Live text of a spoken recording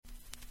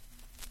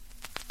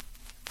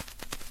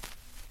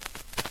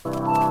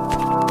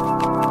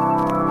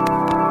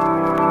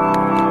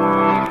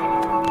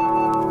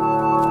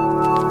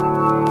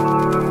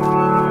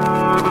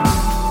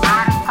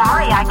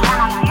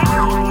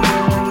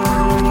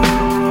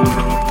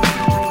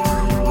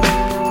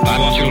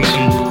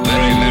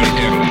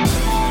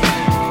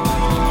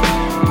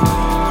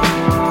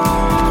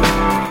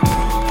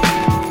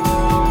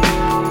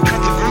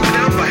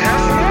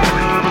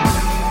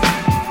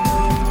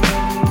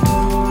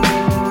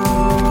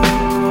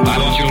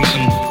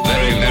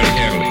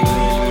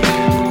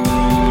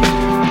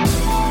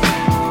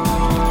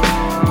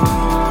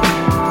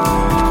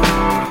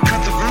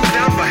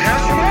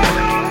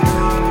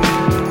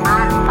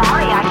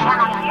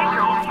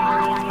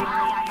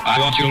I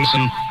want you to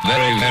listen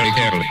very, very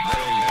carefully.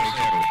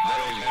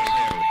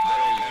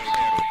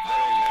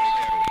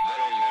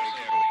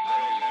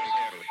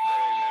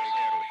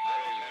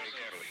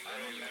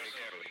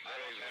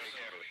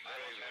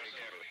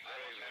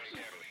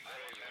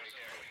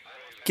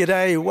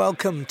 G'day,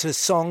 welcome to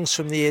Songs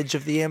from the Edge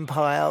of the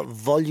Empire,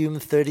 Volume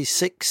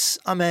 36.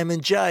 I'm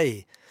Eamon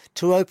J.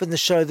 To open the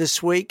show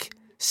this week,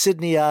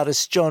 Sydney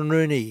artist John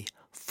Rooney,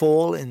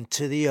 Fall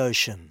into the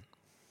Ocean.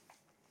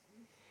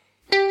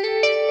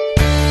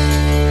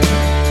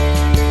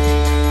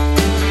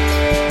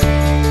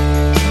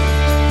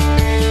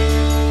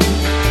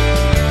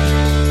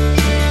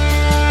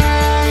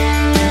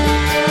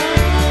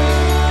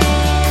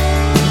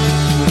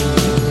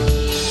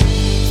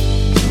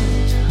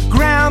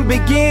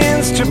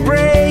 Begins to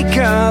break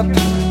up.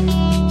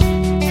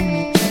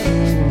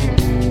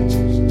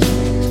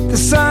 The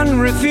sun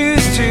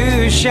refused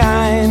to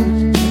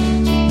shine.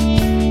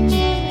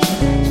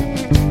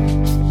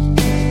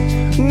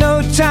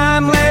 No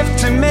time left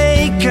to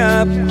make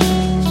up,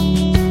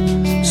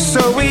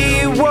 so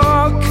we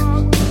walk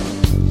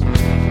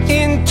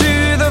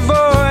into the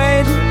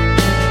void.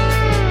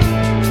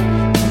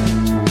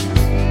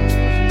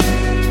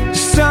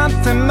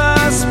 Something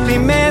must be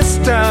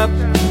messed up.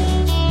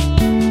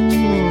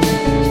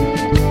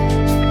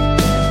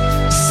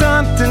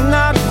 Something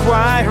not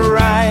quite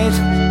right.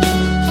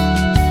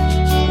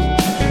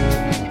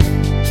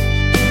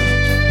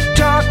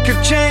 Talk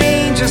of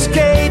change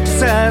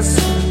escapes us,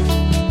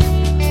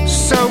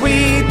 so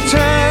we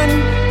turn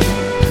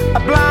a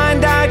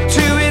blind eye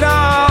to it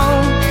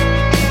all.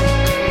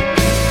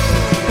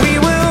 We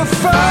will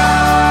fall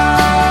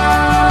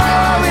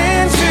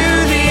into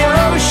the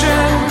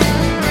ocean.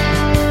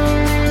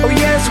 Oh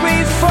yes,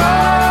 we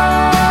fall.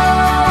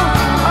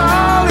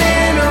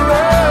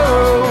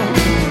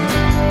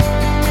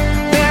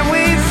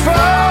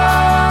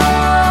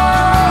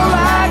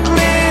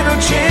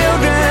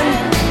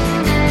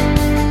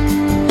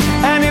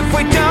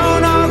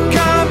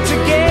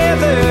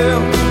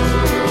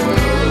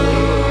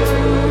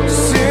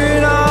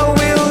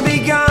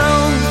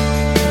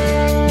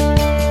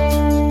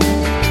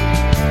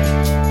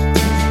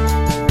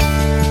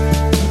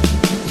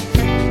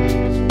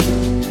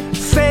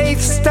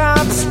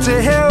 To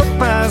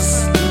help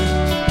us,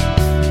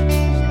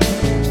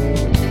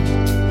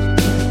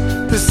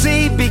 the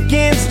sea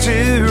begins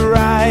to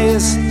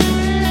rise.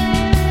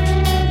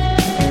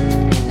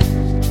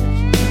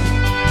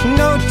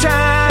 No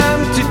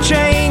time to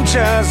change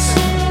us,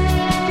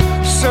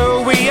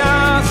 so we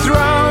are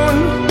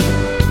thrown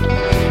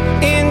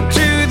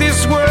into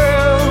this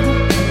world.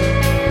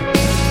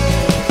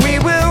 We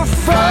will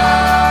fall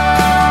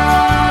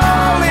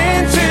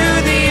into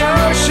the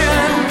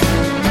ocean.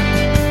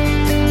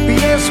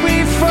 Yes,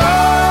 we fall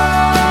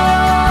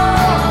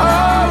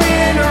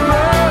in a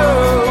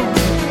row.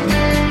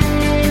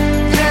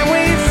 Then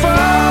we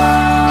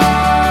fall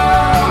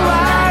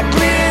like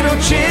little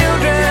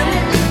children.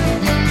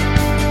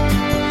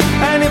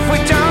 And if we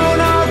don't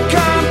all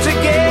come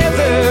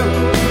together,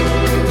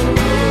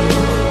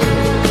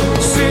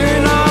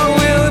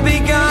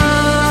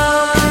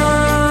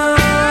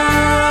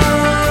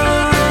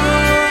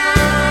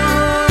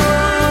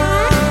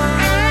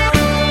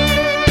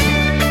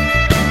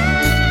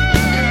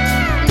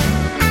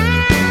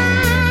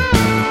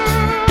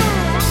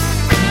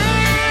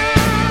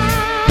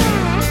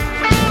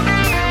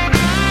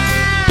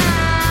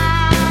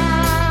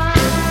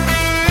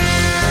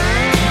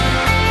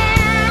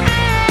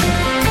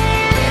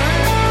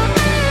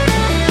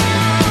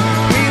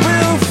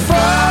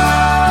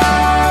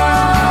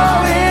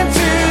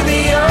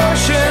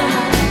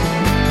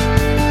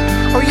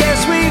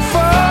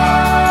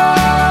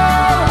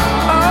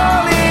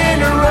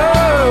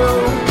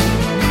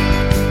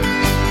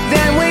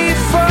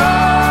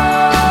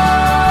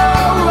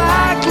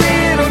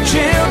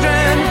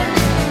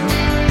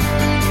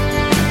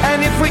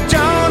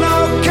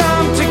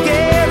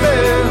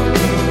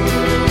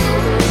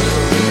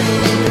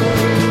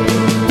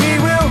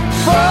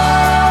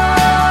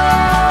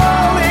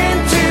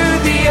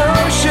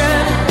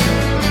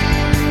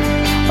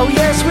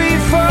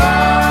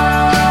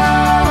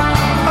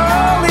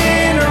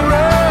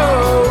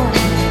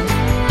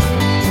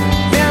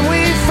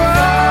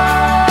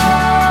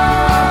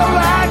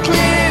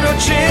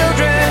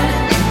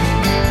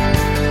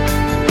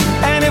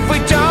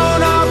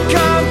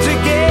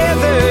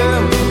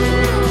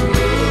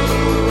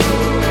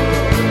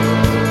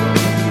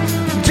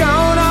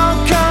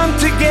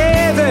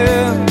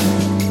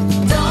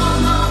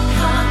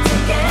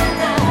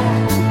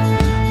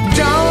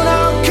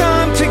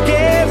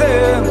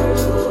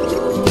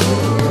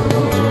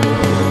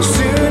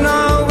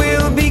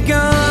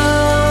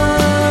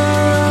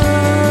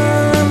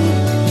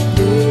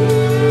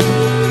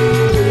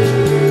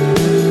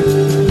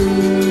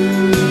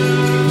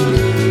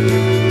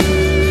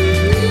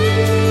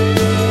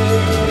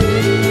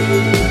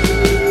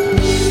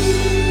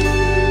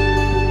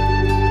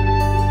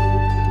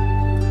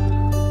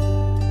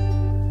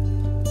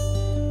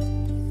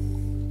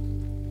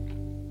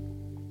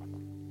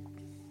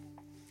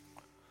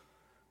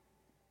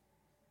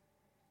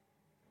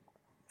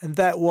 And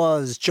that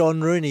was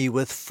John Rooney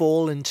with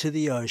Fall Into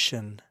the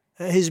Ocean.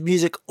 His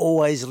music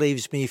always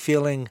leaves me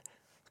feeling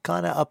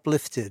kind of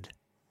uplifted.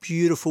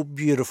 Beautiful,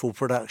 beautiful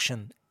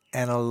production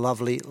and a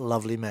lovely,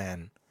 lovely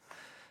man.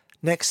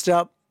 Next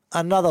up,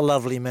 another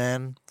lovely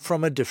man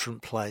from a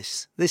different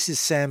place. This is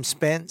Sam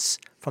Spence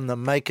from the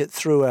Make It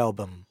Through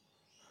album.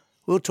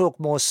 We'll talk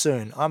more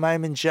soon. I'm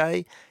Eamon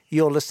J.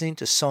 You're listening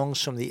to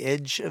Songs from the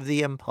Edge of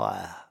the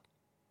Empire.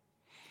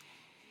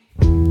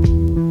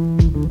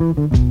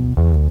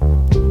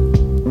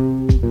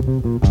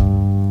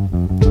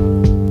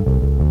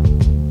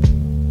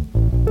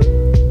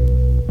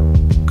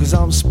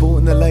 I'm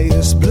sporting the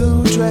latest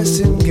blue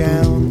dressing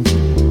gown,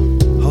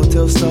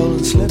 hotel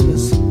stolen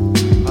slippers.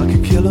 I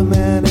could kill a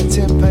man at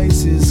 10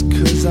 paces,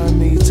 cause I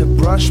need to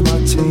brush my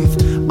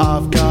teeth.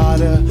 I've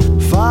got a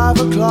 5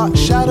 o'clock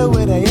shadow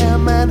at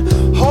AM and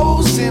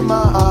holes in my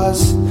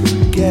eyes.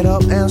 Get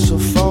up, answer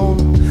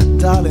phone,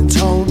 dialing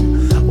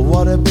tone.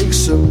 What a big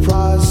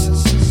surprise,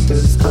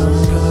 cause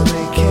I'm gonna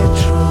make it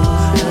true.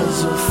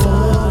 Hands are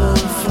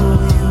falling for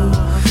you.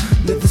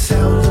 Let the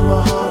sound of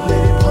my heart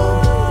let it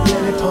pump,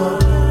 let it pump.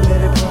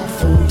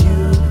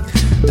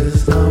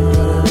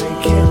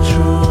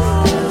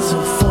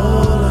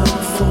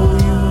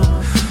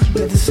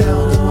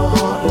 Sound in my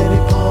heart, let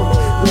it pump,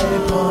 let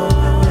it pump,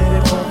 let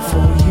it pump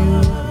for you.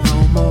 No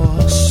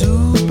more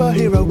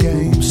superhero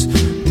games,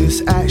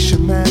 this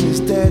action man is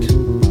dead.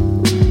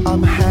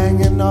 I'm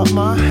hanging up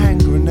my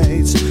hand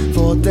grenades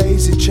for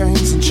daisy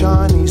chains and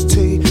Chinese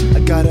tea. I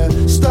gotta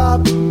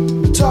stop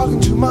talking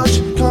too much,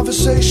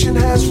 conversation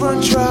has run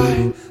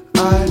dry.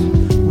 I'd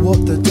walk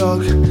the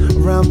dog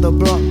around the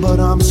block, but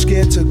I'm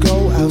scared to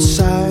go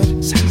outside.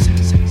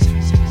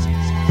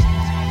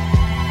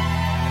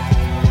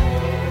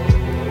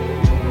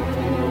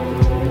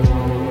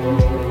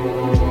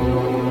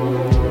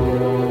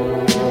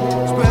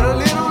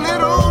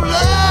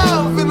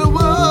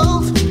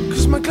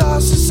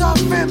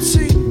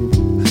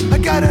 I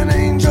got an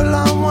angel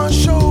on one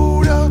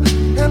shoulder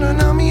and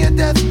an army of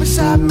death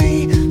beside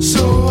me.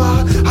 So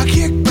I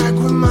kick back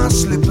with my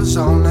slippers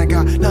on. I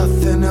got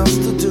nothing else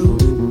to do.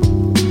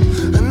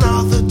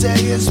 Another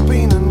day has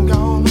been and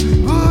gone,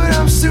 but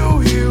I'm still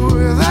here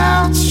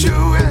without you.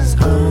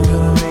 I'm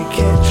gonna make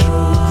it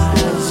true.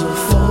 Hands are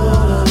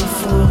falling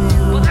for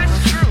you. Well, that's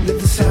true. Let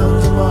the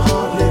sound in my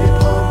heart let it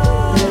pump,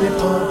 let it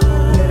pump,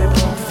 let it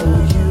pump for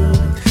you.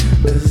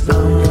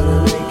 I'm gonna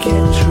make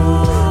it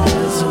true. Let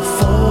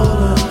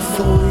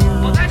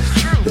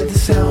the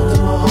sound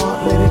of my heart,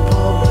 let it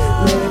pump,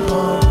 let it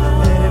pump,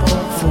 let it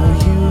pump for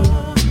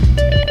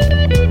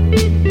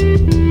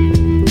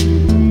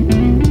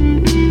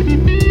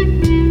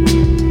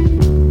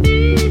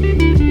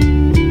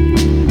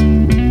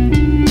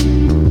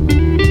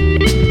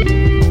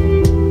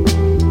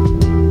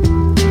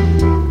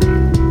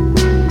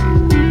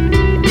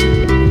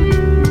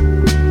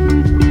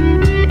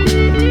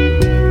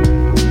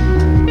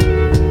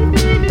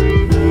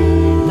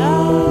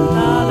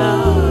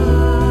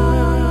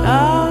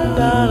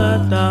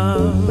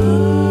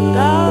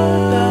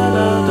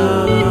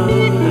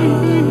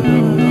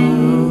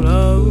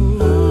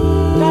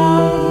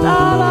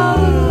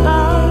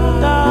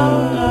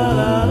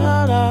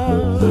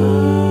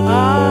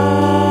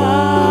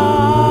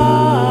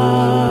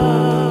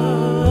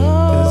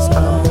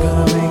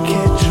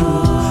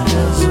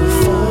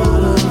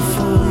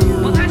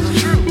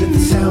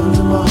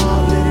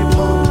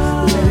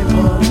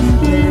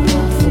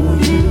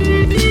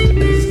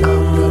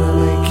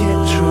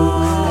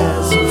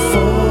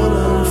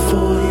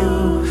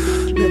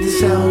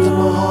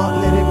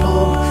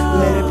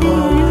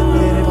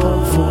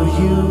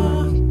you.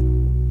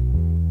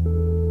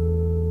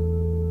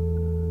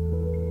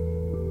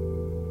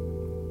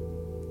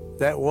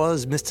 That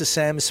was Mr.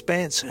 Sam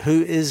Spence,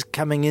 who is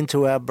coming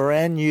into our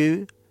brand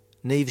new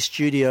Neve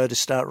studio to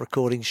start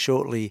recording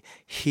shortly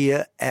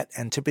here at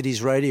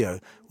Antipodes Radio,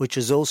 which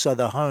is also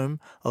the home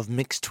of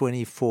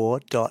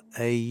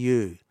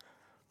Mix24.au.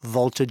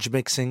 Voltage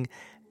mixing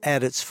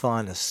at its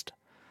finest.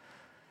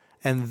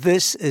 And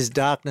this is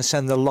Darkness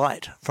and the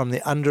Light from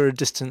the Under a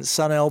Distant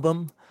Sun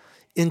album,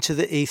 Into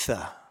the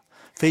Ether,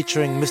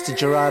 featuring Mr.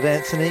 Gerard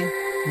Anthony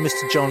and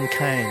Mr. John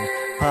Kane,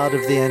 part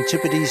of the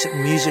Antipodes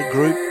music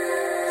group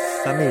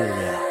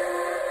Familia.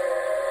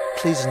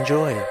 Please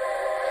enjoy.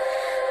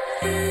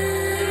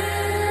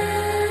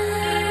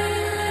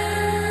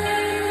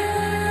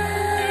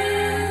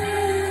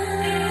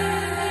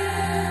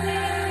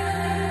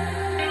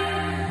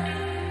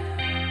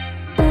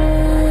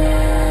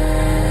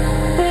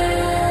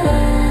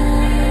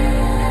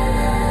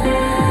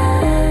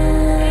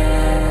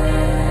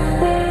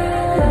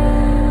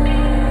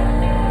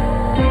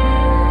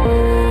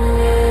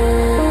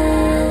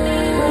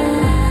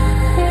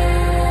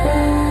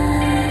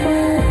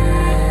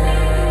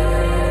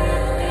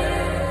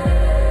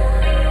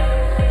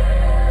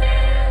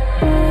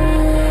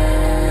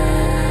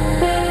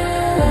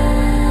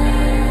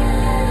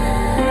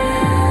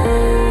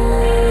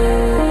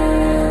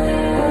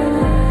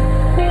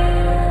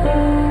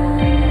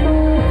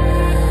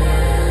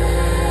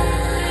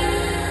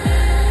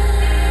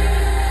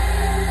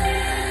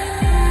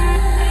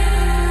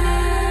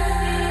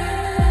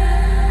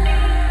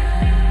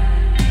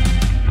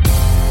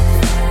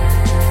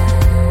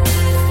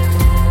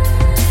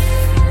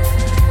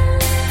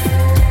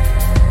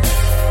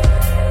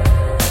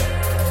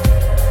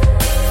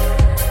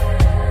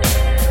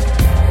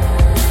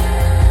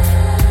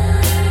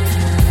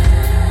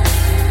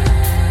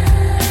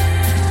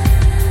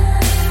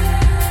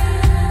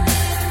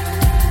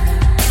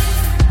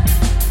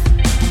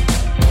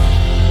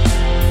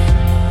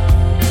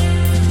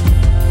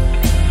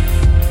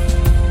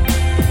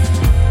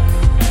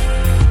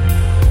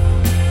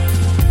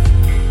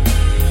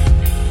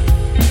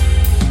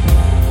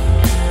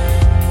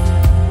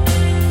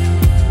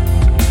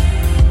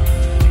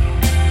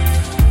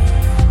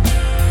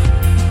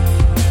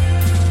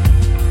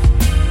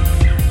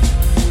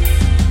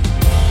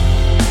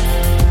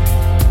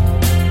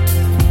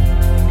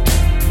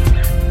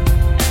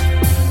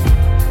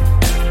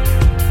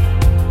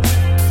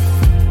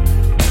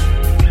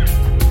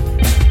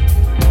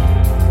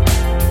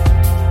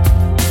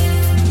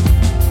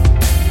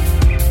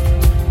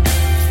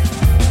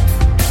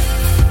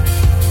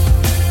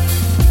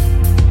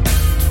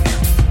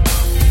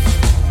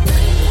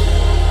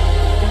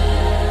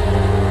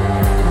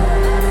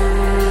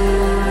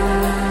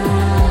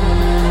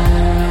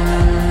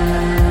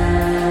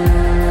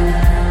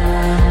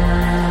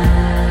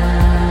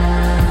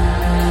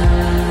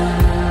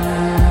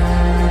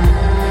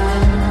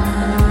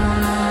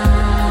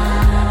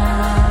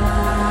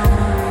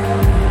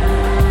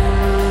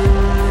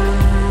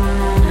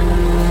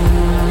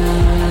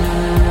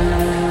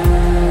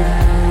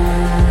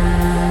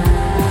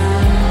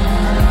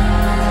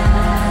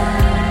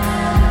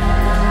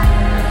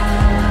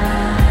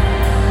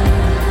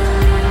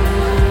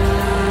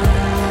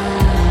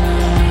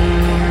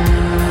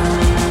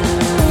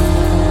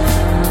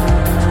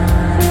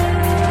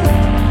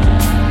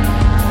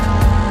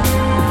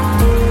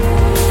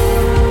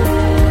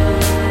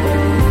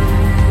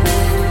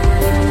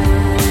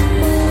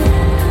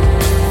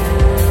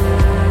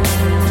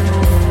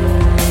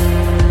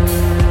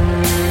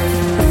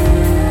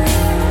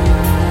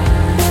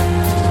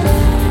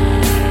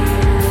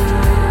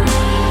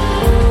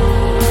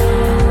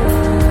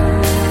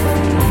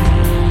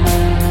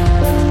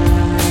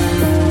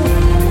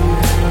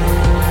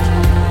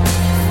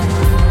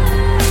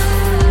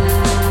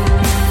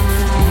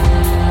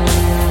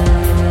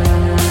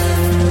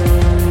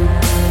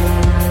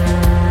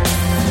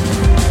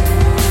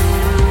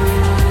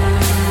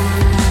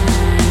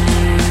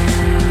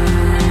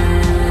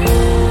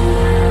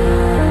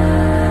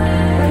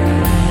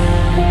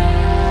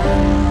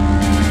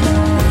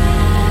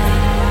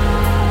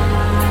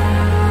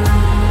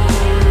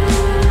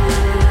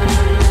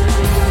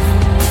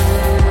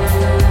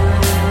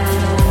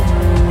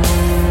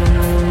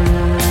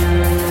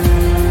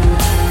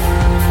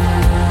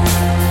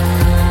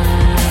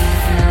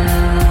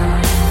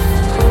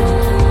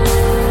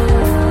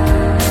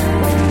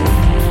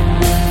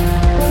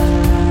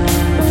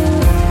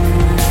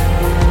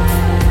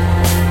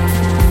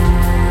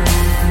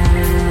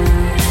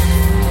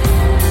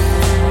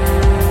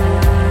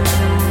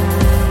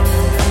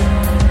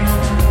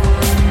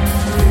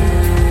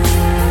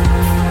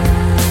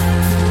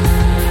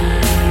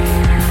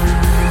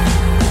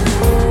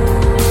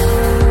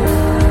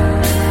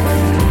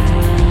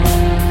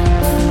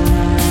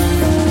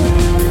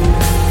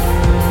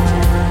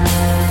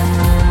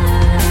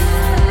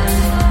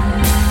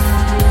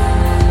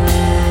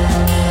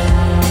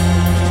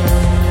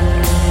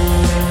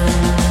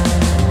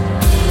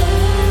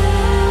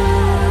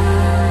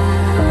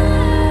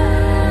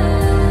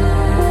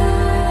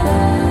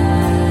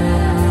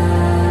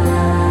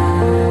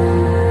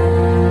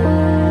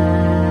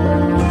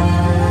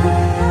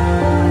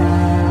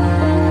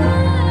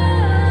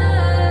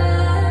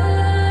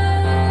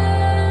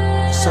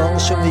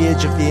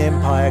 Edge of the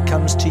Empire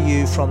comes to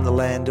you from the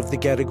land of the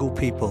Gadigal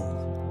people,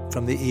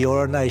 from the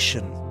Eora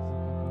Nation,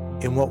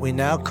 in what we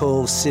now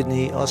call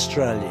Sydney,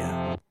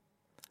 Australia.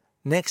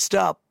 Next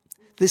up,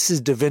 this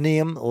is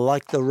Divinium,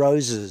 Like the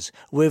Roses.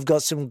 We've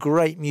got some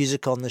great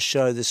music on the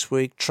show this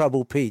week.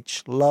 Trouble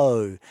Peach,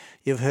 Low.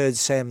 You've heard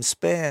Sam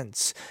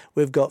Spence.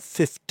 We've got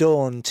Fifth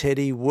Dawn,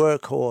 Teddy,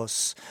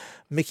 Workhorse,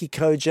 Mickey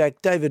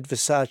Kojak, David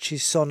Versace,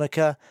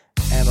 Sonica,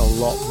 and a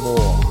lot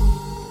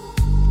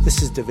more.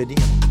 This is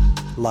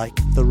Divinium, Like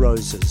the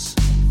Roses.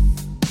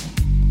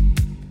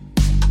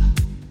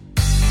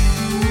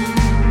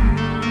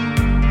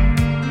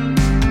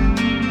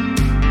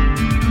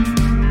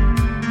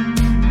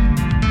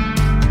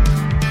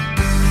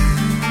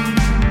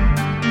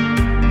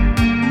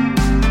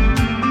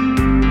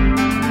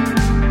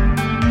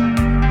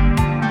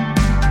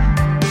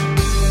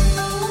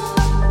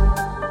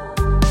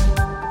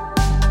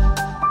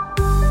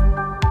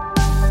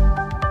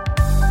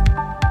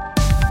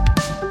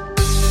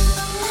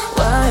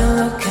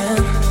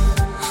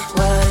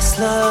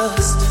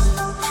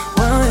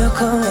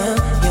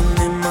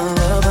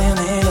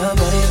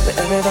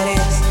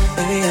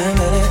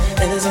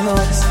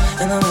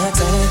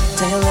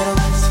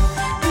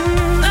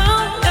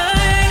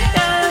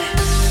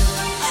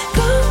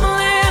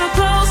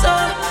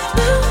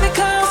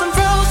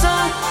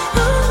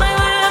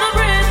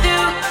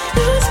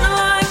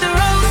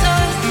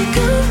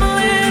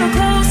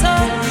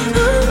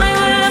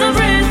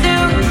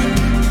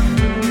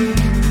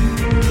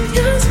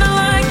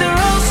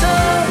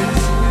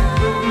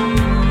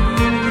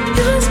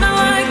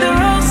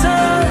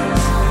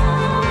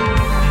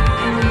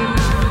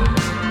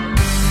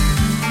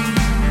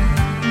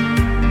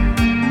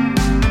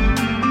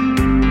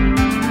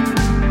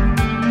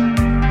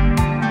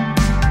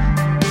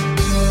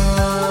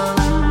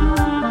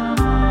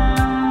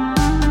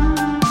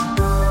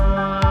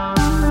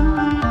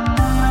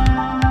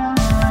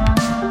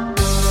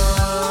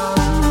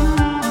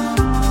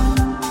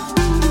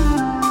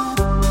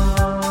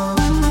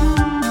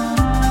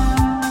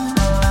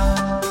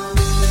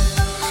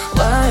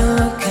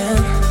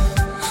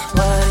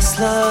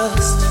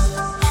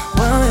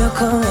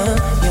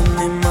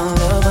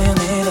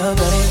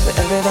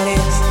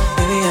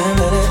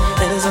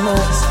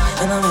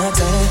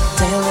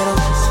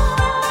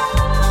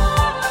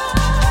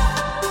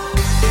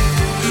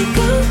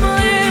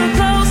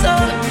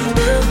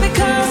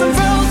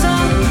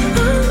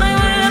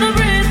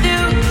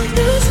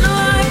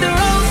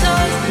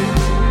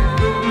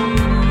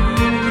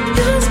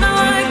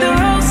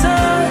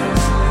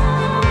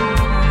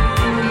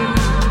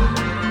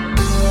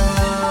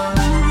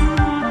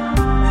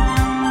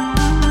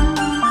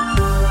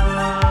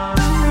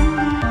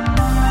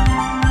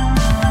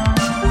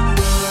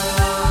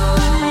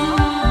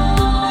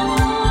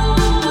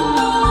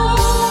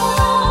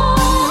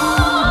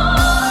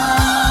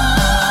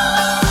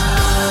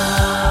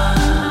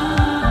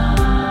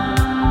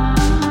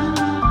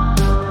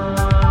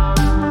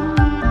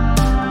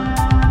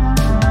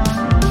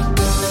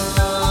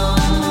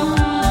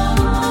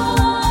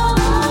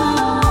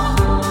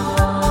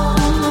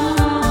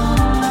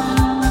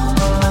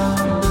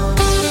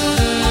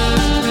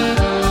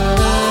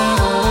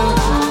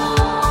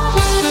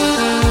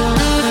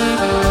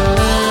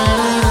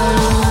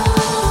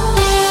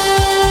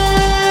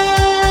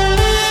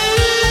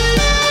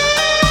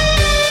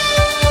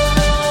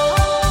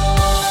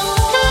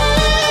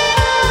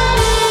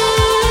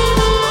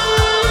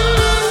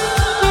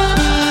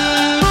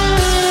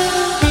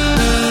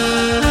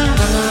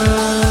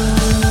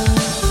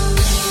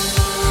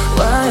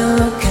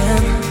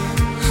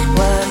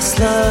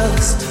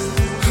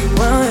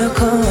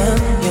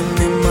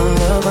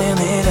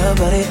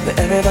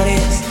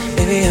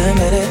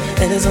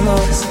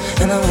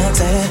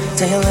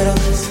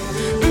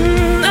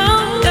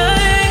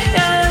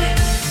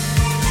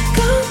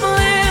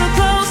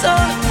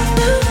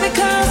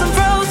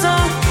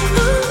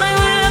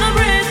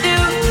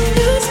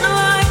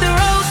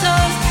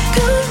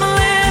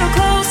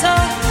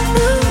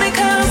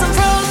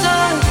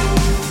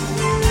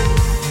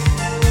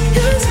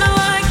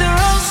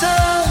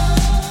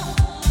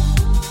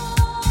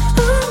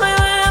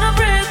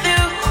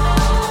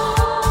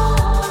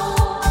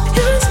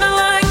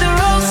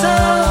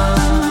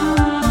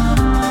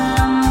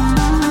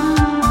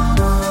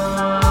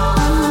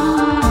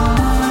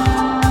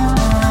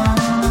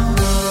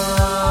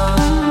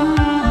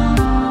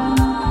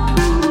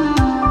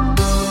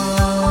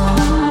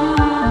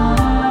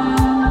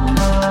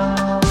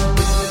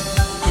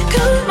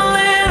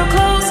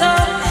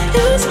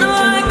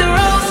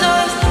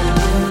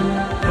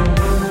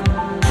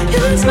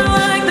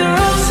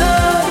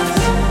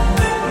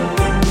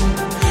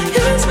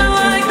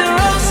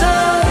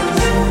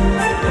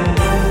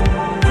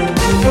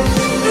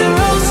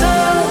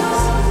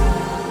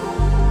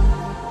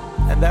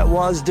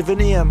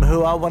 Divinium,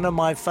 who are one of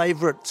my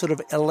favourite sort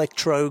of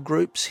electro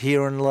groups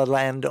here in the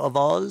land of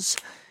Oz.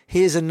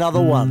 Here's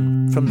another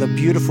one from the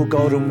beautiful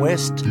Golden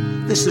West.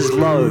 This is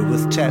Low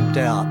with Tapped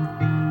Out.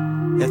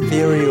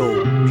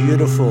 Ethereal,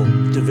 beautiful,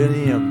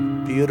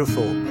 Divinium,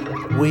 beautiful.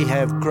 We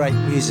have great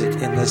music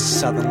in this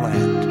southern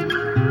land.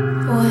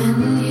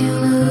 When you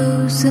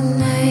lose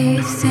and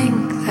they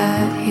think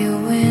that you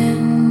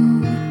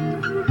win,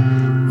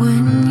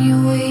 when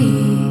you're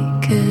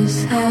weak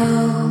as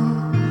hell,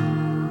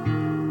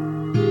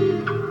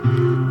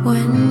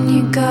 when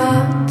you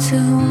got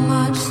too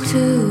much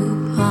to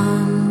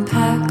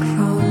unpack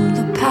from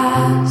the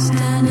past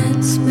and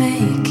it's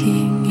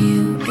making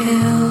you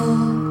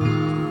ill.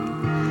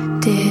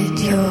 Did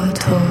your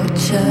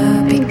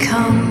torture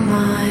become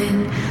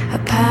mine? A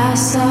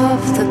pass of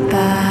the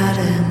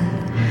baton,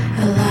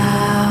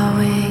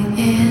 allowing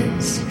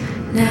its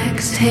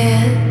next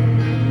hit.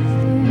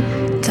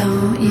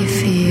 Don't you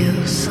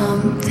feel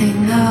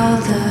something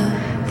other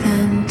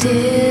than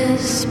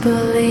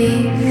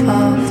disbelief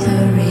of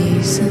the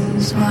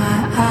reasons why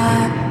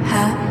I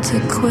had to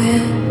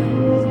quit?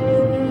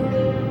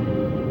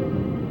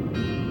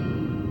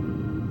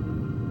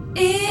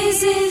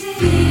 Is it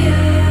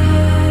fear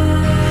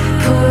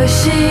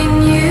pushing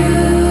you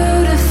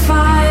to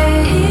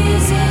fight?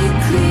 Is it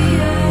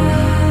clear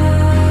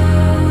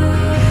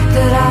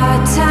that I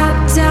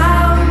tapped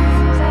out?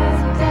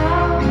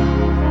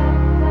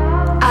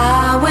 I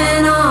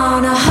went on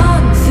a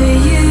hunt for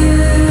you,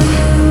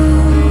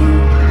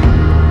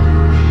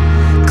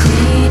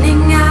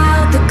 cleaning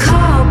out the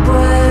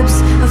cobwebs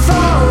of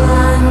all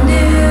I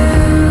knew.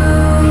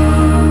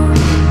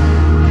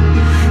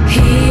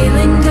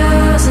 Healing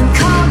doesn't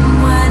come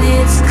when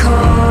it's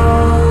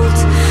cold.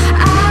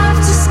 I've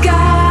just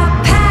got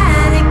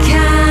panic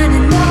and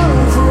an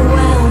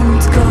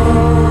overwhelmed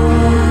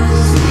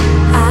ghost.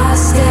 I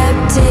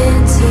stepped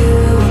into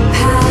a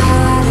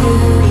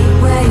pattern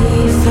away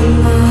from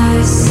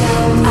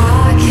myself. I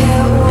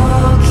kept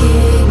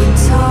walking and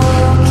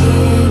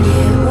talking,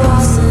 it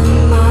wasn't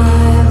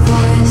my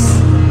voice.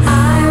 I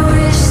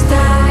wish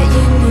that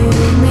you knew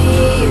me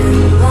and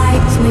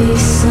liked me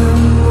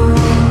some more.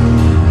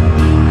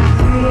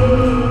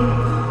 3,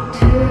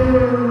 2,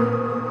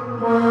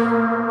 1.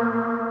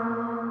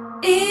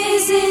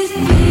 Is it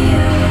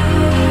fear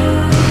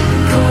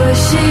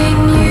pushing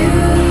you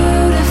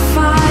to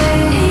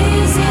fight?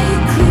 Is it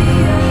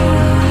clear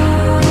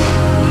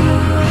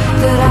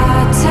that I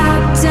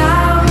tapped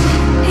out?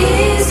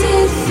 Is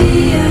it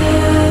fear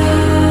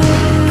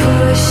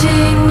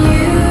pushing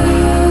you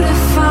to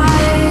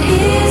fight?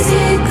 Is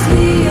it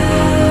clear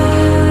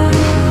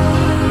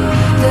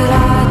that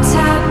I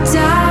tapped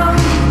out?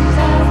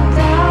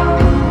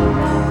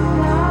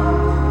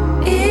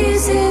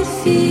 Is it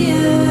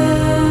fear?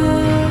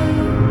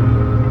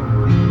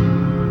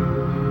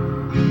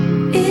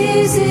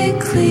 Is it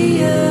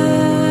clear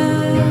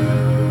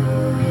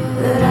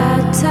that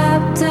I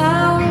tapped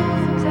out?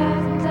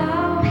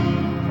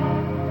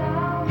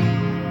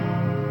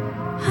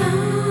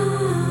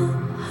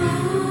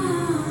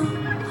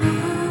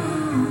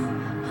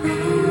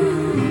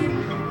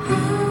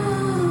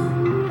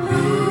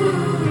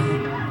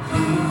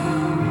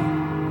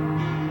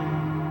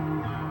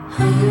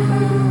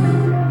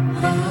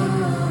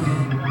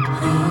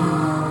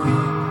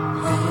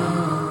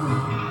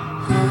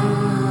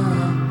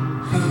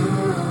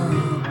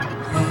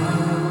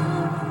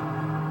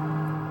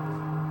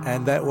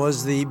 And that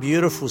was the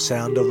beautiful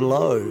sound of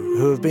Low,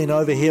 who have been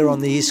over here on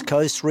the East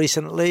Coast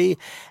recently,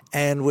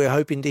 and we're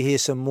hoping to hear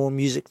some more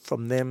music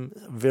from them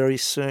very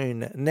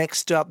soon.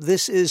 Next up,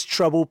 this is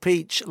Trouble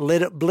Peach,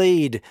 Let It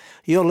Bleed.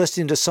 You're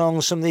listening to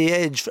Songs from the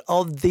Edge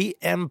of the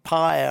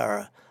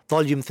Empire,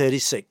 Volume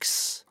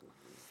 36.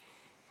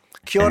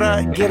 Kia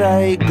ora,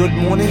 g'day, good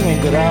morning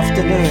and good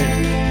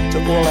afternoon to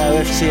all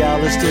our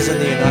FCR listeners in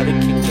the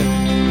United Kingdom.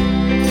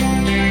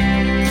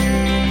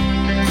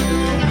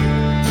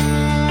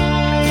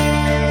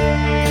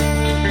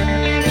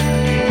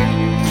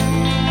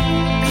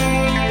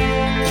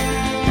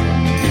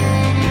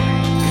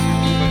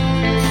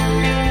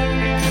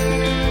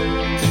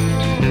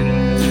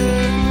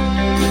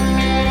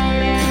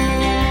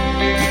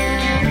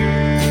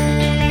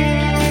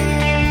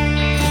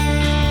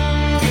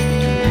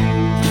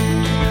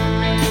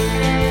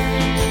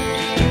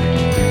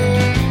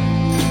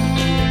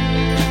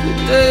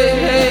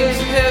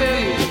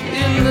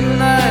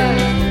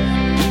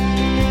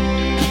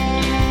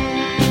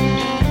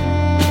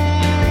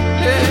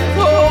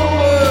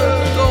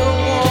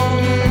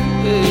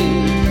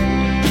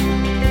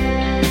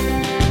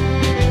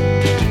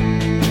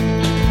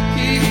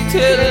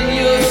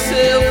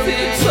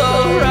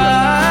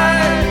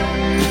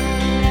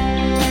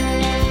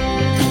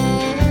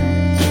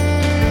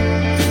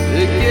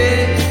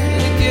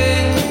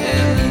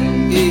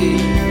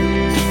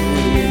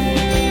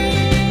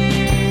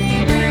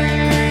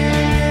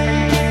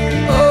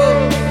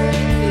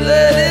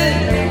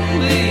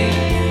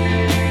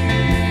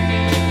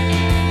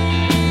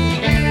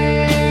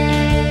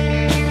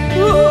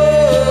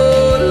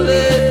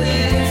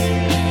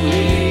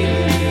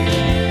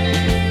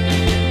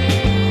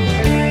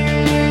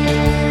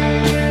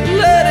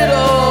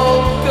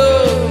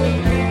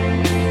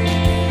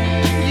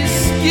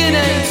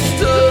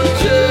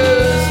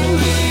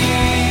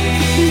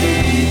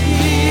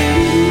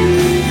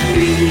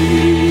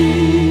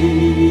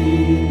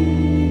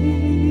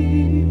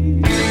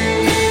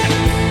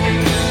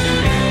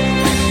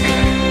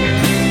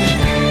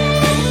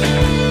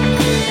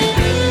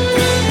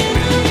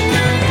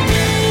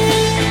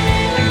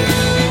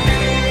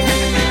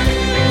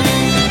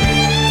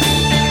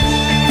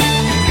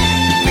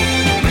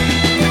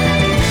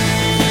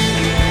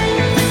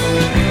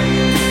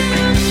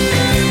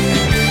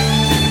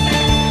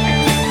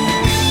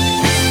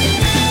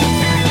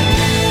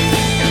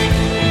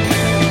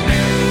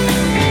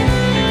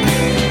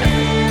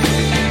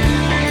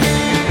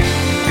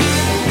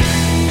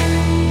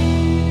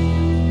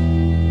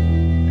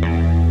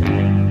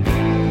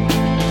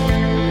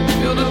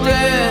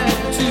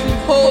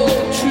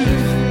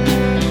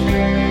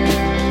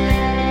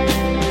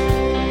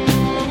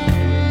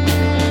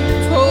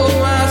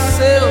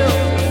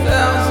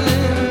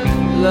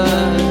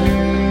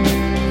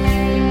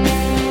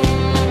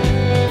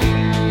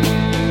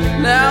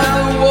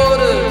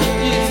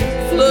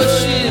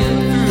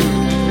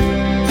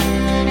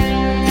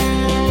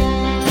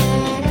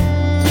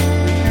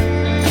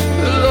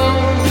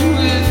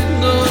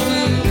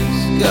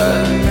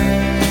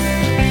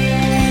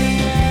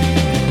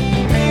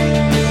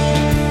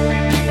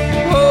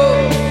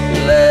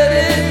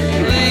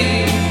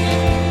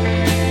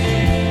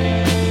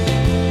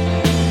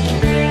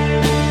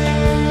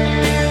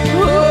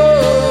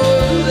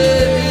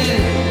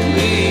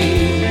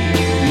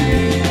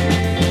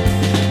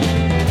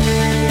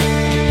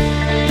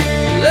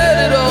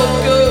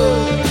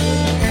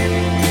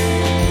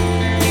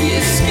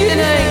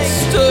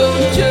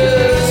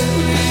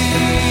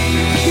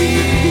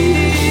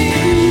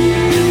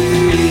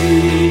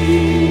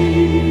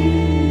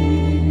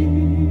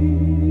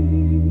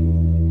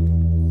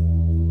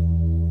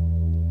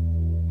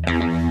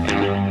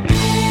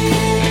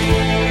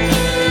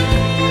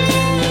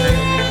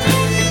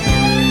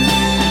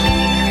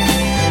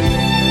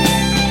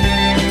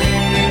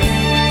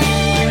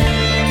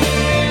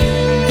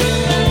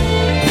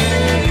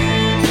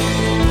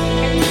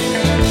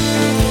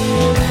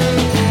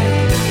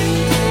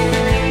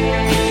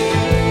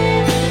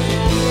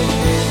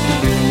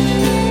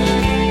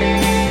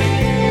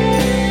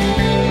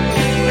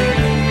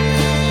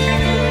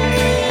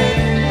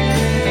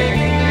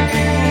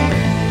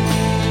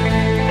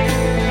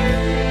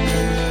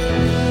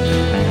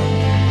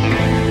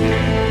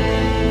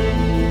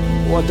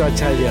 I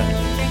tell you?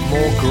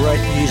 More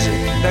great music.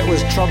 That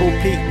was Trouble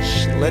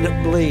Peach, Let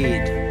It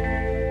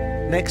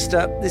Bleed. Next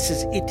up, this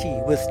is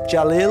Itty with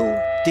Jalil,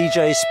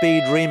 DJ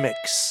Speed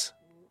remix.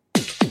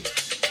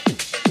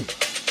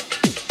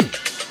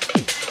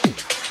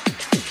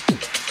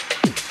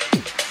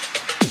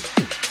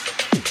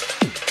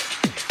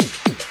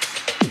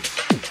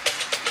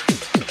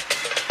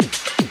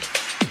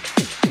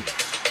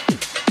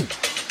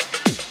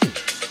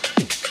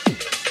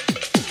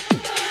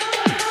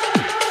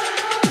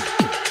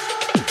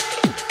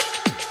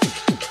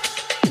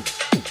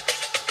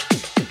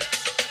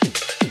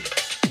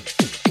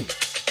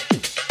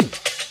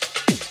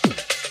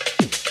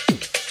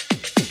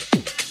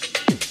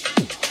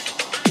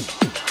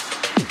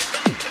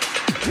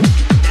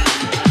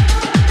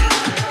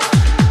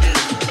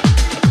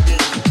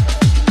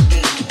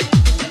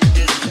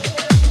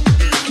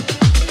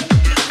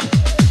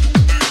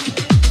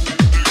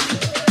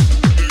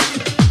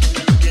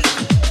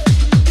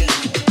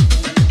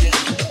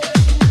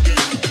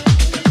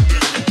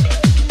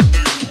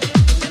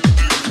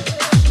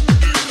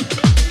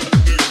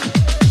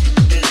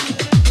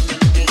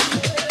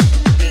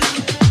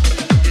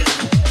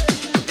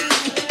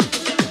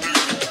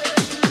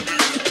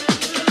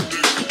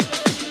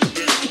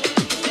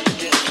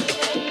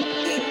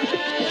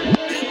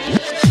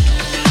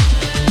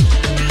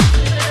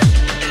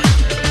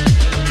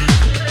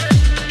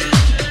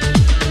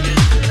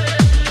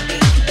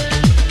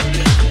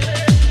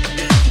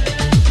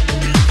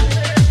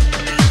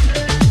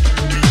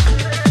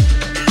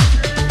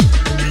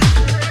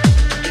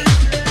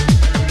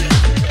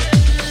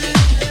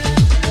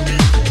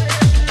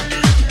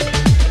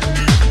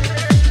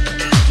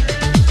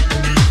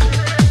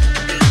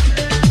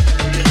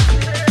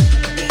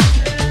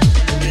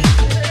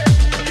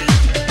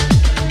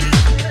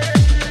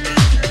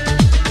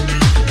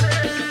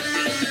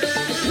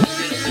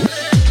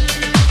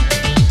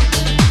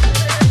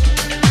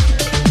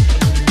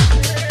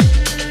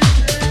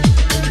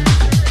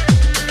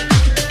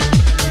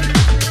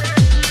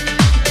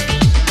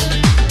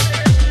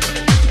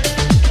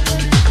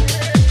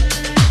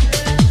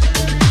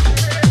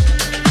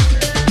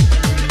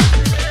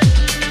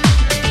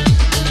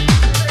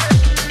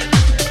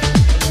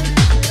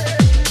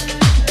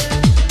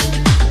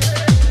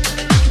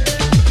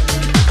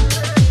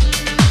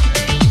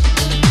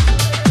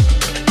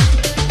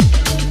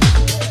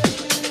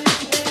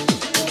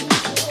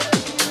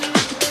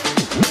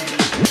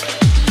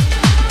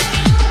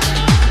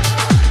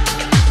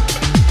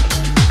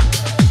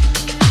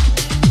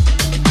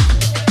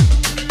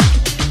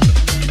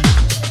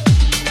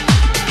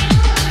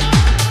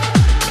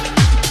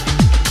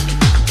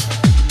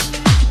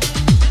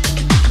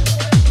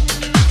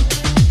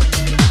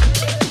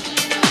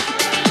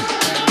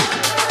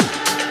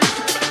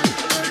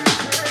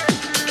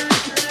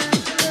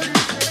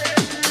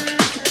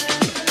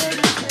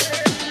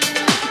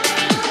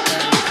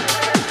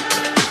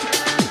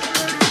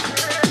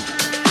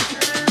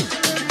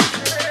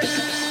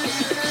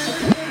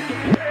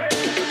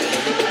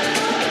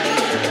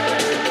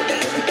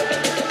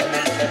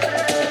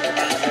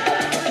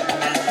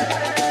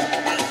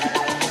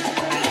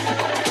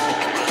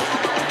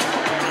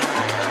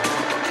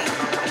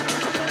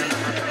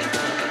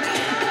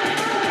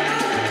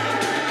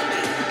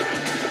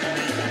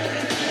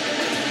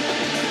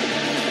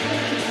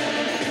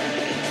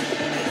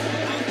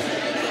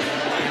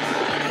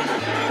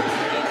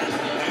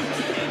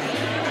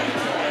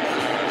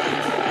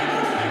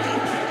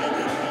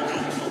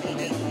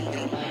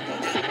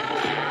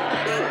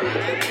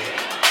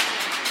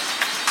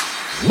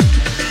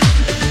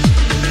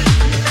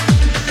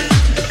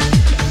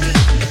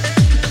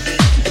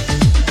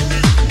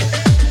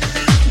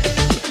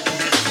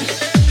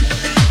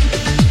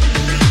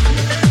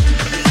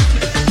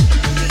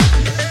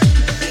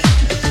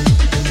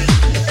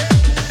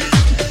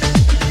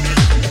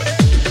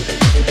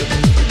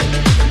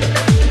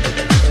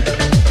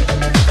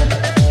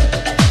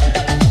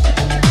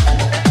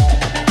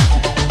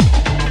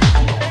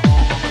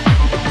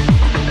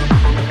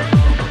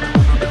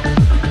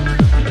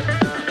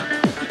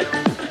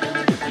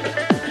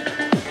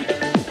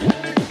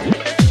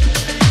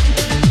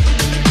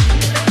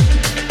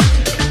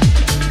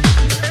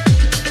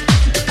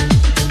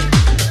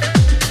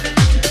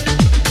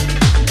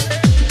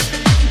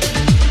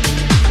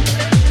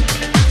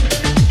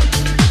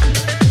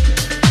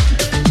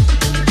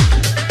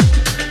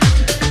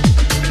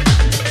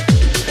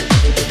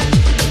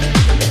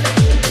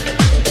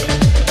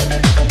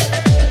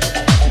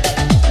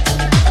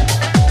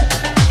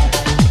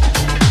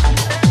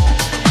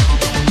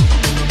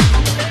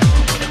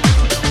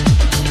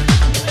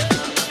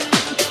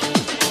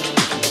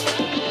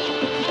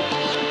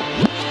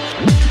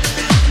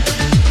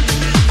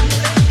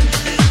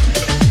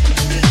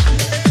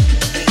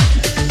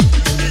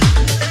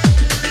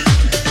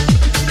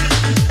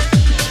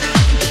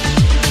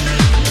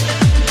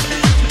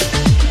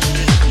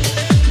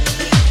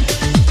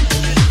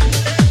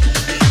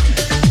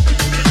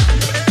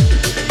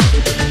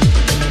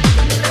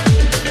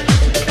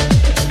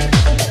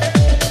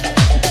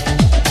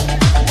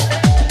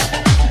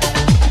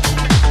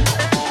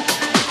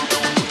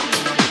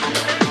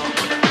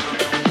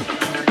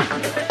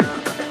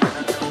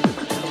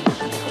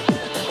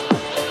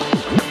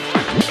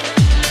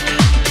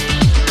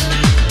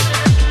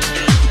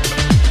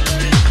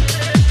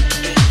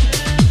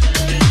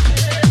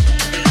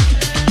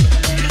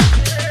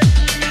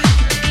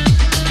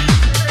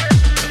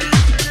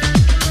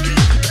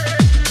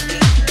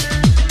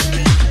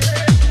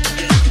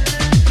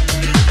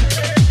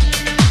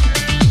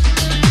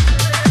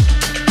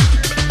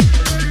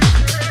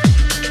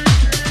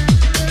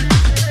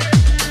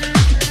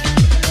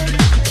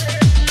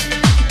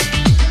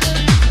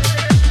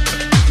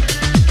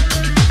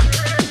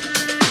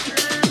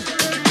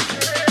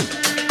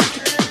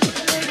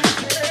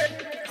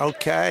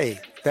 Okay,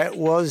 that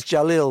was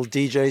Jalil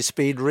DJ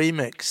Speed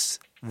Remix.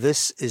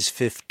 This is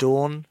Fifth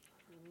Dawn,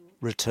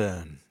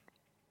 Return.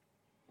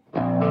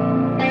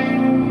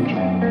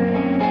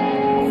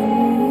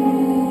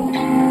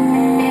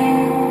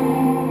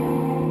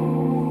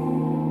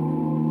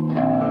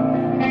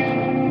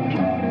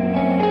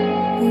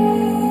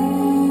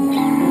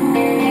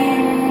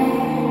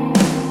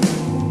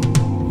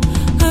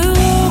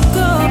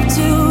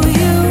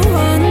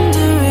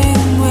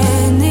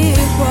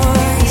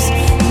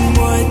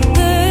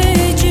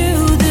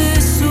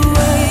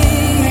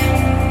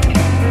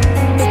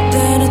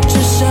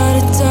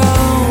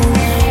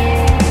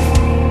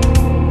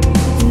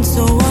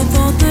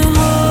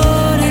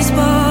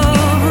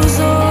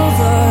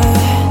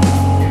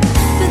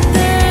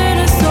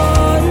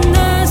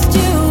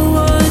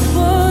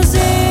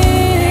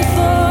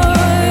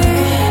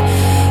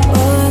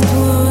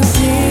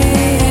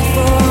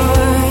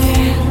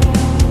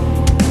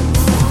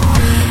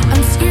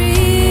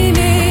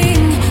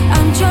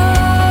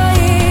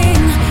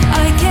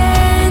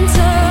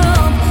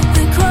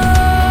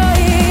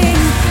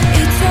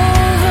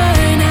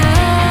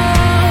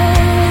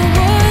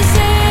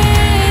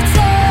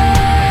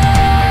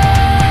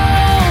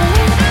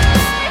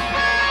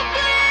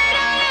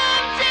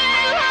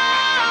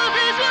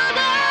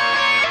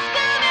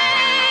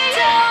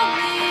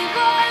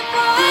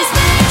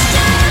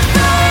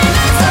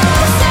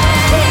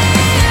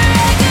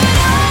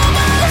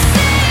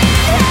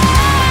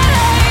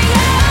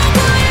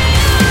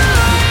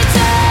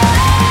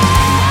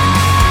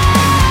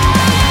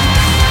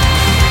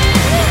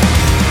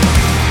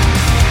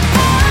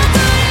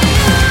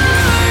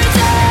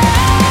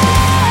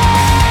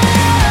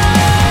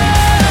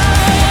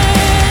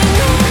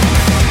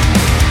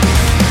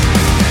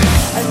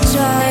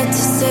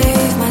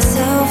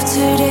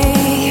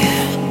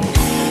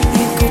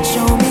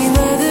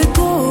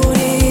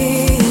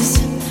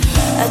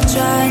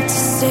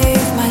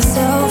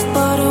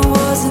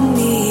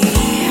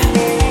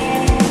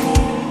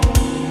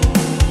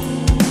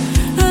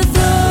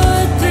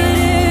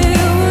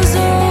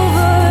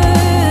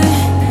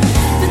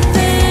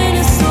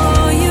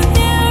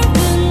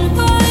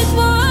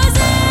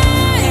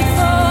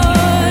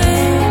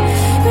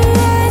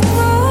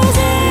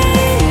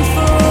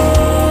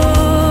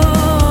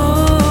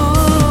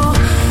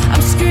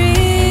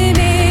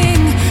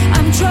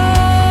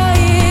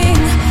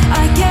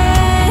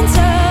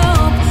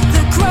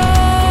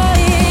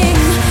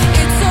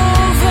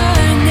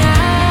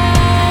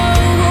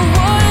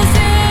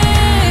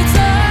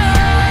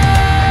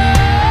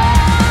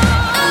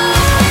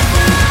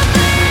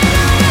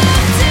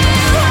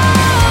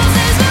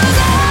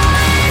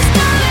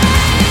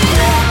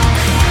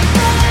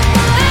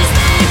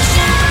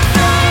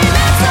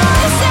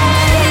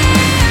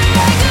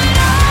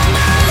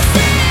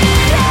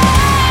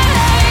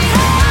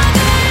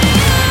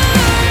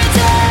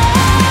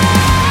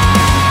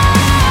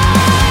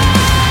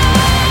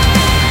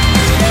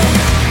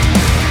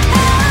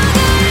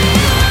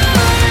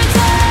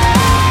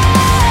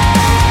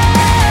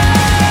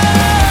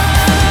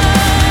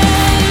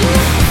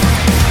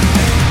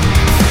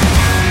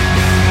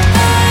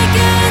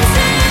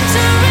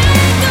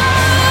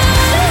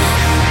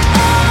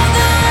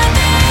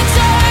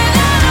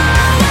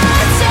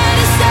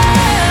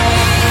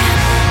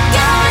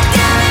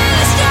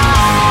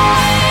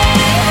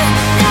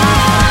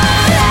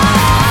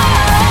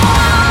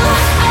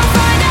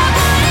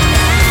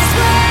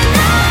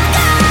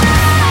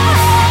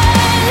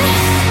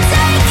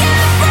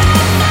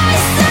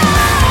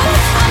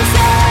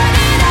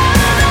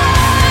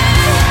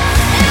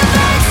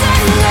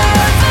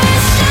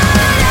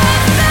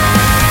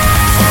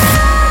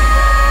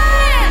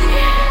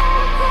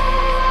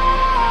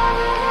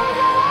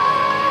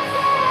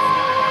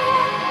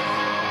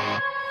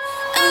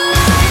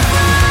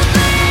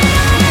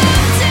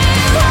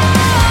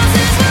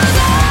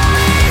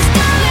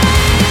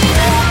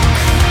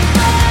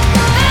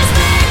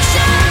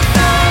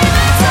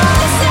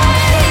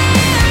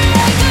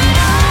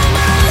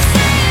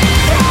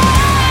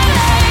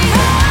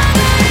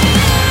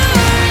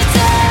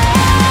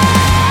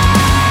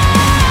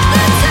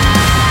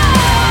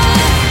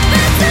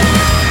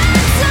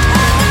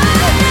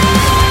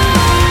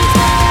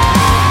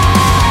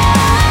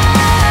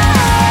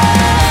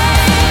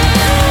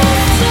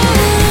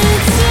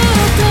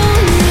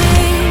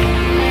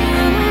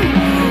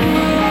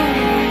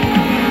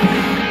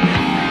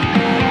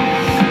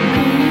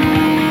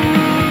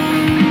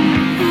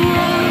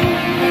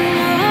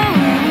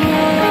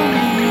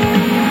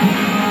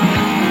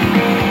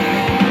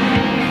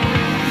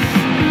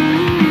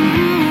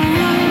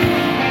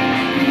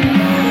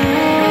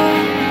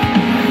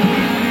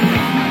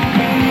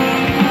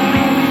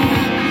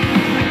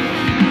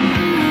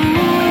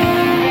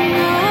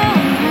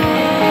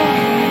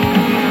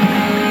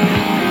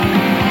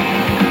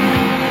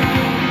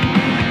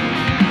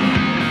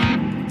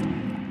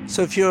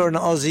 So if you're an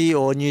Aussie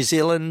or New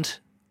Zealand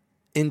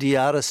indie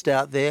artist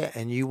out there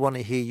and you want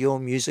to hear your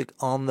music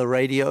on the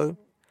radio,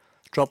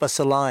 drop us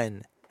a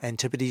line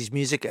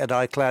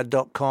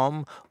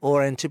antipodesmusic@icloud.com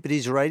or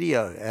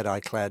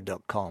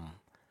antipodesradio@icloud.com.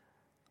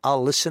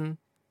 I'll listen,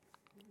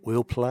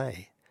 we'll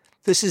play.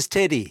 This is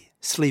Teddy,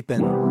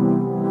 Sleepin'.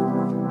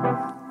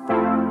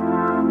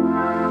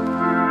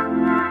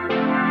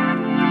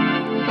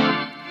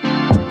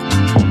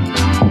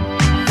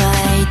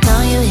 Why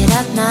don't you hit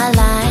up my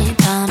line?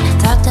 Come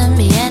talk to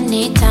me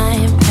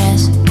anytime.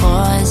 Press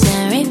pause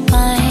and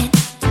rewind.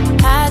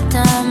 I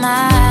don't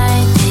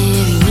mind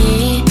hearing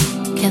me.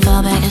 Can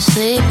fall back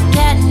asleep.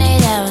 Getting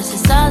 8 hours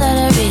is all that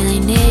I really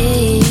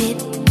need.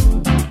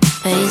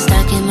 But you're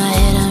stuck in my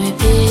head on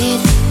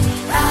repeat.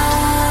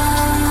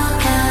 I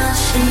can't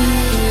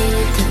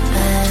sleep to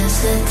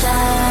pass the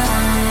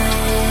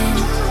time.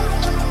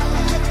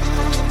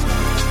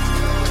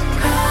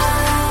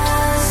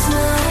 Cross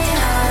my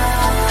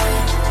heart,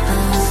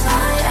 close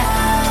my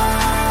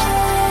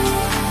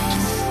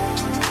eyes.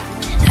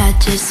 I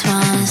just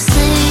wanna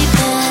sleep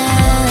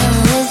in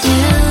with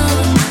you.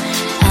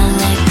 I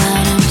like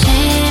what I'm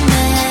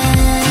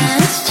dreaming,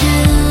 it's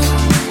true.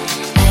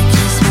 I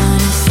just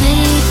wanna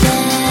sleep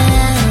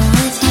in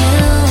with you.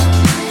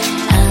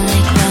 I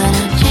like what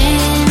I'm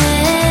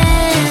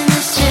dreaming,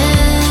 it's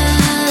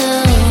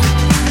true.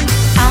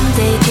 I'm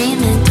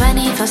daydreaming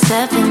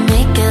 24/7,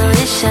 make a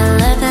wish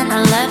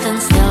 11/11.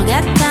 Still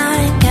got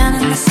time,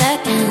 counting the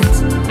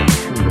seconds.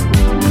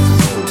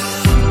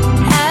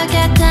 I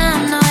got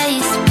time to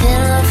waste.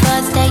 Pillow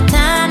thoughts take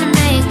time to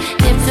make.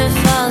 If it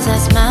falls,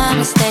 that's my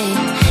mistake,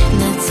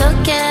 and that's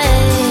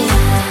okay.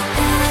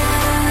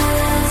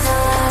 It's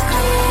all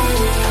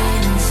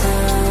green, and so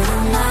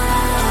am I.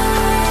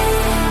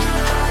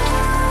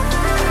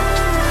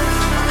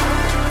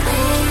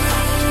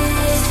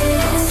 Please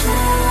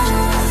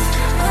yourself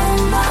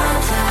one more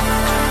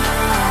time.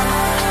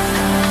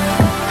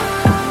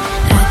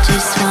 I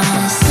just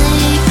wanna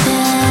sleep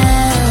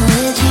in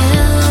with you.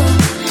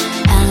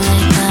 I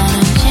like what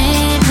I'm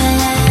dreaming,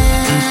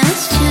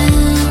 it's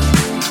true.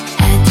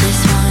 I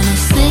just wanna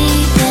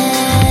sleep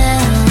in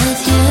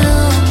with you.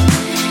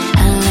 I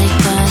like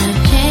what I'm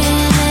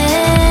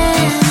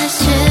dreaming, it's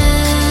true.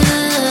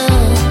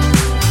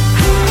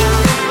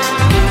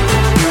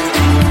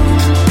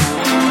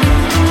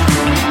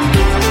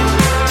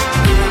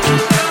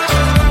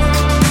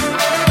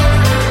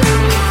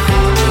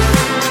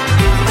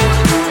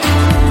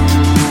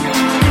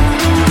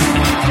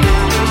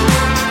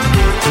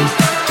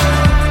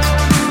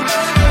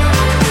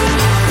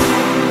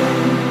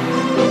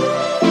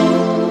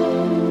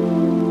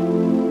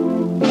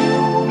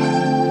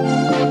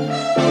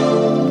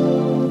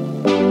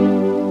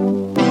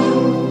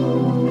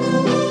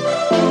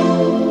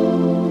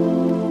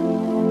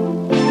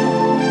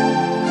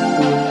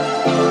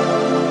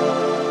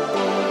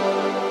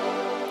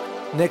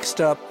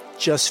 Next up,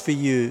 just for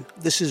you,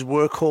 this is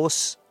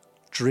Workhorse,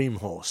 Dream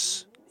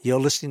Horse. You're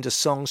listening to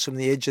Songs from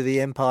the Edge of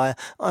the Empire.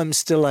 I'm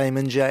still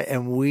Eamon J,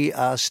 and we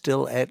are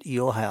still at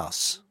your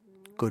house.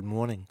 Good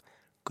morning,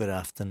 good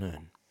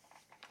afternoon.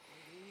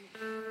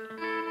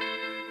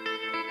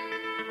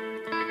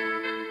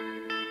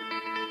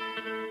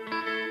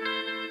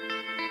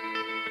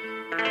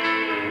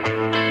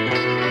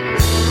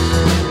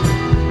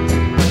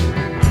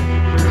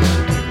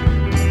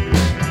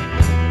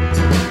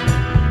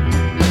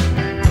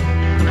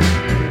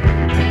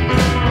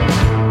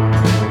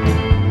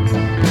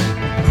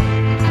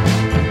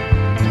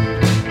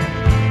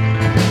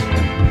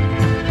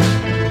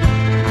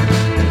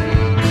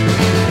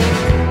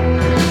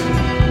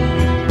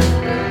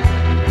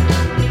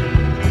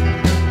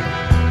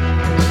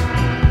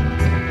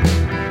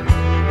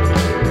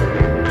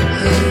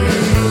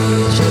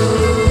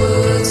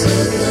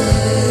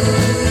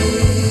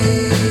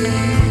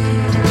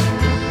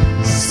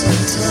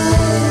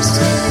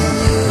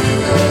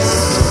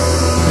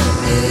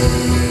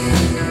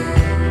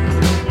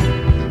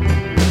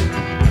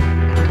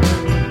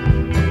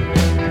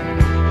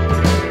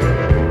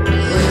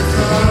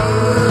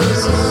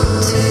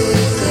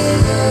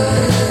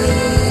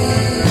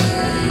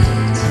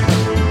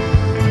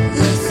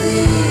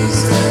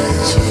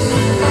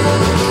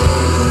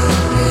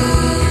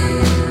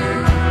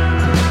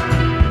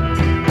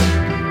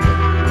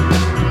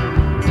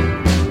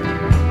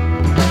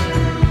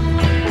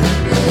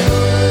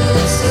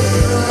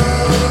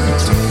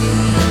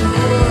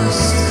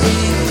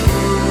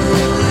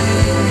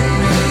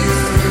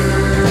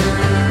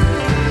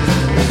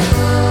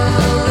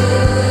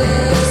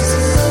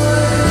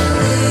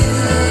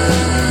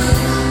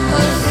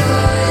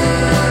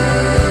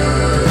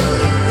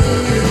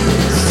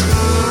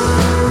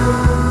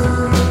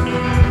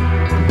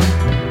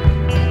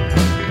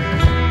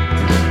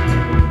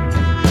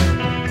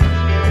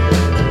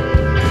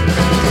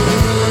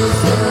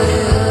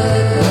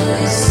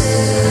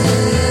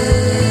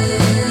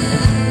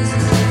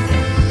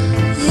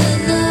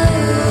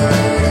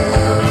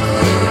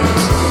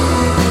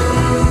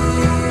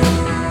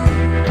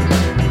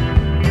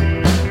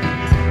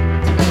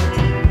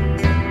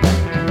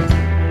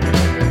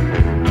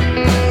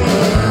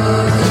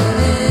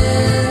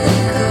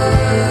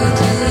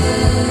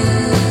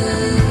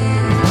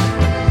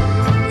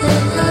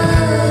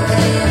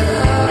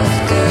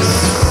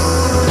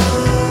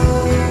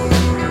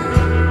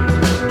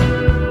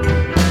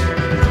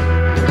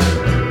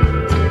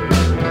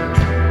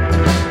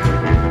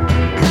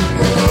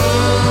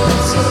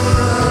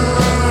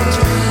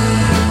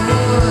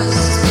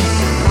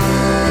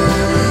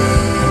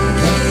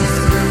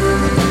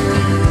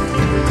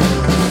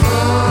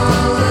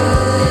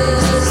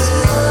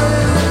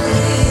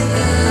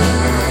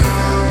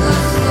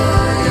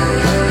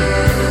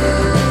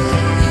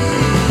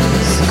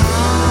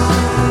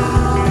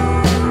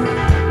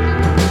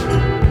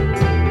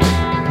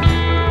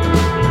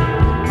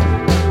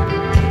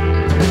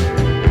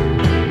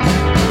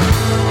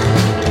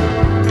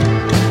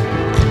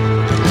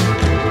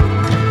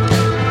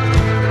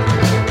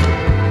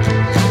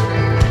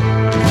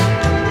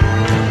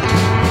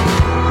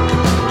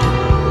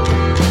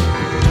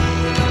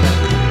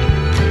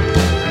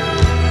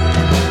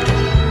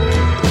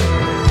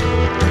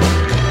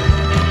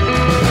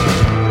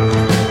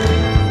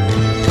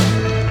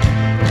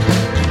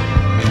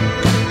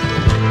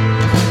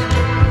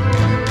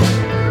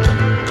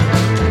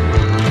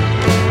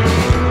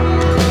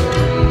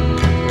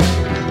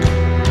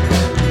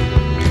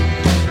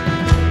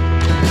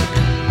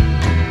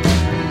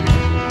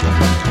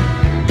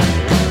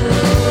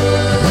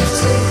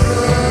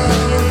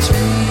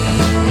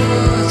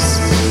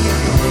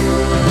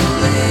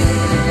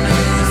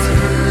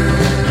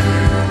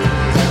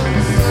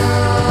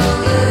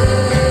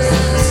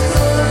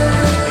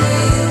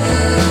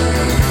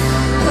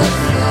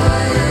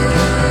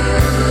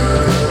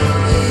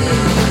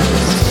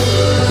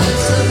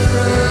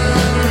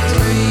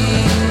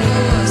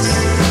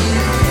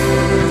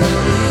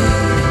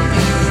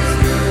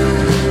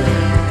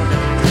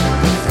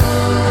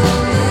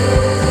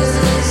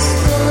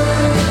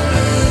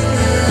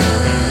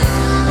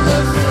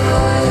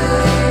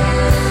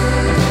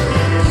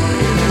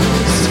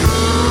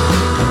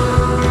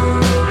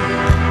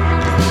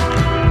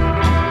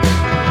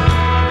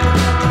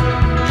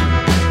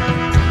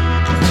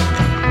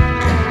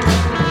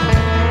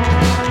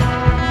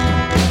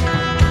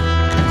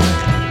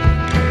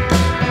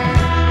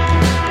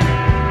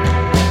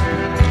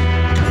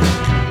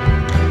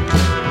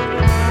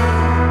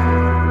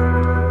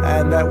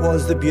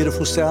 was the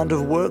beautiful sound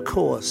of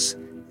Workhorse,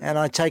 and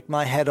I take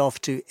my hat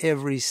off to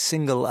every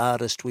single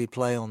artist we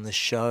play on this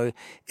show.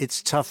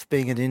 It's tough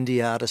being an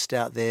indie artist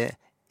out there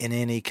in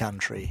any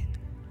country.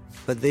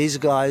 But these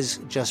guys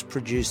just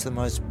produce the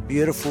most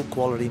beautiful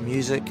quality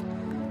music,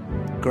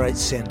 great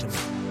sentiment.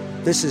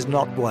 This is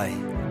Not Way,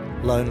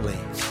 Lonely.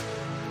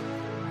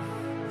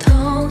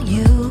 Don't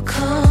you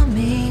call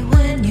me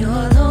when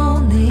you're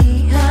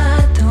lonely.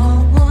 I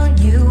don't want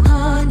you,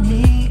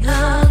 honey.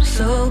 I'm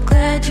so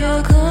glad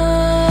you're gone.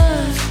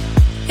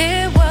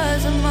 It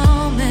was a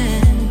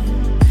moment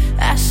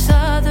I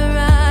saw the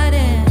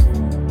writing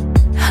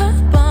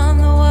up on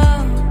the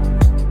wall,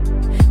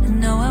 and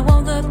no, I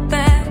won't look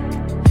back.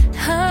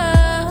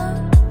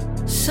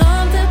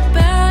 Something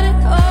about it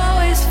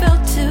always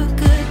felt too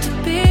good to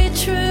be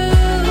true,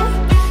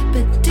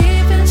 but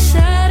deep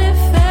inside it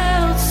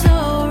felt so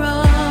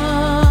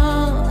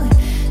wrong,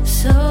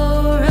 so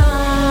wrong.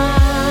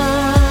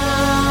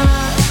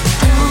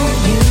 Don't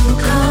you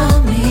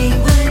call me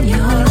when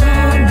you're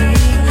lonely.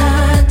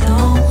 I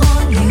don't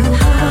want you,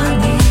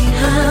 honey.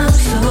 I'm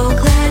so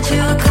glad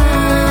you're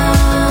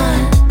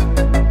gone.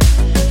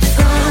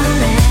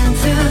 Falling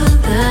through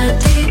the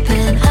deep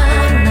end,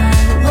 I'm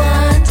not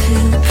one to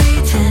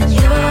pretend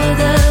you're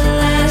the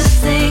last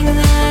thing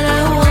that I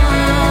want.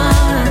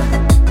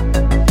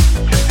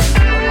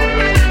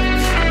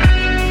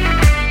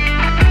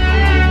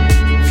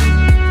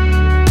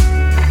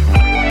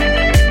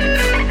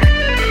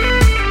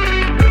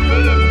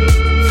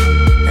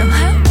 Now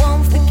I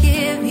won't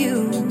forgive you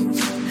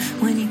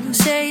when you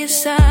say you're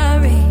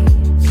sorry.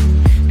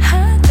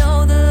 I know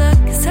the look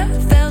 'cause I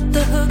felt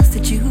the hooks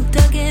that you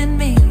dug in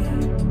me.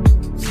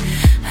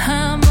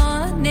 I'm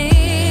on it.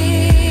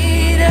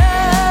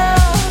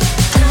 Oh,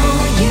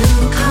 don't you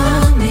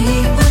call me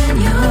when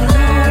you're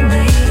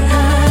lonely.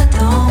 I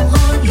don't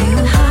want you,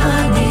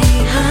 honey.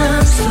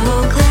 I'm so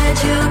glad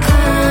you're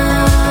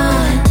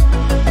gone.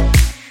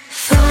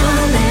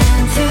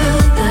 Falling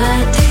through the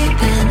deep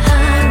end,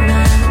 I'm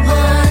not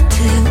one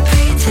to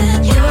pretend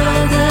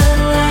you're the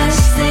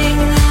last thing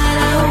that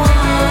I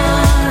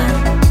want.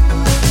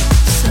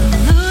 So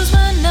lose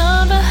my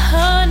number,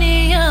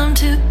 honey, I'm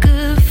too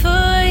good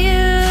for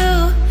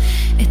you.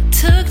 It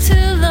took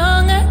too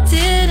long, I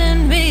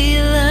didn't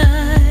realize.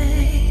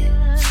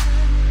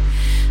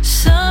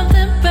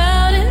 Something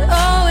about it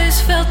always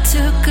felt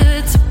too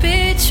good to be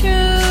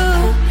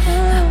true. I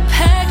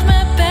packed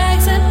my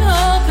bags and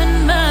opened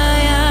my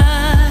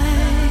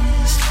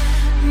eyes,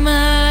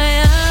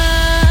 my eyes.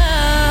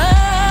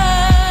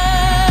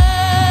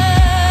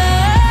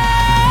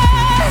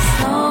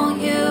 Don't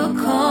you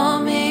call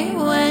me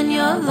when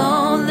you're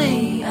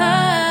lonely.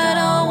 I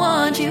don't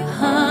want you,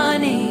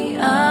 honey.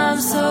 I'm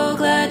so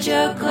glad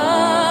you're gone.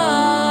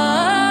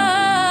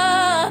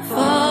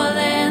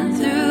 Falling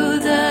through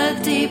the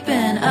deep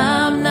end,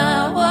 I'm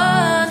not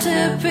one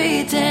to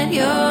pretend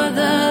you're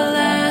the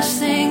last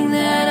thing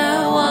that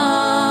I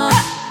want.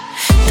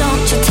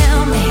 Don't you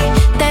tell me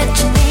that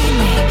you need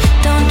me.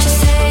 Don't you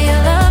say you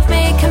love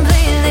me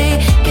completely.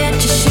 Get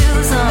your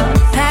shoes on,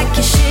 pack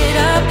your shit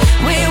up.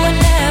 We were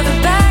never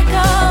back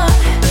on.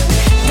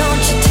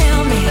 Don't you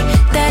tell me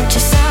that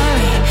you're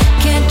sorry.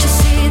 Can't you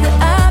see that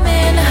I'm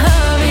in a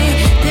hurry?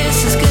 This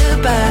is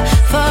goodbye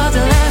for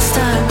the last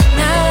time.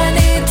 Now I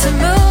need to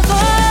move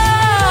on.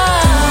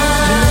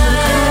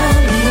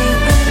 Don't you call me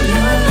when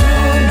you're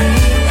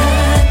lonely.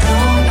 I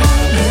don't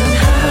want you,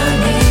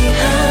 honey.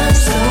 I'm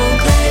so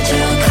glad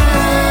you're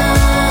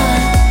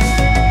gone.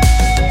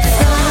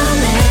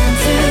 Falling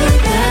through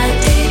the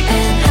deep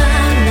end,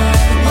 I'm not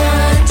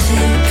one to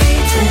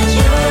pretend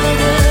you're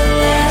the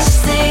last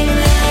thing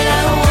that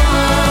I want.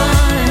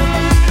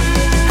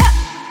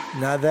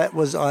 Now that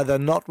was either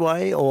Not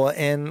Way or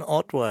N.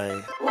 Otway.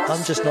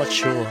 I'm just not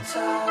sure.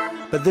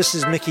 But this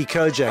is Mickey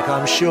Kojak,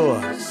 I'm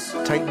sure.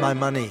 Take My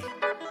Money.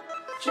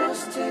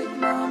 Just take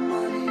my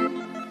money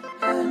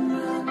and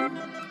run.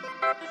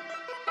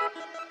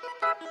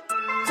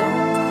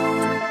 Don't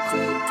wanna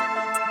quit.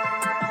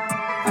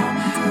 I'm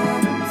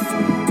having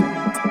fun.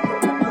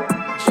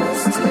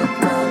 Just take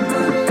my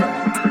money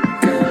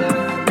and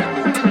run.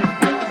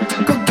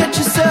 Go get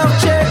yourself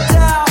checked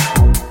out,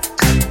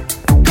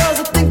 'cause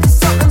I think that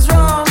something's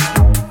wrong.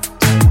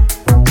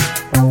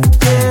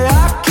 Yeah,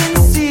 I can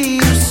see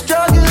you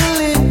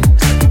struggling,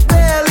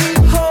 barely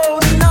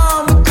holding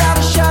on without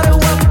a shadow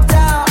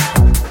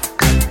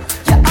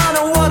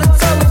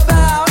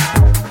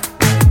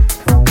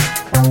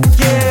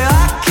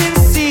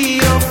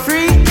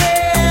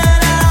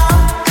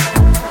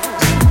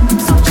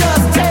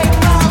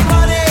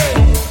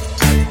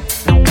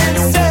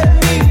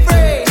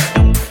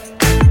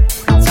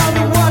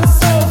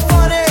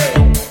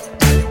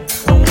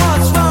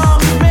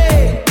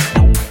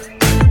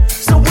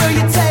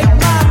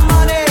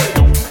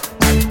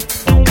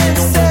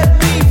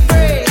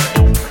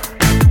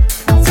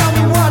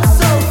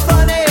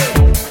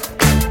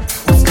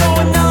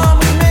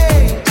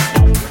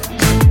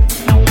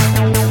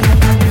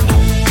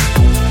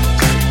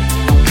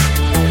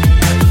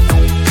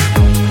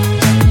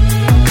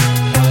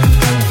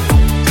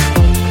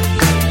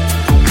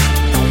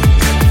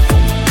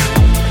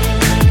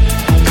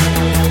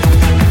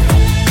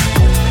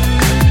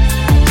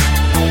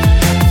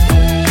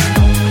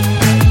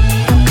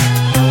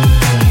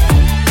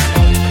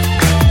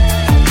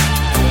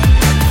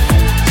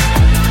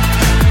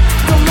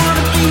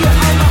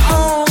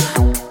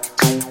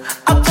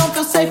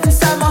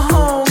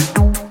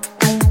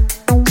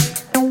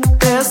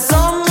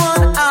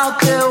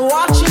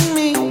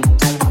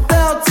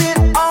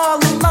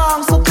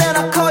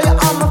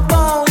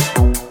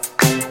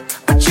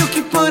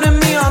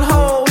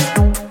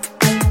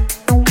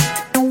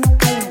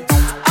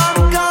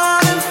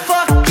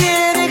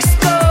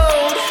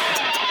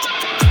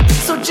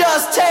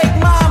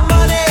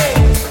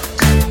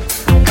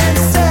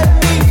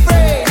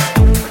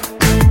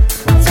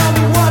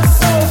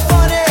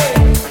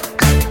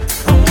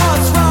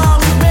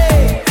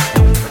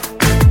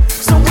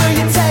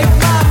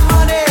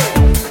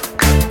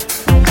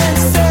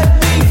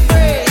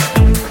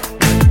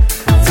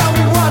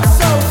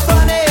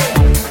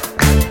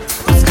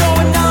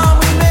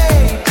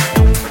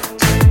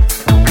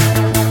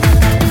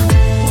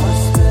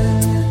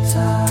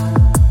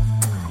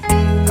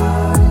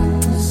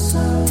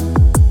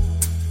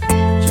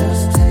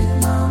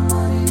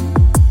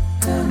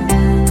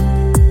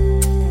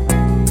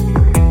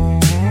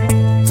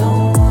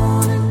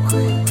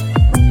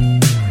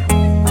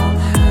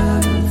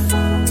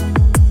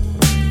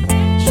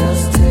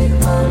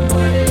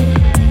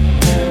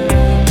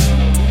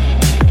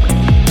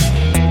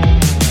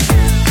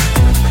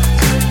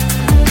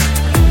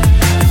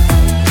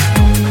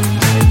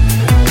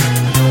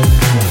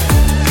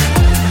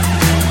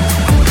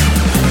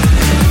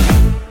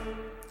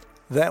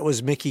That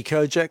was Mickey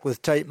Kojak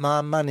with Take My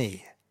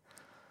Money.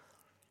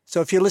 So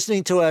if you're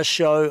listening to our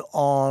show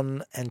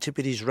on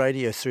Antipodes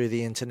Radio through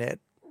the internet,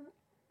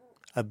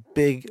 a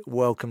big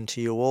welcome to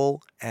you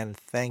all, and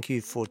thank you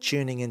for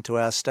tuning into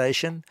our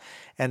station.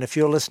 And if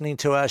you're listening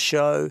to our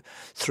show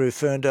through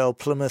Ferndale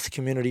Plymouth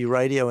Community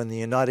Radio in the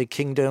United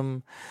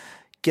Kingdom,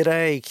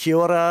 g'day, kia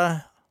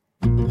ora.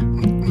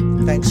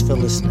 Thanks for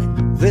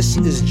listening. This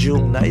is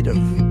Jewel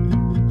Native,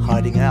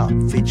 Hiding Out,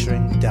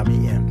 featuring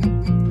Dummy M.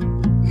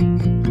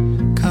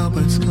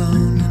 Cupboards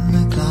clone in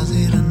the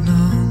closet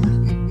unknown.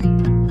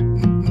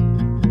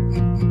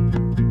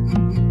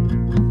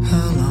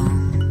 How long?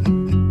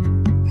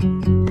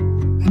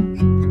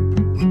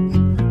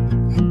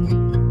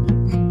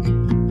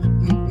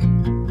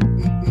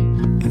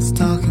 It's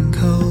dark and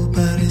cold,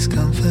 but it's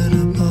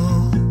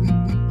comfortable.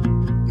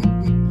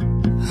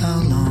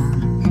 How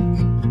long?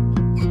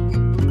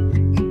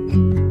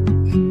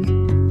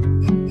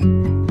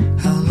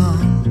 How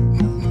long?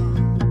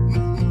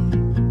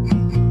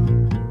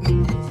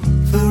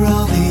 For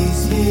all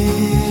these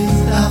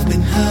years I've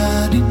been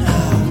hiding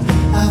out,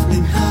 I've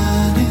been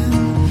hiding,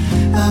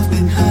 I've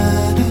been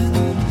hiding,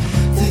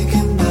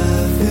 taken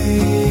by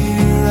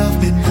fear. I've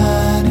been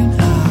hiding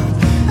out,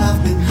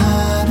 I've been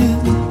hiding,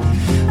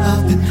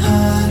 I've been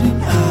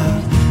hiding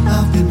out,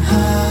 I've been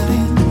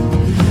hiding,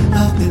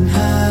 I've been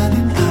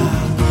hiding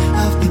out,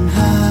 I've been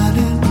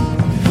hiding,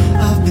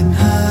 I've been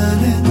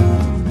hiding.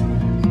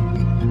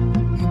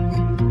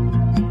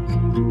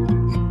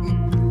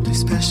 Two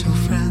special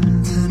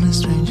friends and a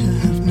stranger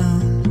have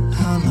known.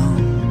 How long?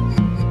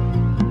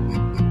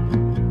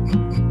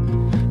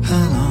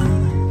 How long?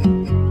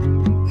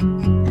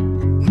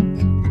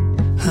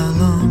 How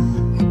long?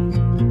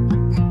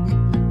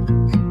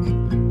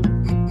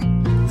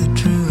 The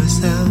truest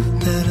self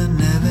that I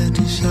never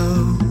did show.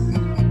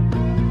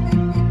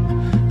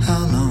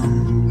 How long?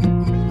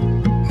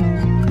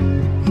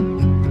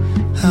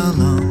 How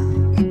long?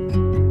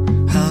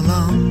 How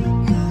long?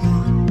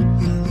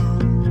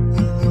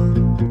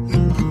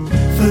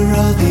 For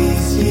all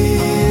these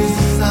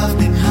years I've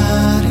been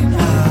hiding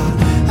out,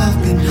 I've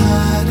been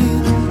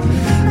hiding,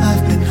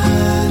 I've been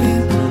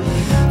hiding,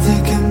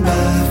 taken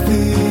by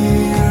fear.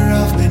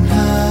 I've been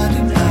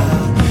hiding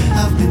out,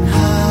 I've been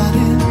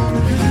hiding,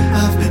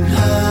 I've been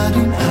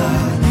hiding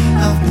out,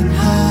 I've been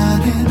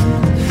hiding,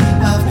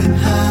 I've been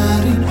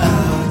hiding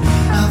out,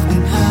 I've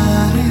been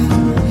hiding,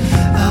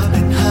 I've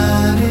been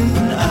hiding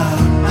out,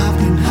 I've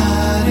been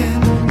hiding,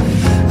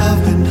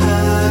 I've been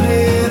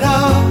hiding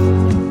out.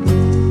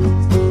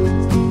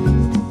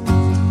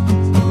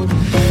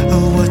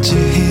 Oh, what you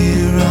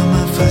hear are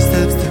my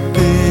footsteps to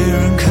bear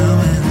and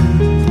coming.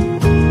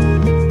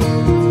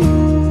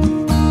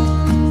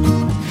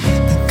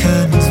 The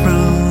curtains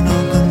thrown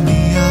open me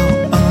out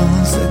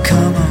on, so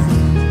come on.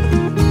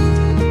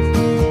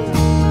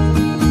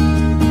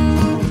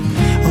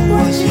 Oh,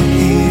 what you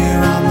hear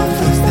are my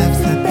footsteps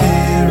to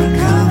bear and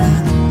coming.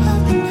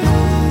 I've been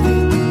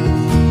hiding,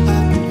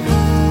 I've been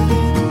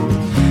hiding.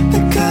 The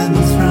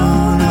curtains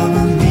thrown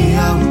open me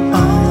out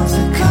on,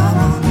 so come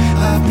on.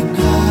 I've been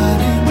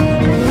hiding,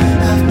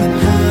 I've been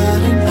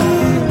hiding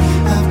out,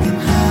 I've been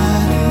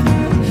hiding,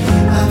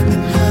 I've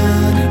been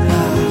hiding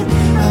out,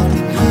 I've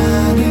been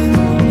hiding,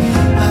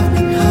 I've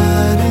been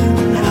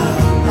hiding out,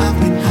 I've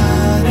been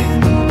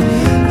hiding,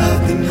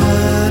 I've been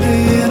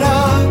hiding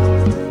out.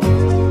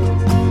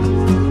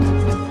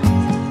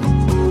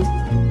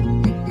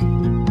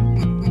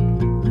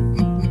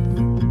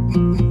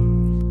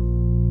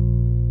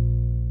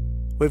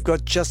 We've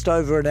got just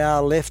over an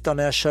hour left on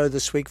our show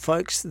this week,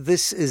 folks.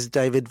 This is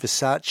David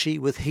Versace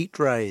with Heat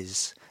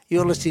Rays.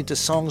 You're listening to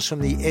songs from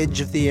the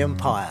edge of the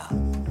empire.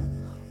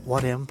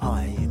 What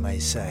empire, you may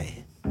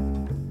say?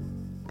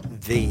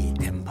 The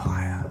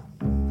Empire.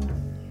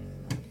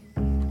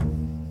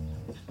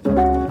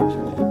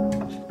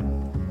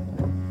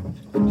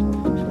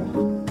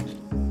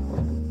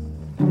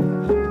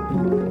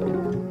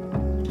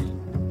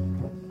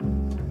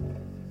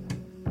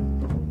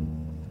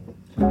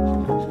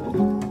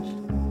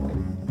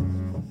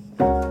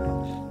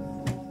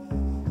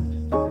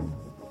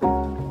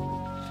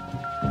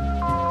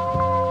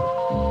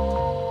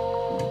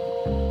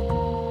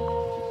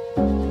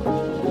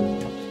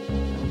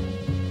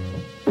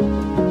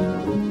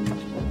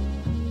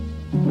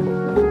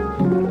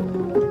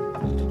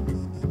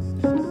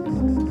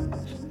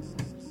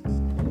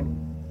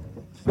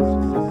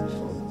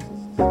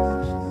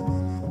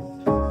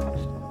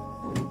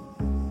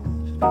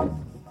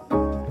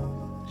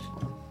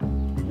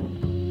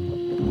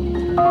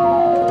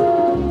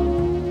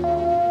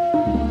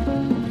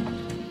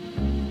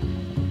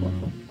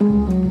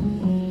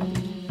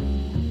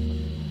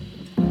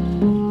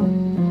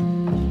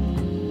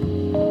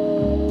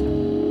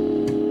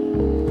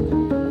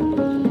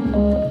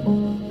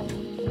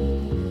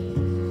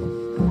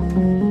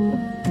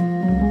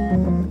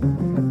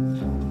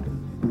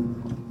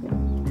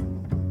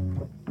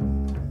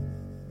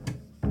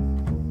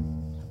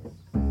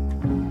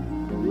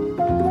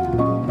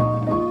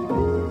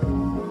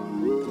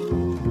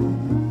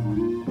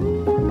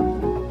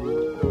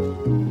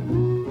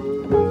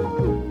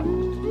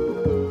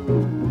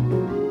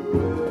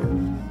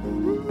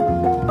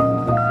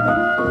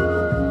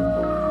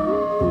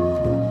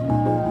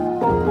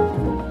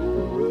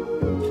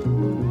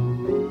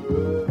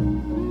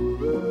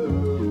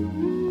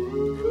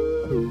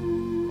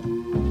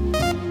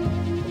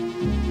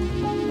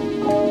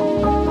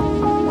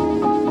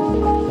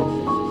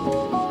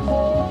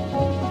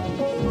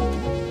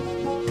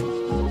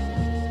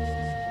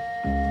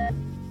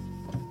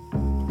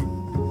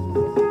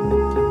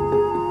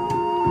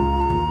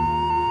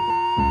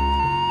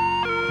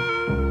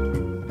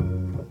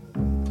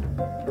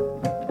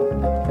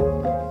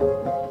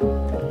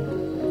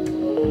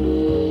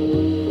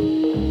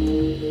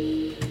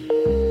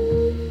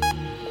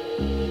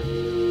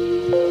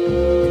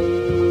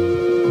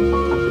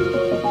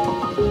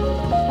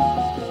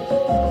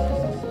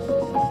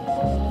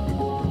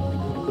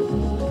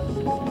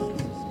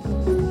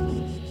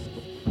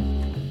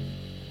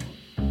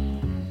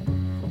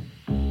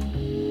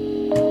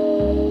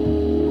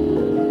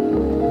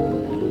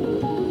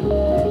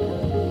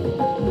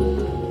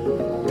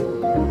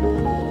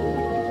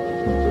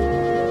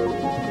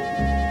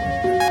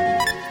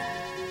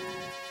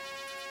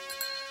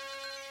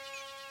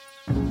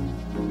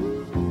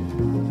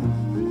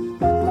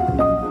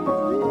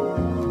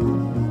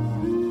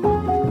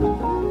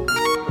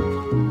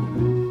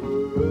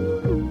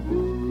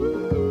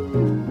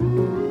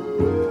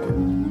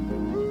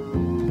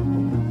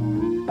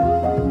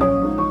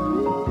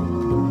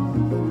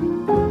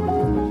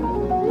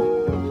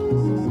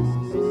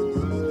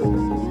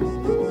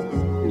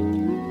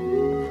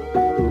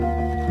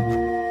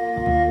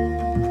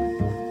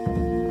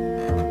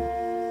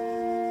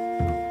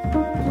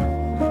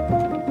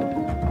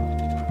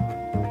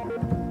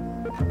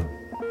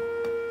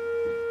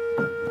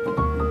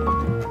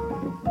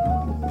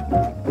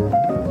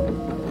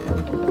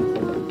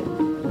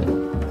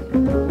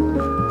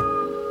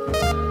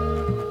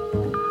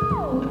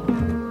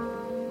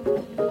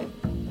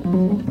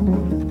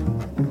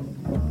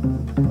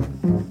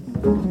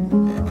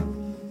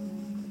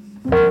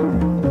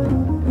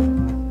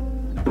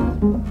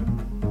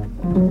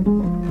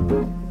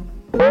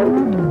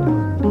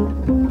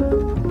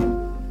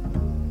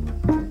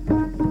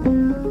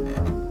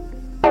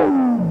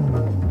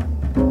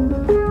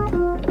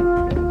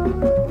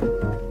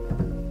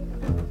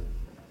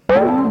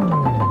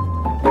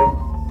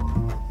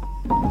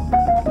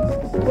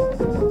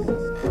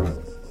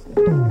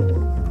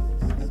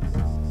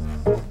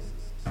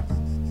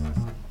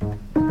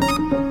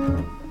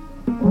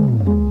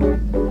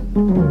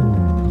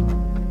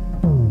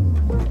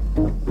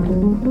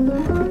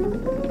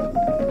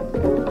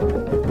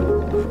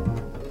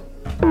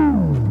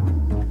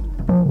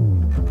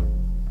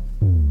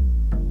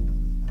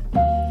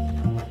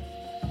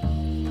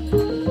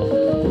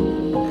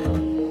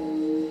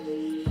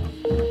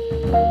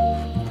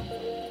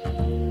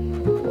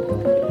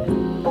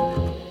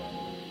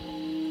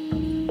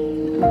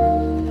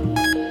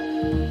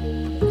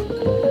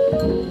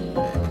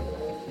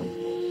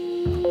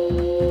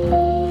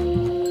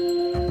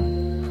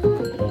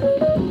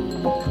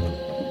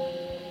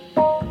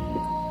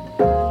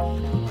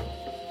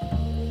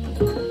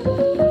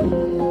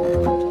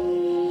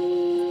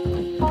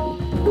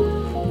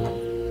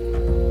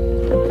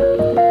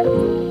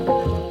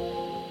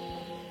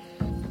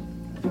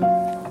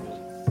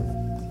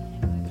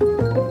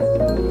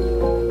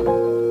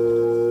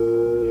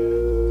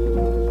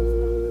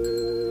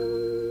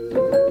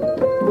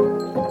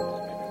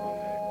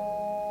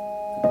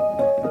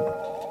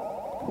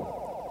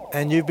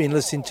 And you've been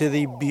listening to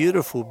the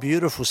beautiful,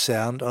 beautiful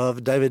sound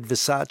of David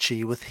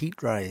Versace with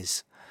Heat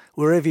Rays.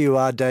 Wherever you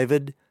are,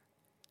 David,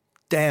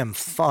 damn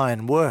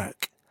fine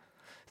work.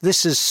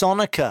 This is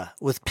Sonica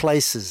with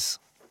Places.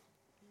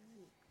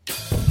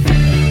 Thank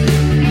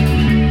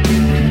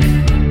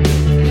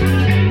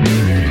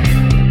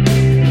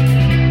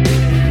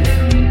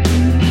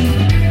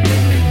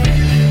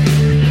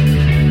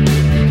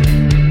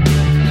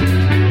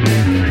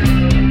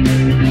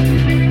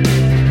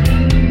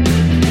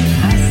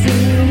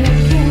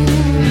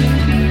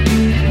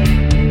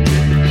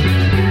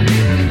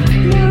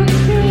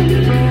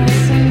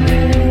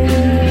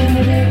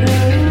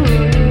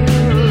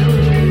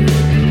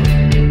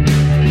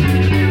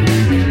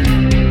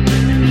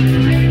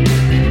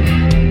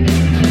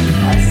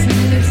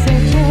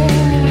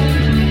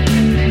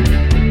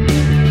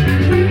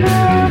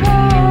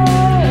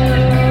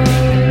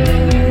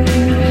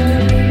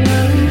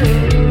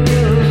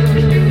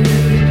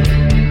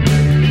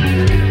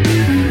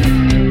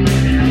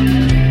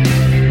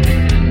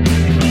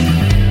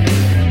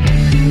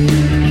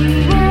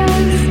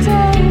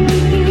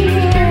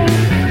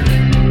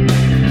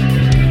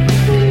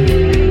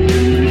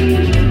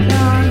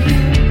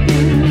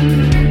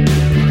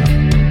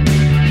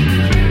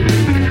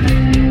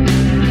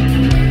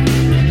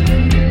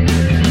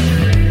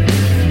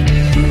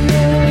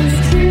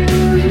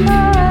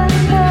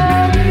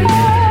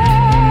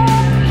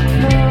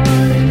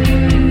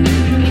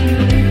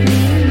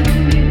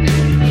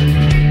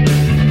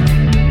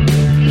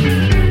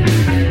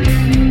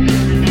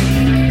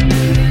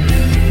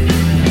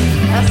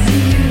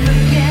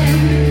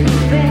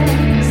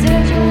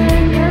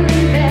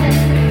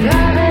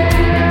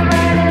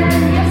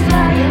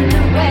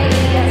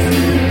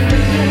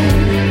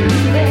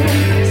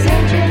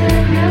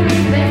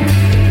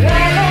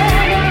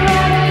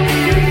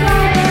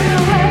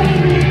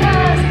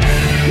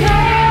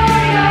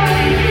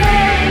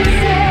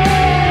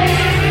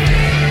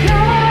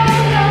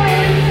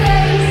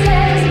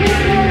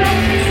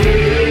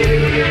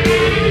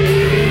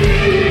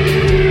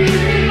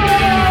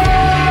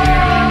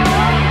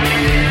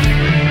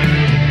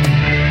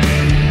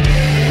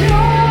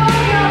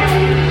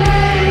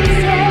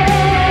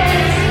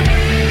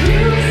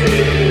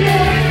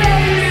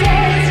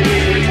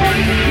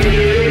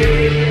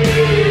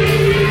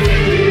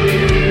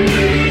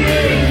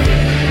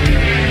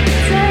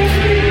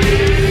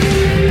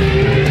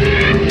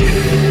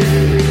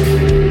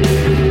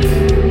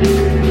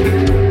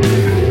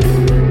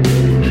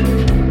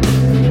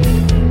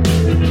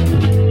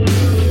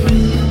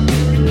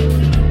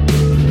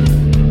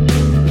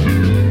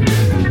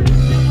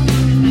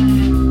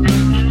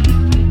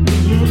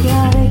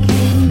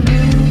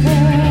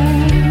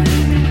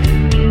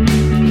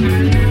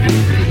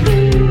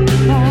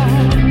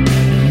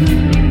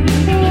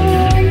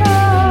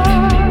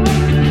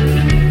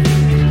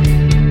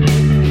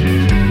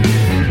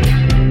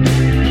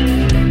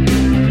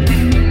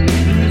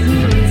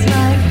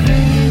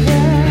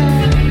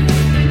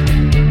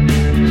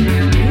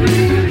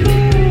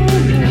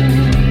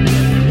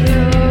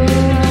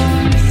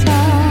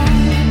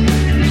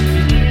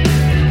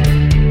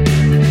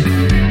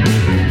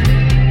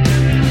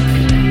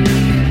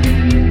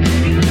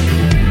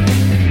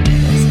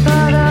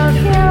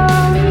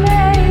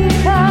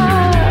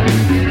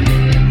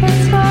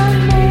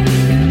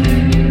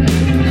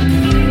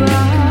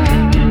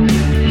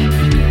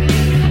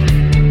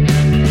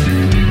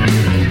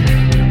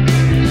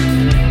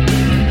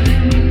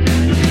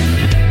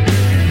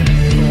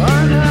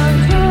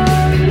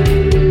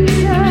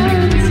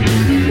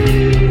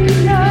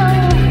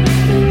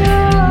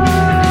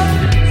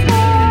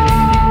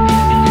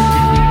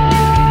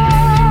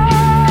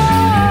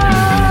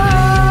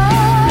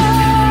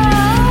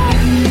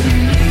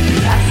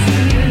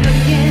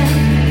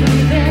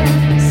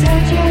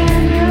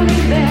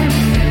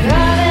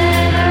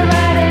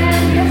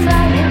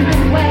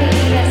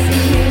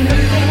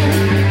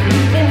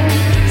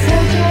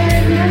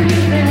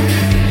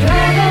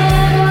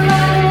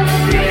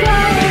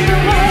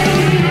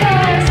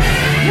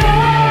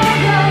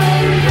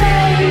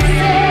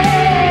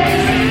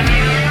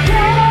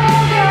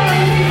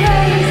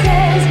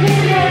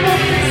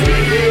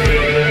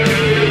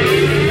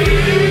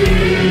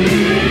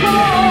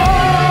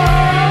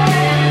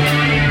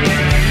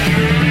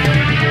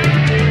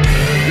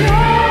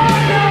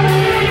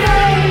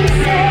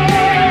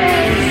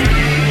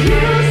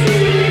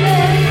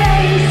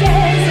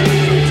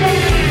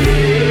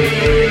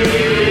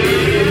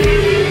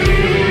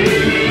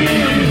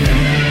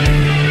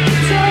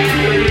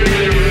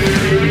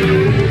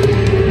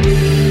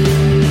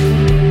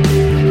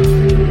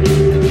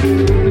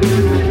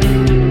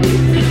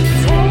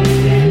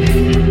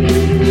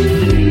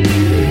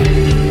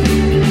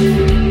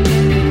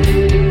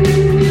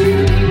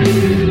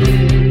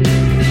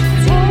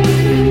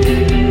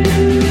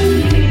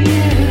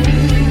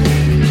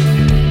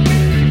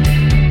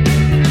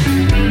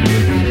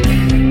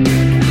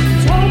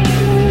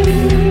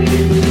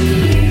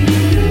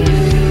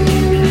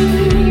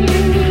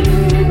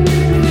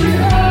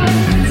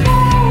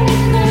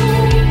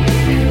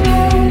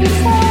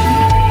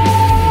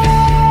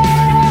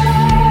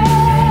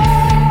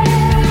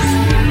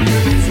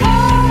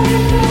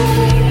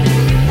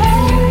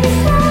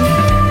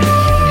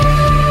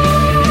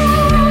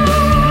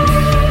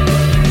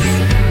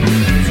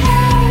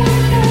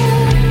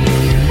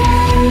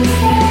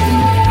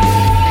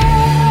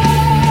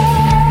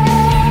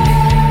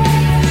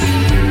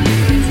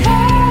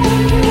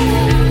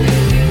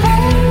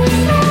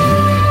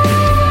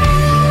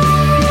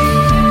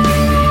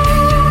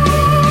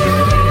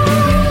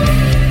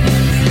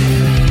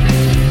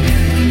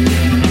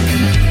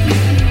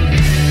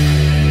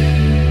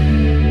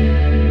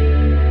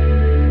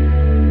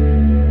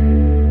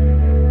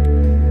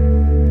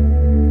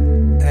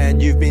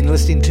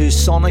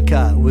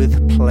Sonica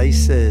with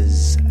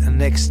Places. And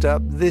next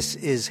up, this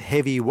is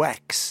Heavy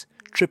Wax,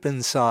 Trip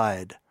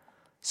Inside.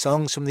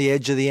 Songs from the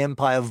Edge of the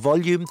Empire,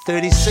 Volume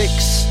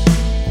 36.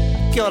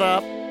 Kia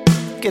ora.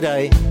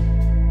 G'day.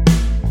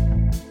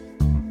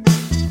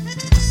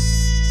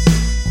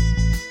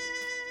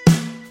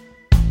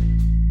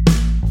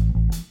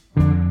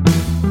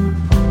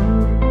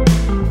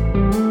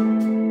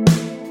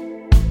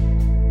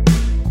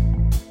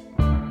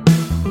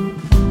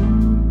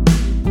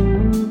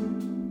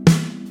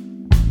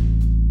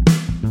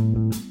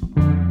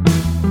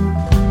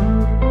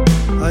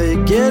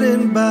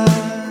 Getting by,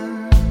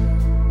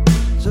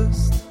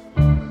 just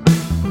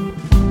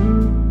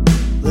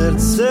let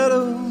it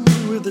settle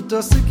with the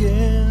dust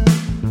again.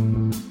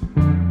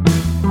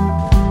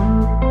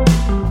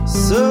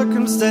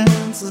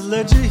 Circumstances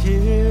led you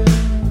here.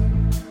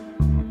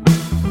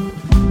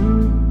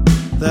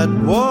 That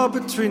war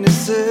between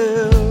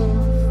yourself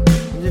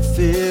and your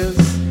fears.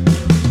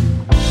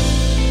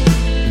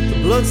 The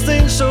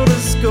bloodstained shoulder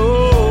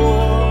score.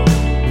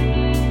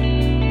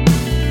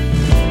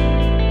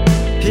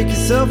 Pick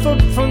yourself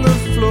up from the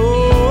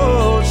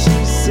floor,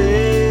 she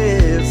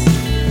says.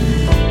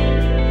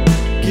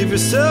 Give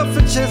yourself a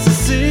chance to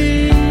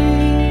see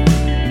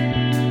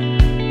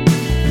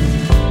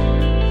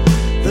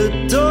the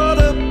door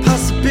to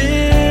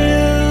possibility.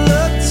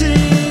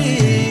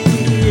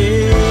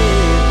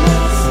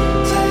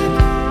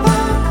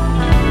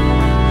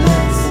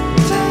 Let's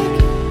take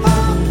a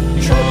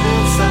trip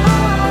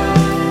inside.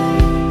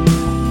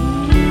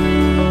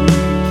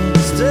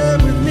 Stay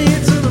with me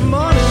till the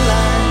morning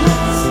light.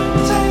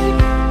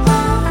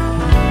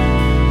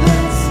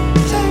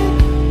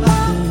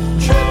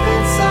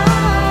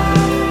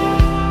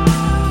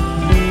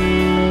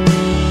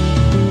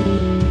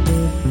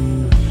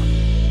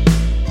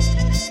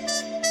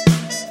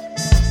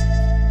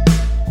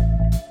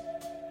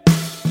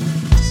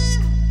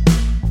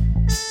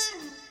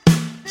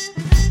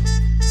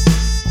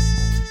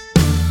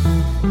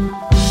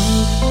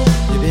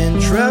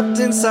 Trapped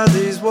inside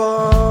these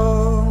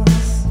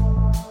walls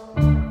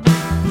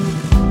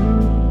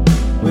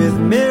with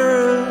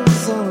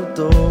mirrors on the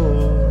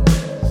doors.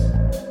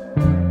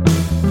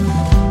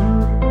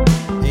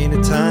 Ain't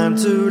it time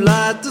to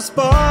light the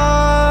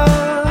spark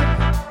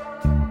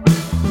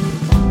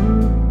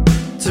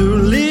to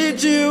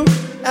lead you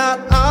out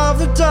of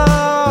the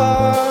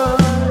dark?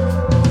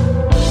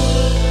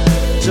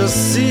 Just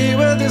see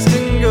where this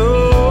can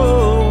go.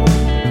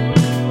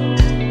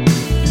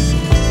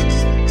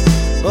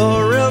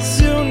 Or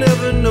else you'll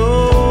never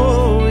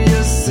know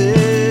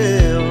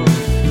yourself.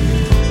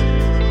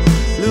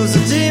 Lose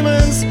the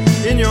demons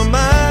in your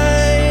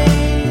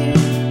mind.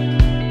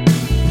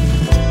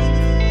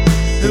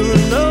 Who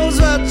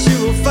knows what you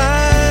will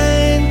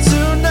find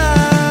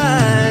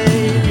tonight?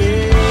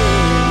 Yeah.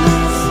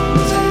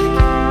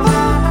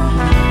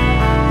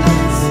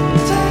 Let's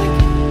take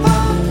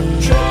a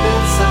trip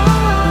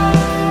inside.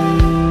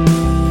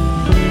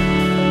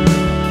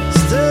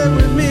 Stay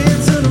with me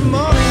till the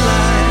morning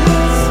light.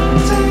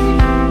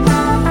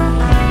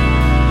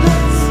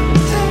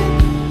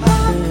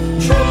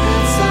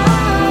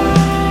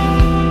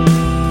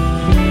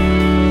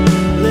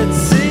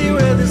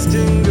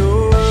 Can go.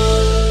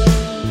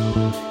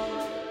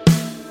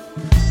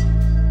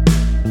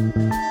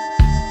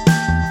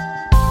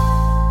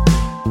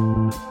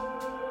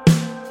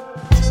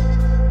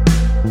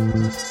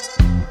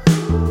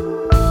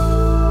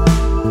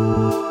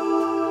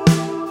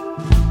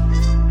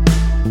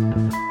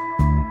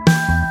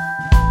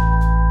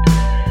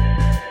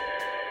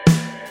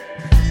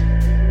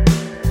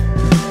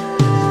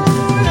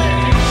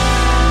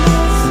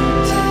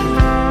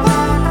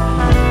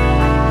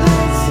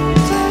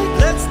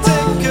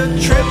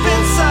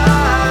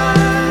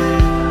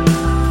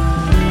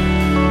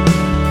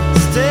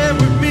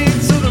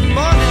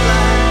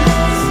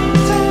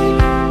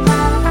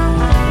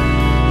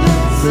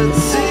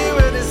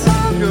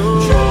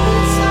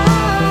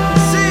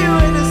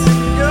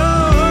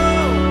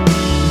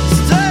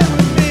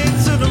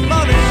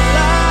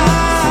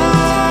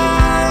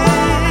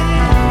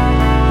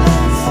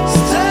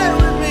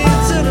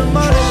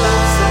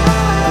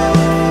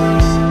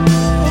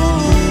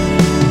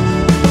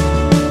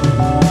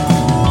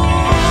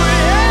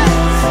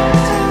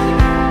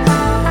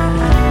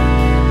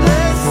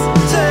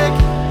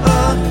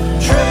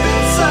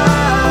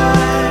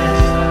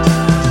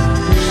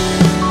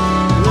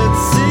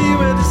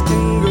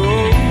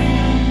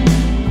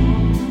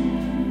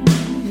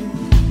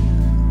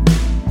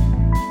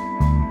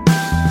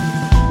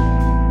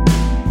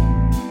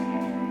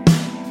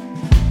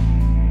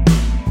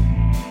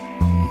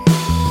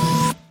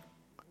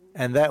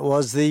 And that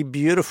was the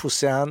beautiful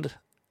sound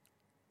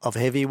of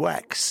Heavy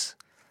Wax.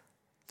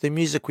 The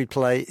music we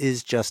play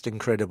is just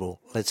incredible,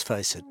 let's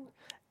face it.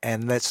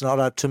 And that's not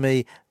up to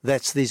me,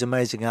 that's these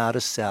amazing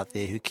artists out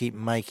there who keep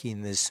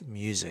making this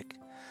music.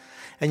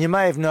 And you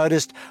may have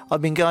noticed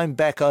I've been going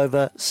back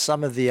over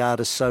some of the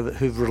artists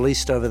who've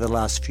released over the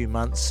last few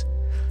months,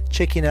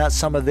 checking out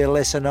some of their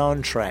lesser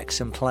known tracks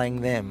and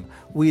playing them.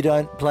 We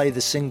don't play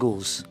the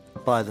singles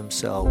by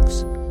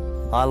themselves.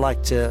 I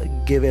like to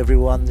give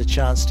everyone the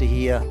chance to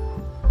hear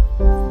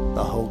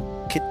the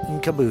whole kit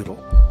and caboodle.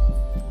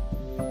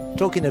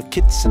 Talking of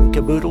kits and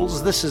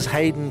caboodles, this is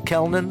Hayden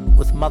Kelnan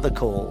with Mother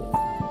Call.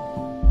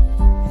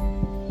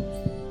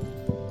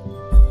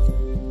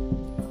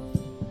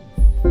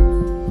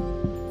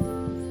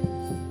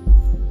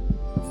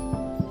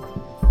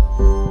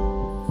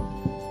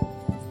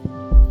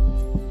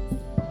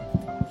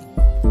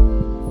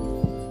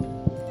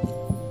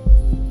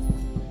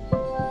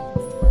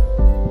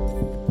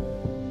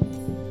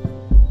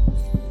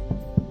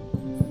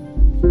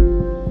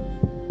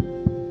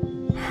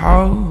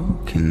 How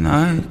can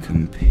I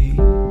compete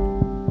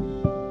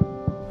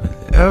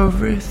with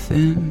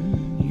everything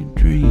you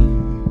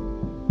dream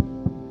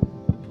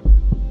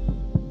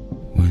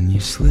when you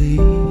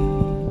sleep?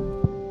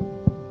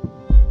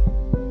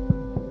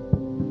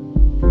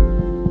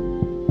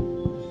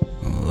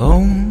 I'll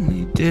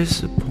only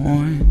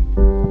disappoint.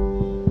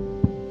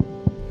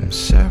 I'm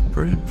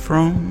separate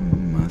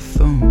from my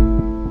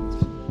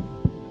thoughts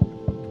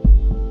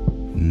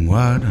and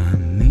what I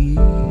need.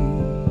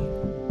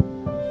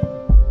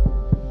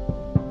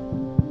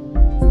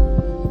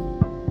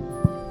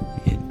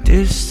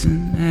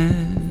 Distant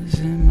as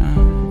am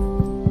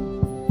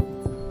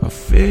I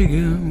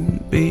figure we'll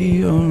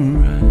be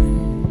alright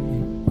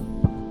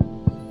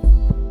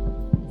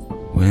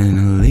when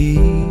I leave.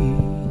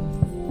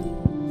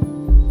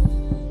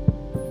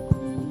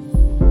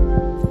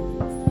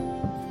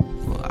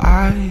 Well,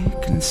 I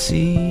can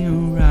see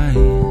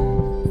Orion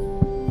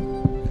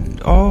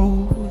and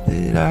all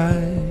that I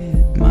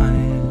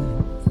admire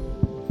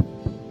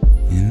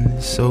in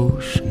this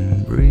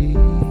ocean breeze.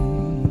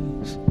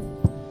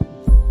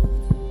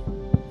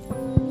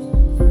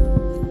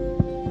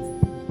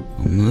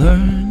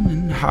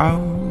 Learning how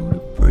to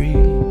breathe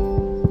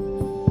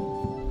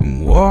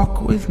and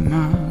walk with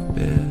my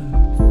bare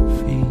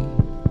feet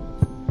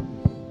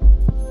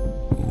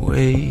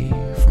away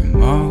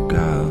from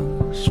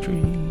Argyle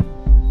Street.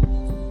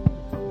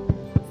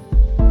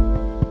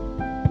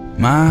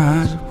 My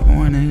eyes are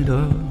pointed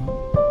up,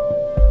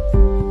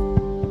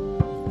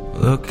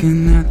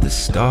 looking at the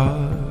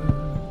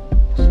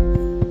stars,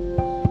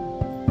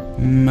 a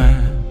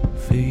map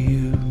for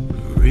you to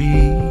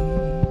read.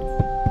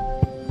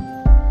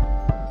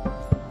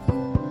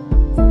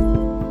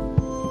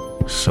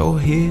 So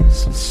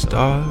here's the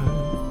start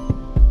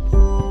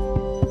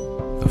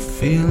of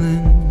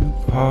feeling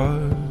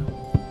apart,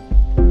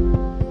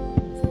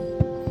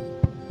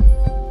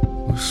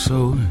 or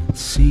so it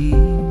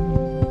seems.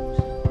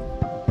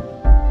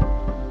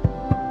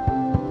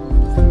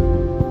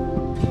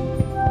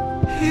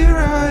 Here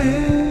I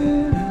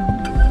am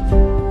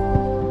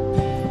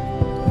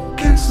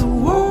against the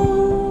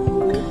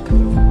wall,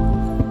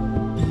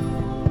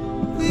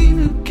 lean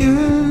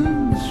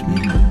against me.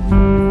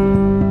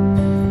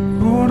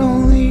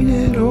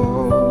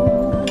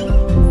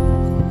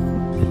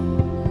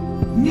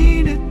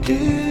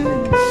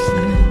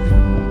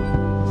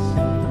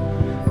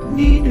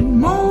 Needed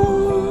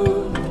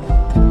more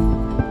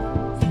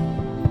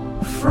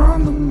from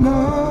the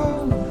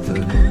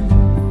mother.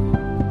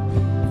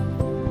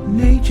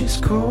 Nature's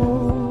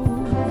call.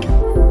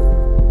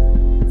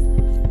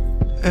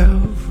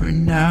 Every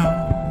now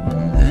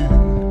and then,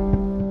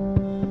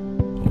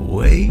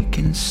 awake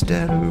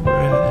instead of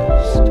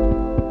rest,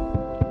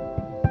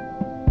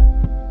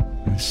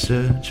 and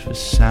search for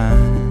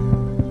signs.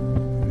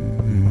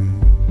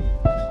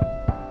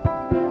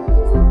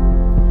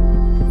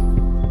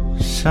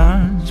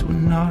 Signs we're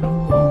not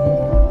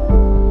alone,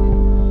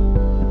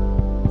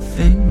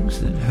 things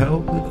that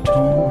help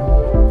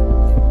atone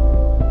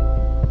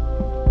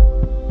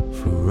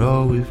for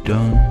all we've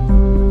done.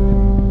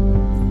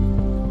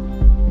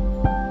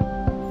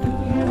 Do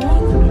you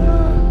wonder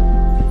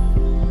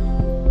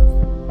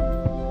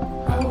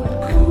how it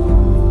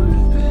could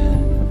have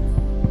been?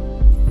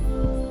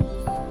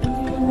 Do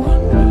you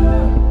wonder?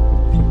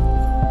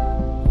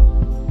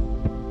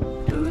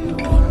 Do you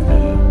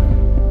wonder?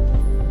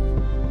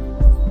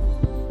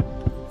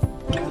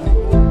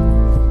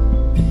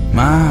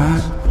 My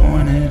eyes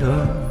pointed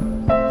up,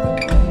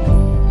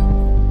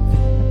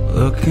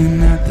 looking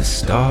at the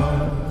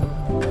stars,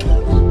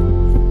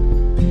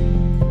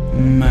 a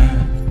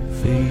map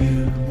for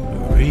you to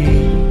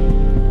read.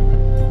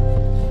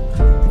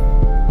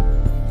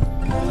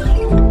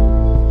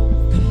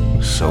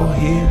 So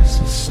here's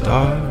the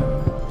start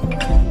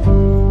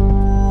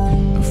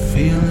of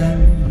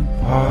feeling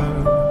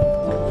apart,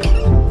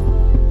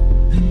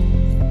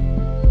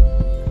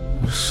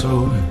 or so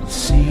it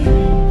seems.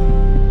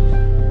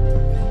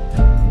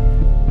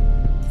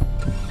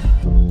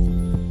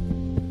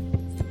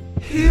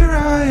 Here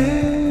I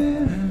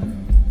am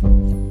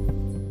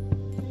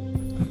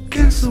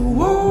against the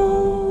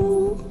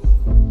wall,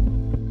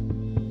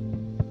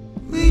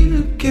 lean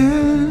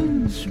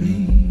against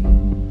me,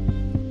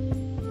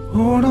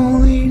 or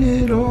don't lean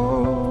at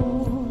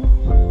all.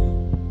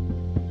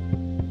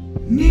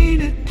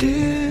 Need a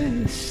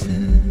distance,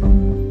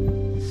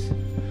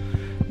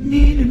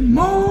 needed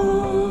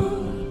more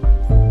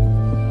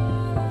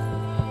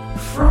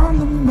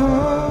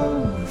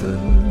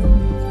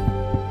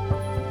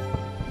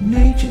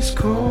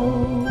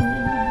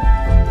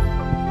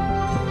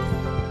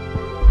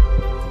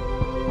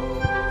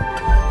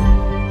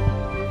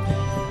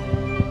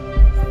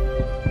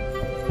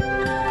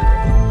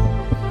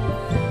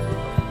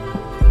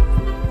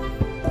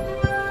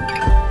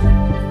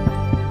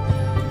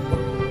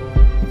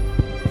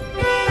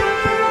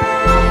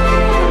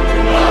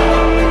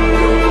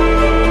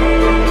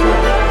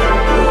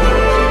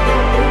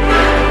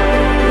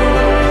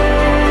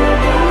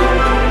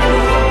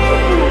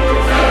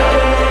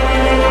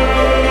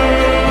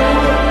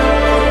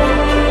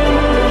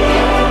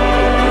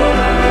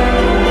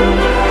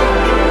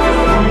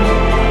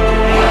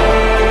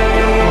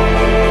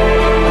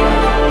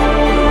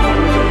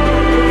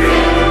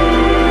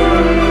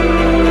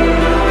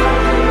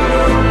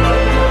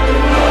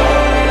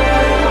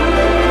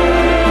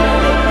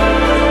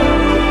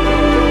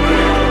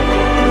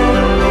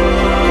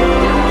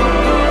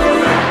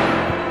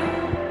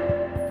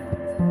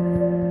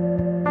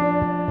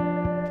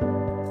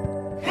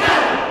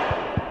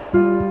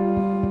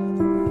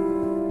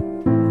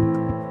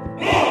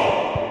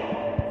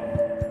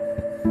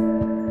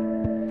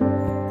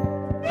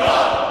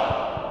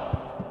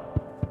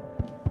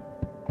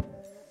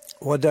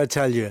What did I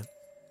tell you?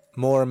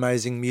 More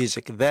amazing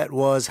music. That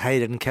was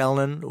Hayden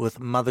Callan with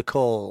Mother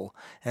Call.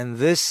 And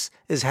this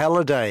is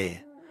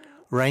Halliday,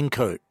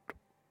 Raincoat.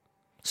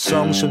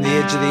 Songs from the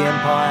Edge of the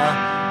Empire.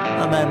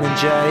 I'm Eamon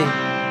J.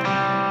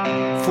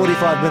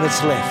 45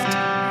 minutes left.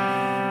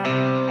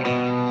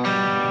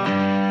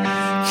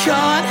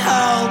 Can't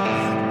help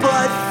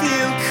but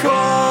feel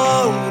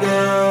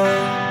colder.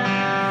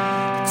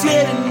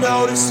 Didn't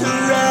notice the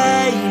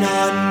rain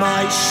on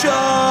my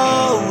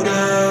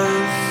shoulders.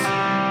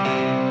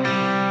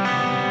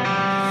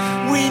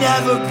 We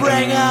never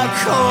bring our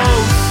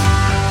coats,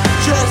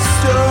 just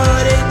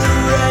stood in the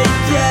rain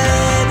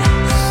getting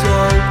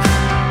soaked.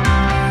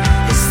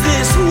 Is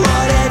this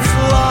what it's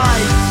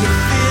like to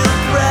feel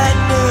brand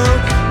new?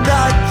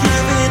 Not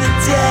giving a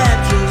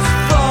damn, just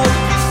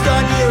focused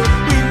on you.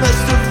 We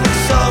must have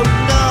looked so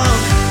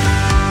numb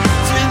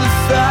to the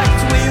fact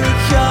we were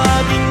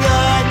coming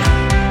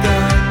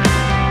undone.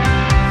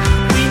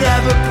 We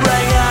never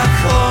bring our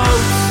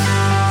coats,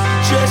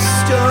 just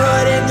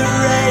stood in the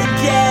rain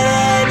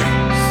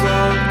getting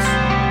soaked.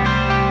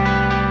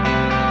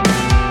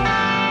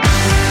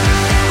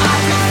 I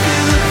can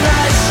feel the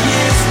past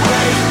years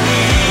weigh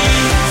me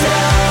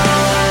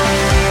down.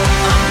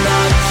 I'm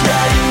not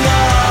getting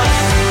up.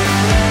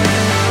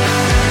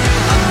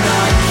 I'm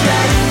not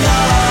getting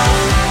up.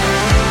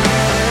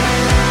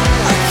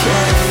 I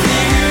can't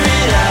figure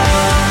it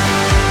out.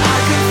 I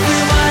can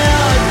feel my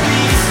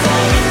heartbeat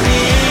slowing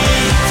me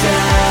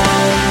down.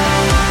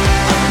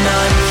 I'm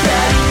not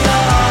getting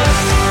up.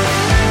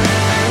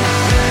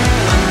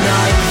 I'm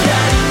not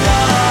getting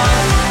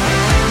up.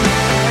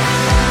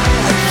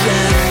 I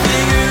can't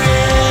figure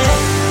it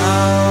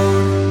out.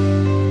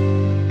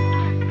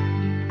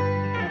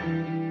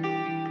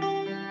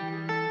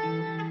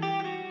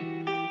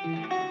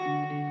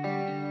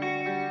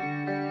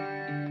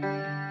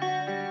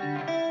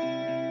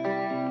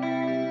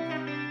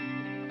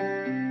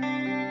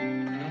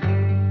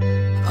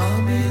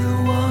 I'll be the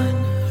one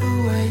who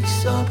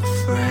wakes up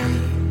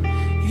afraid.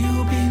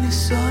 You'll be the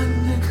sun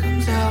that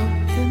comes out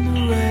in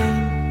the rain.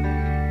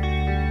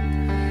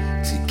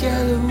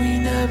 Together we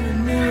never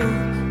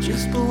knew,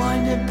 just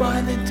blinded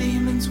by the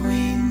demons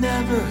we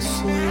never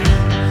slew.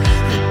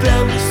 The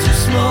bed was too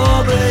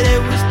small, but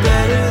it was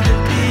better than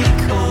being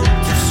cold.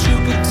 Too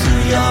stupid, too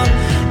young,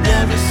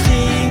 never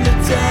seeing the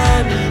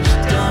damage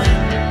done.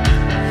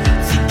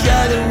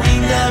 Together we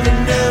never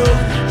knew,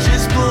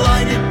 just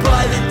blinded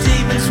by the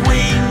demons we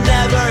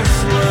never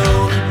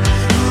slew.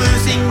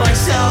 Losing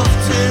myself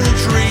to the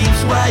dreams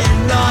where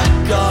you're not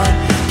gone.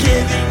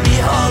 Giving me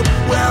hope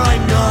where I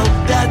know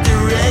that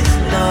there is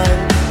none.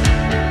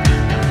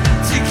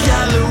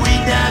 Together we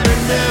never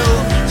knew,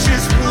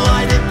 just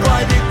blinded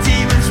by the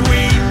demons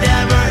we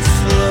never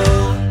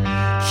slew.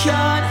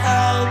 Can't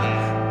help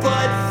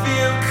but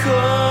feel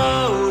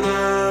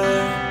colder.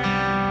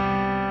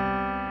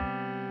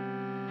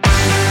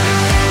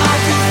 I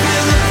can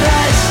feel the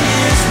past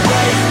years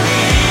weigh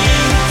me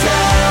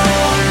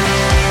down.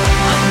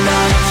 I'm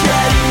not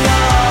getting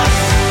up.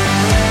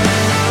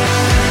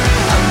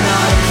 I'm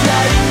not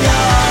getting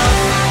up.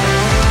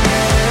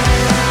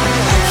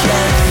 I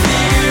can't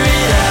figure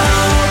it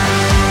out.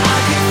 I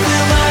can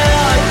feel my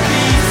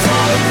heartbeat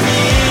slowing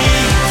me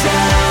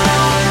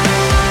down.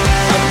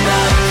 I'm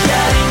not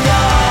getting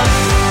up.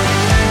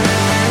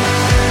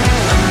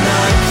 I'm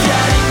not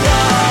getting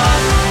up.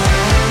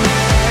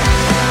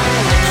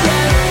 I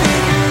can't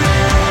figure it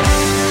out.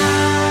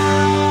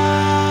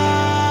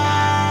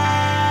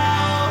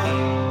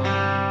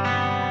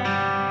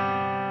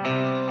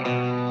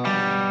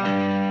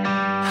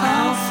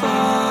 How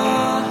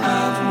far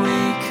have we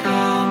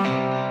come?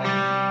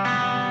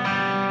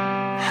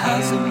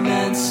 Has it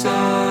meant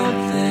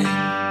something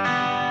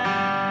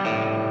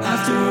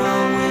after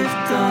all we've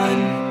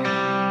done?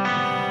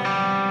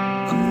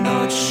 I'm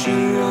not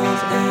sure of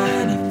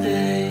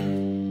anything.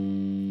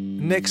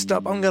 Next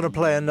up, I'm going to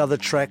play another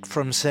track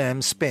from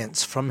Sam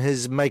Spence from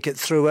his Make It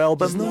Through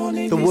album.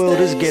 The world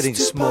is getting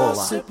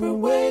smaller.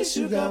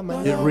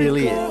 It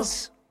really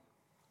is.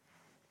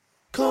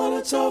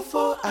 Corner talk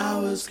for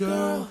hours,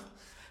 girl.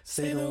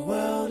 Say the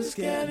world is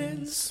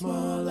getting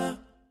smaller.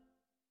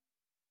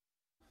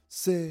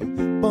 Say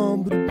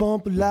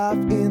bump life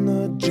in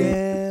a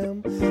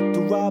jam.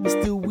 The robbers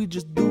still, we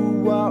just do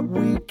what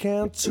we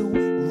can to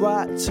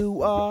right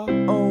to our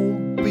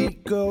own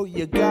beat. Girl,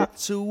 you got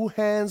 2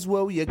 hands,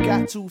 well you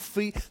got 2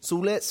 feet. So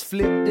let's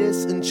flip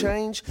this and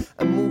change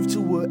and move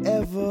to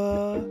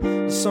wherever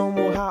the sun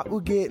will hot. We're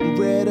getting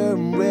redder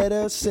and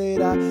redder. Say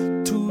that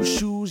 2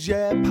 shoes,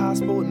 yeah,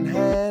 passport in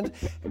hand.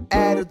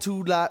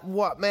 Attitude like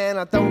what, man,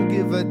 I don't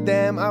give a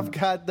damn. I've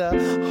got the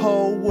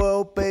whole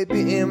world,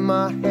 baby, in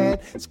my hand.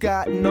 It's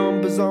got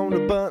numbers on the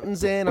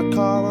buttons and I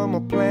call them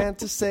a plan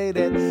to say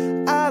that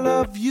I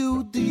love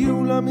you, do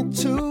you love me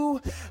too?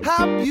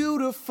 How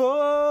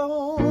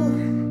beautiful.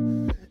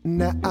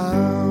 Now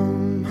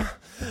I'm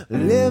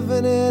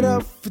living it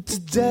up for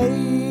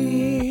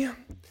today.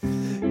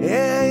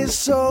 Yeah,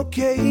 it's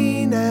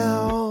okay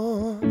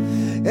now.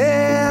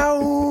 Yeah,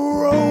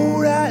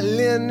 Rhode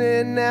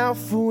Island now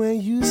for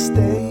when you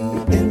stay.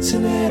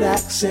 internet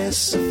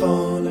access, a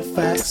phone, a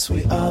fax,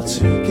 we are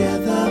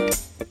together.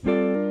 We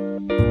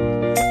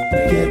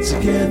get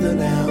together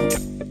now.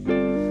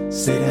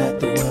 Say that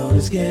the world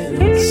is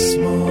getting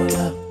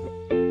smaller.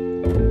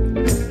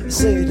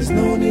 Say there's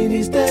no need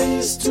these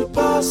days to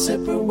pass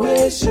separate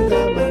ways. You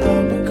got my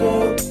number,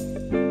 girl.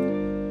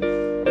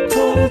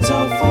 Call and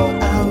talk for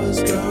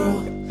hours,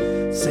 girl.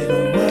 Say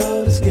the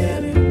world is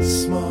getting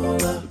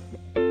smaller.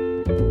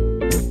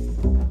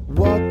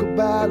 Walk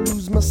about,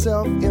 lose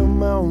myself in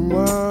my own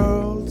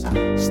world.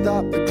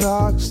 Stop the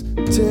clocks,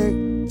 tick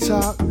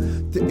tock.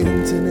 The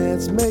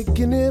internet's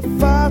making it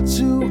far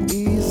too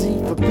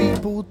easy for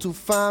people to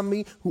find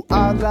me who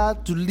I'd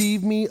like to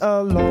leave me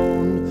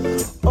alone.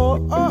 Oh,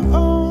 oh,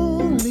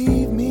 oh,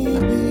 leave me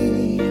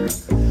be.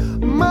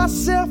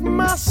 Myself,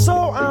 my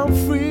soul, I'm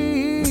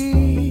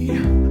free.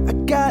 I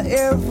got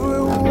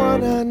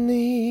everyone I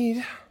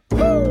need.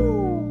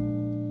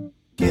 Woo!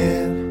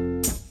 Get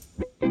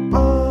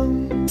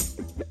on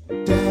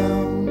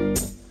down.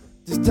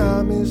 This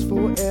time is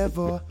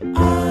forever.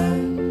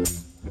 I'm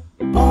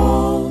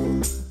all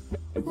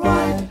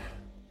right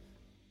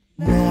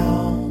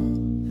now.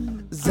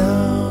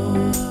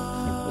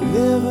 I'm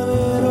living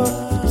it up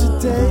for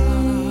today,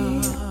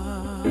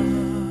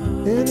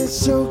 and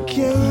it's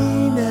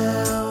okay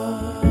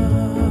now.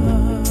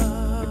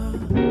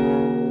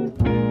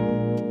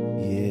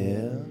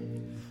 Yeah.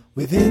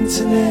 With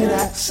internet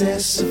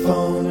access, a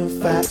phone and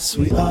fax,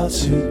 we are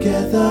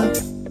together.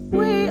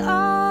 We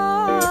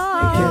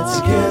get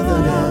together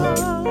now.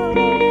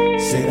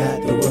 Say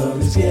that the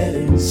world is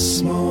getting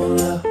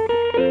smaller.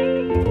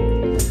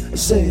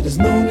 Say there's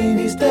no need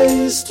these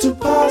days to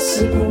pass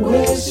separate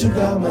ways. You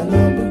got my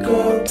number,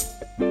 girl.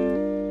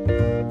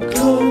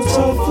 Call and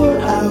talk for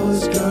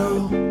hours,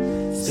 girl.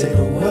 Say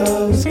the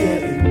world is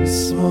getting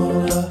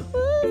smaller.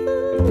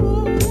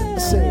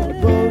 Say the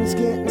world is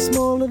getting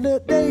smaller, the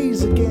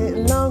days are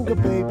getting longer,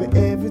 baby.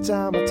 Every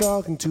time I'm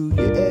talking to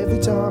you, every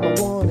time I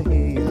wanna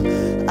hear you.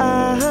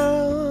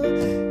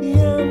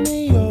 You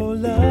need your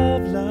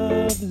love,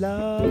 love,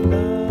 love,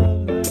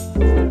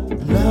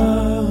 love,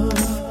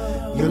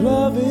 love. Your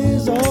love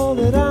is all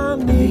that I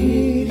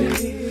need.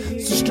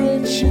 So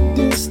stretch your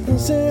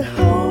distance and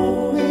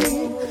hold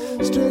me.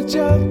 Stretch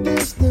your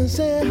distance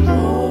and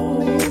hold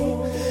me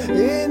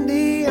in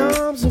the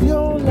arms of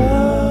your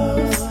love.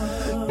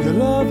 Your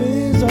love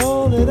is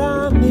all that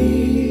I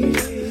need.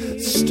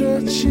 So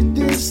stretch your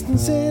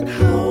distance and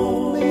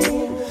hold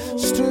me.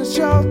 Stretch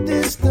your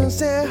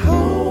distance and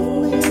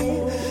hold me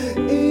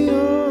in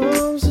your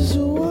arms as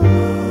the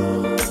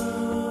world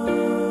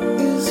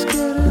is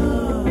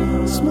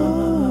getting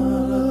smaller.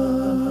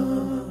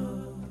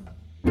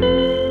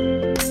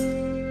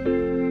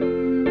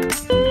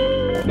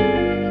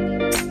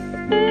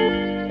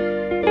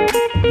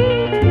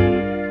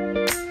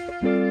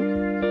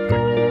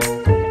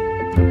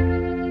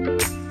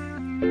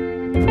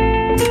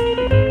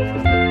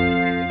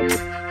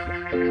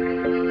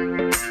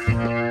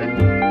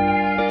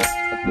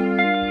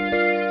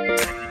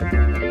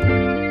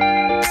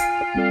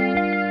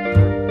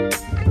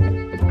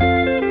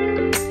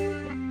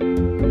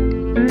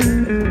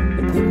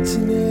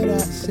 Internet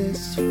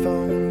access,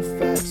 phone,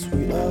 fax,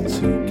 we are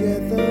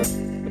together.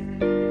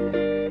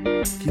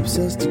 Keeps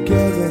us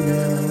together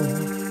now.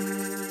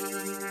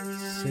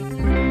 Say the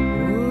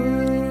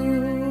world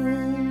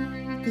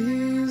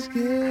is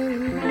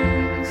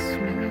getting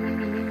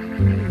smaller.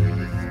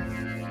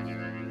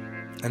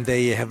 And there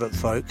you have it,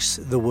 folks.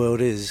 The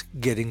world is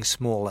getting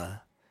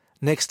smaller.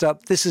 Next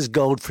up, this is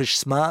Goldfish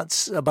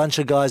Smarts, a bunch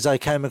of guys I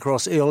came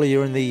across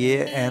earlier in the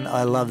year, and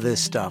I love their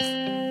stuff.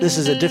 This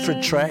is a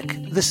different track.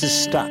 This is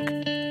Stuck.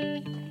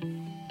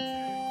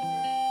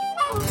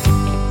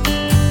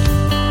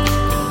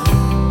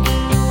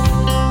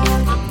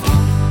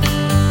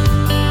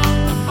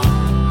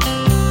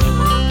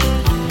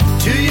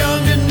 Too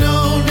young to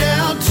know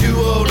now, too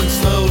old and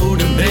slow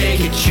to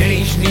make a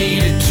change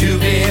needed to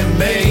be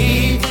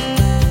made.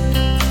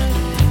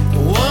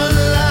 One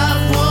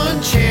life,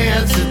 one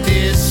chance at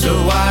this, so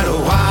why do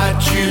I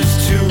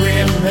choose to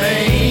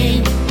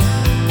remain?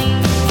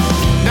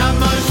 Not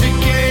much to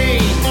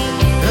gain,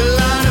 a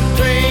lot of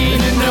pain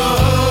and no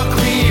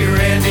clear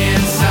end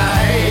in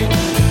sight.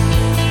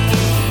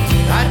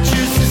 I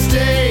choose to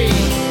stay,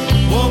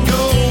 won't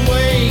go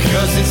away,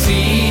 'cause it's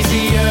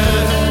easier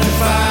to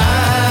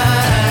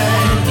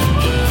fight.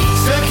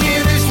 Stuck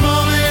in this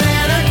moment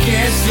and I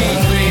can't see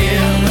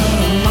clear.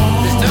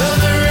 There's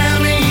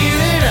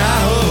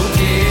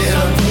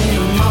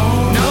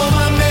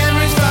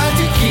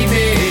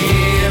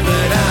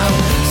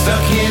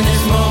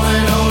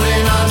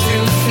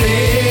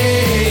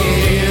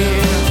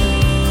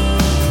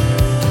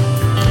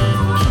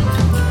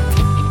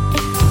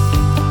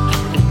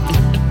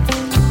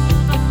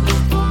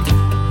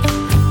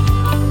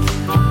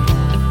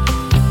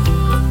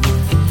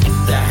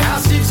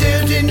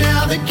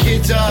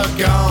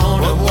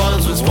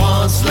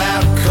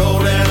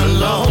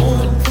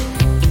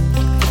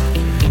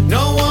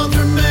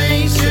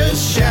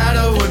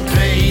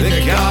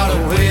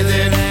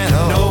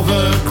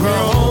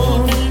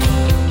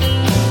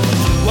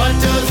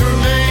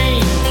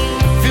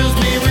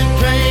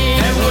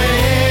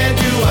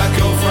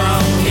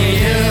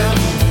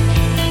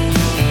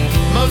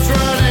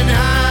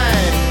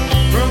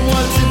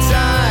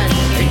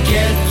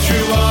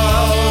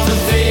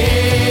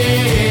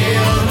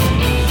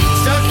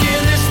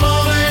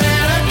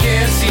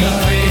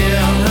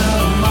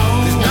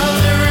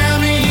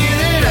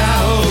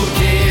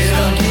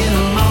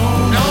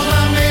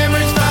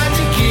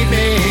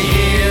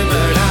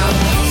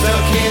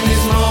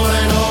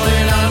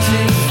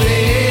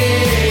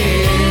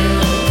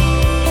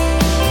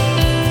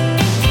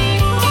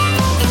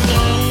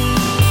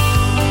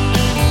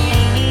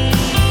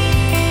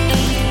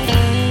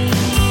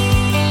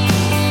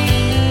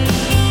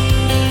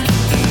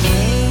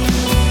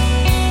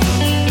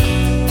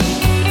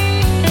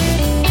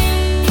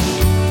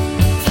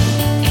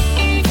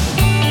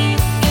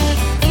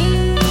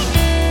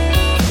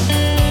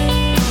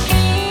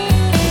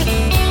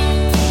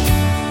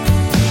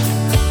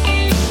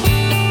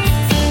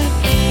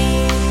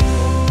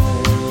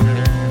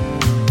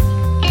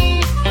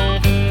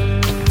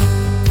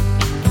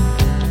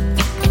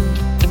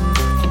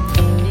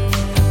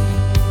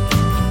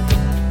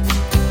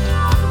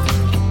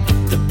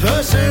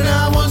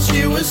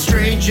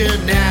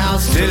stranger now,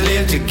 still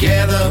live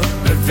together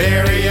but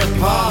very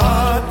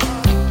apart.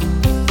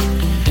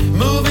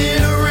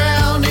 Moving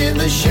around in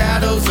the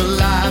shadows of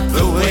life,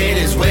 the weight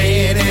is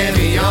weighing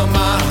heavy on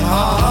my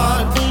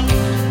heart.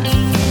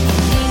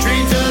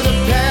 Dreams of the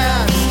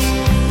past,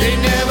 they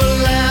never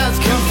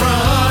last,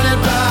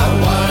 confronted by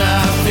what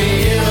I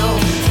feel.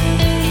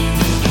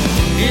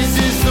 Is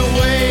this the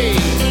way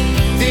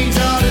things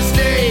ought to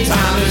stay?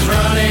 Time is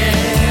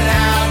running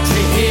out to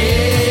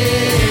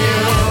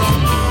heal.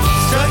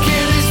 Stuck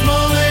in this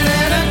moment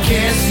and I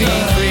can't see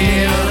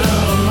clear.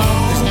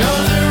 There's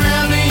nothing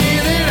around me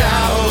here that I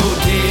hold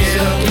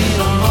dear.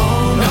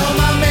 No,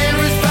 my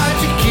memories fight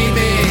to keep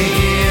me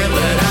here,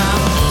 but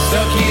I'm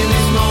stuck in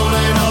this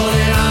moment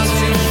holding on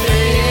to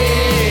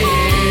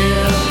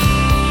fail.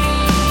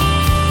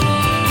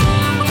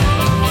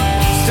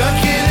 Stuck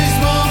in this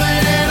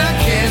moment and I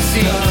can't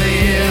see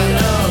clear.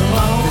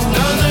 There's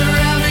nothing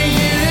around me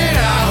here that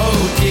I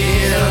hold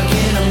dear.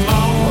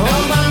 No,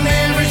 my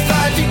memories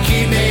fight to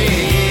keep me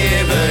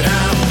here, but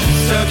I'm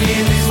stuck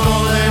in this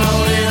moment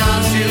holding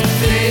on to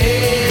fail.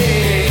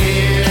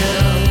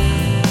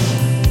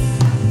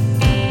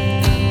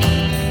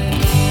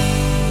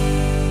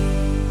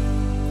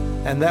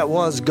 And that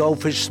was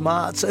Goldfish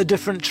Smarts, a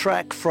different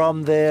track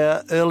from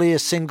their earlier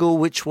single,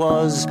 which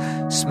was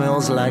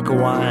Smells Like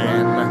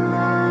Wine.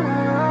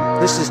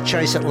 This is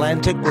Chase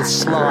Atlantic with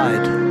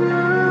Slide.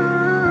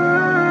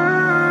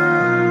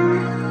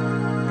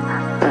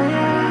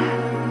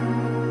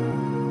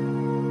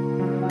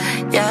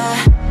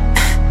 Yeah,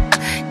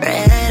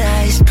 red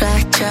eyes,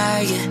 black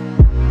dragon.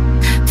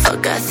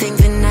 Fuck, I think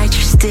the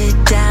nitrous did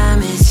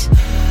damage.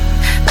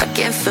 I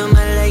can't feel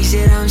my legs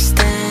yet I'm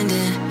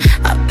standing.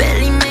 I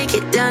barely make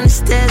it down the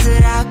stairs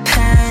without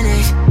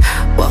panic.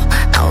 Well,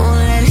 I won't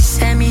let it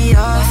set me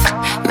off.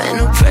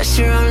 Mental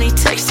pressure, only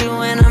text you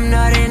when I'm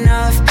not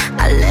enough.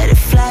 I let it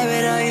fly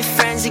with all your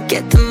friends and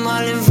get them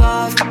all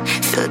involved.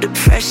 Feel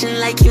depression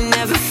like you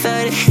never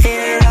felt it,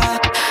 hit it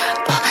off.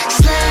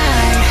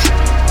 Slide,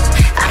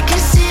 I can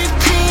see the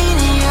pain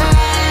in your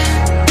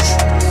eyes.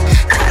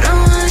 I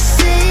don't wanna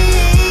say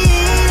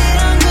that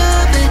I'm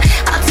good, but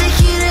I'll take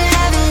you to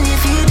heaven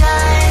if you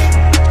die.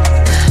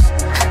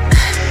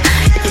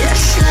 Yeah,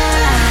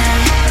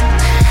 slide,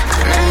 I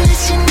know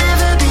that you've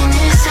never been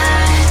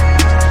inside.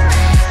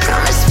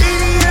 Promise,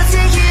 baby, I'll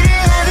take you to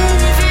heaven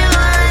if you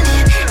want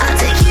it. I'll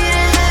take you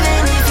to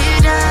heaven if you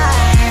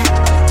die.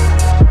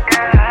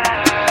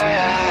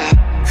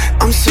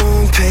 I'm so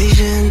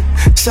impatient,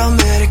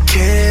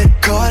 self-medicated,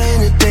 caught in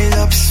a daze,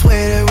 I'm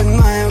persuaded with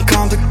my own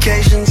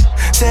complications.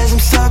 Says I'm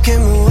stuck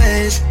in my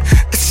ways,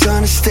 it's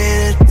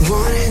understated.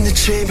 One in the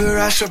chamber,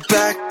 I shot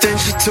back, then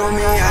she told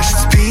me I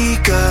should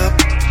speak up.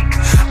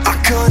 I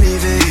can't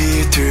even hear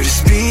you through the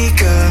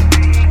speaker.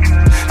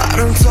 I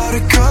don't talk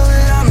to girl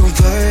and I'm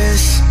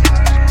nervous.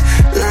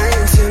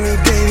 Lying to me,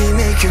 baby,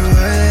 make it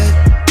worth.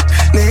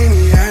 Make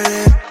me hurt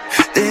it,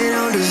 they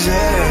don't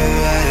deserve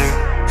it.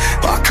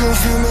 I can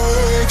feel my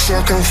legs, I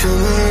can feel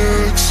my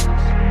legs.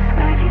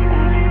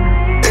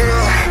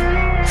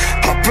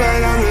 Yeah, I'm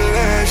right on the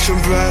ledge, I'm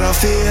right off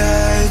the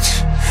edge.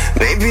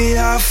 Maybe I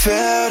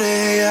felt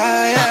it,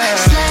 yeah, yeah.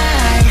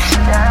 Slide,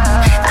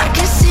 I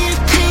can see the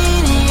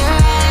pain in your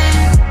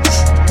eyes.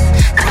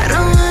 I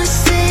don't wanna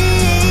say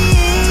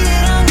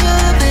that I'm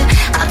good, but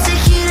I'll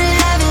take you to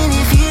heaven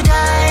if you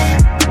die.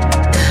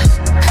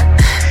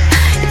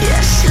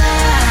 Yeah,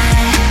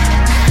 slide,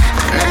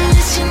 I know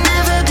that you've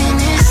never been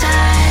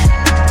inside.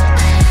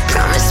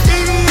 Promise,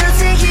 baby, I'll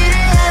take you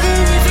to heaven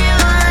if you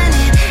want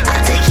it.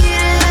 I'll take you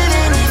to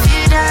heaven if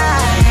you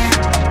die.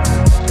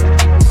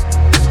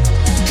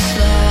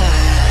 Slide.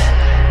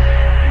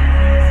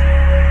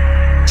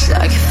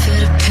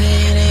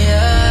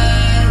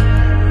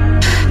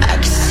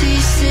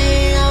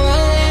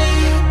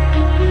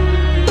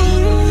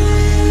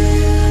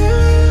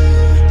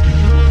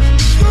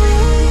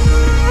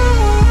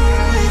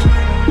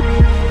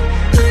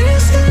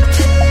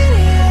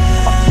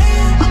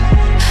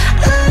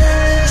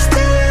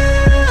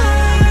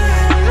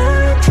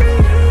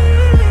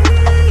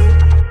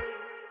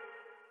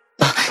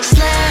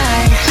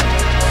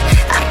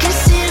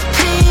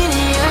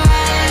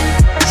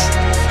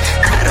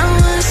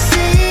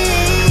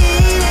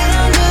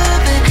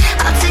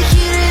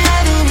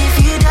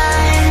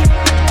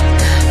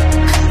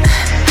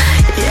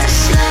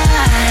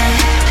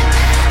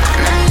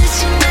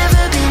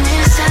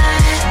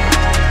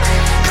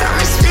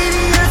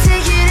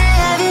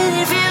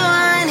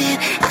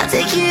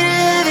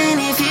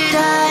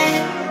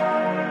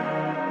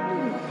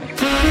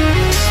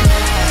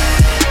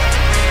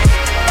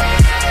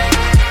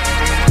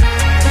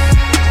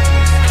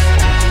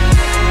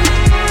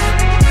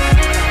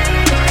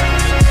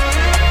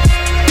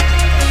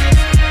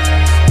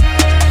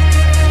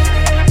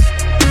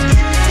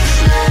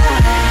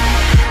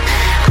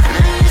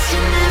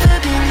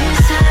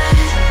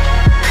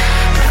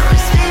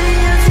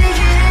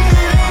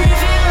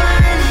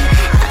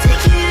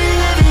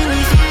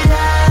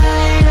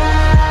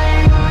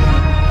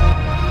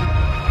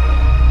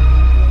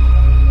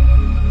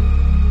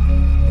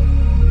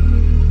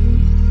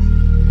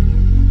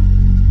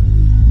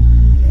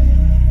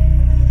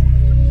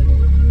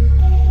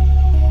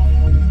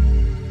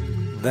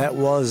 That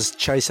was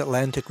Chase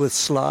Atlantic with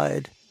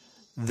Slide.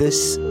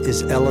 This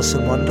is Alice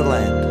in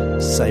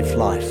Wonderland, Safe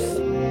Life.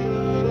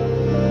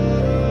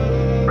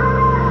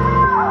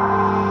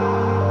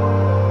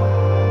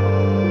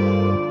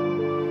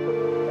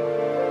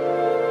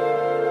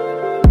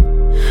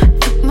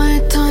 Took my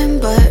time,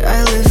 but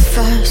I live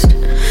fast,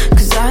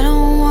 'cause I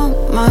don't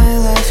want my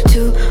life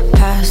to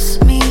pass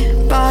me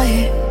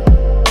by.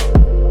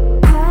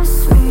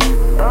 Pass me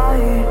by.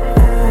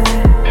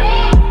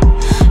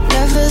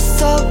 Never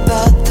thought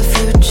about the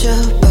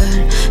future, but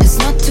it's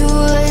not too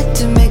late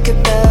to make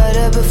it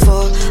better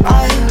before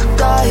I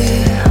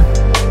die.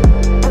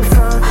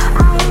 Before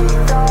I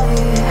die.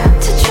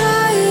 To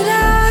try it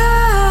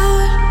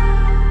out,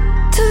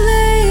 to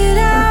lay it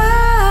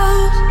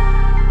out.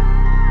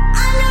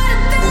 I'm not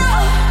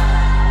about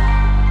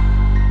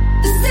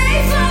the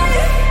safe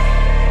life.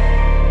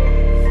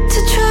 To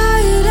try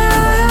it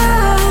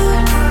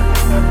out,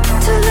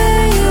 to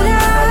lay it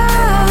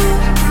out.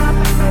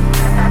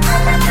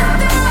 I'm not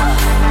about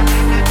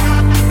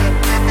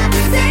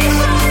the safe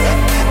life.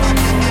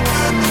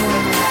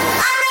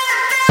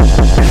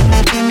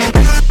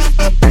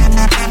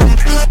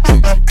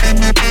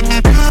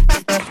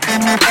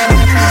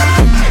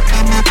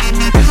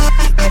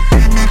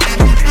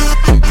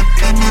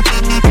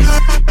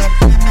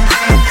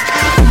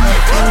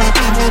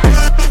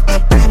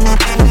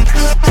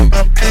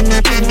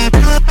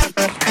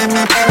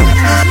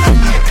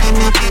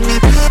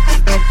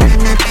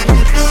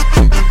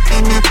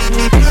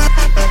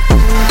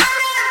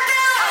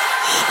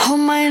 Hold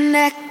my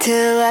neck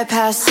till I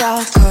pass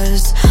out,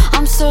 'cause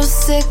I'm so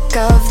sick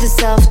of the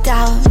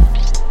self-doubt.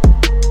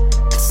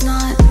 It's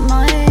not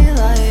my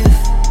life.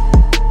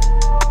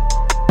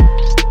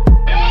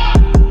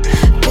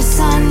 Guess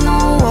I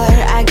know what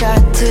I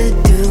got to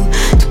do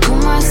to pull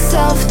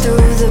myself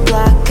through the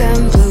black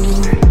and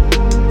blue.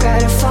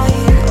 Gotta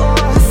fight or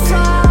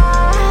fly.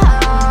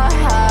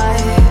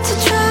 To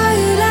try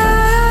it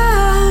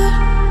out,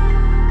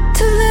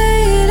 to lay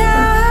it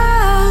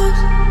out.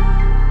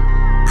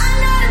 I'm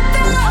not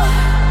about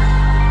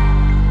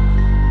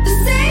the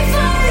safe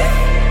life.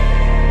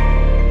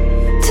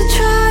 To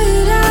try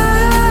it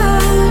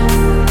out,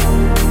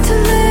 to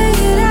lay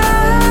it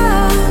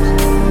out.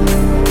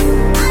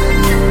 I'm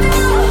not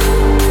about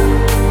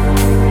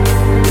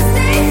the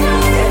safe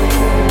life.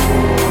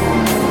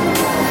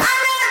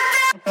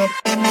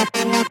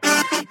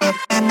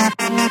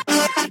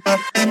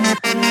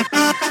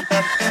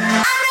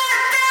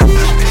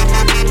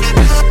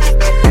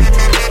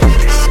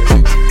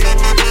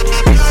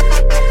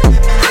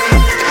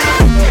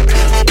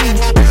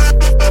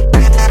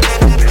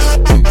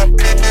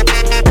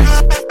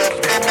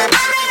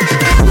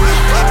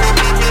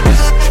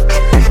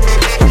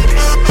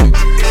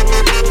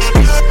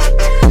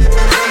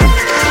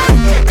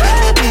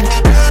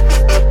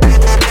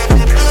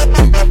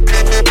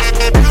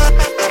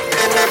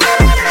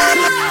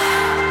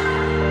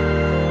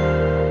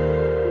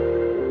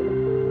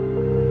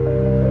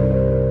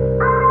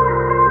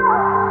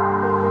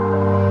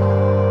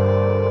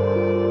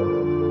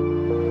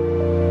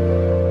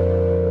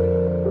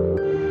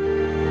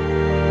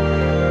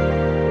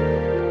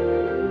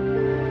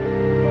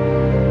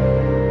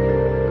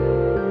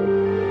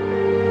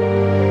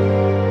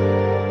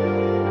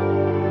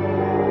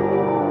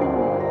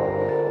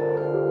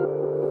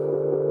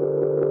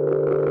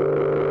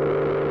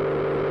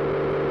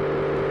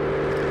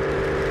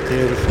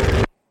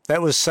 Beautiful.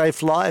 That was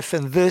Safe Life,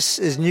 and this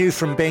is new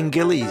from Ben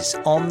Gillies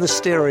on the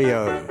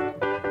stereo.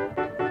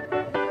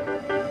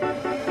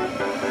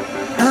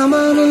 I'm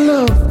out of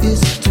love,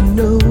 is to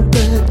no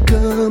bad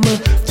karma.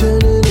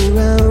 Turning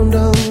around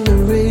on the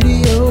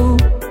radio.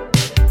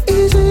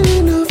 Is it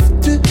enough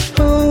to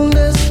hold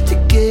us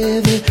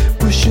together?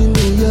 Pushing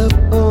me up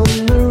on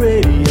the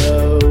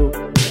radio.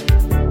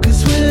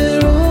 'Cause we're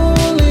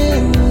all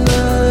in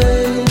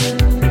line,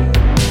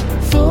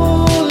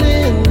 fall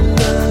in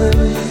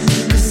line.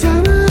 'Cause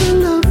I'm out of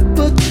love,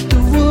 but the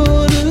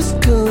water's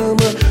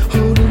come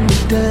holding me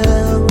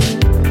down,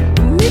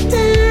 me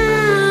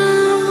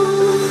down.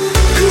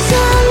 'Cause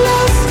I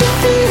lost the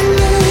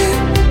feeling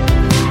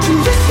to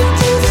listen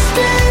to the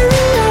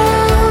stereo.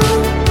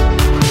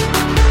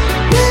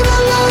 Never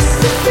lost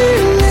the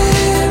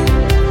feeling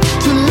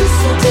to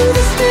listen to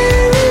the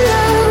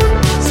stereo.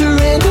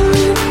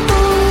 Surrendering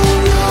all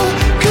your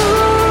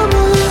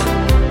karma.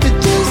 It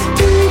just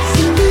takes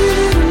a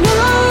little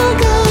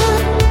longer.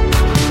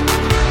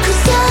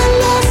 'Cause I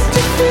lost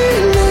the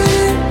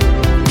feeling,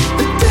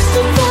 the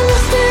distance from the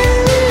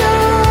stereo.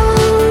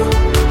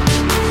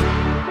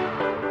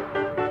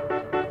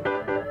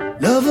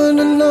 Loving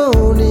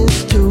alone is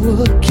to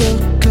work your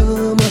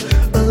karma.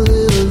 A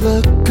little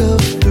luck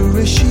of the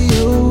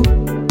ratio.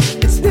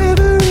 It's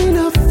never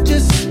enough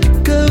just to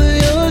cover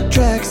your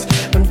tracks.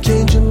 I'm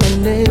changing my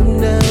name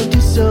now to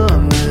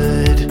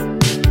Disarmored.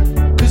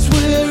 'Cause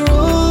we're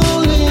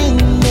all in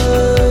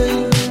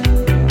line,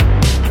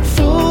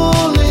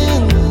 fall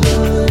in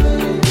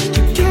line.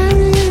 To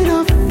carry it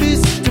off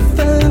is to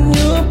find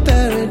your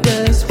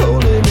paradise,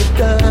 holding it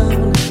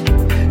down,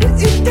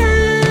 it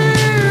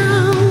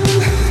down.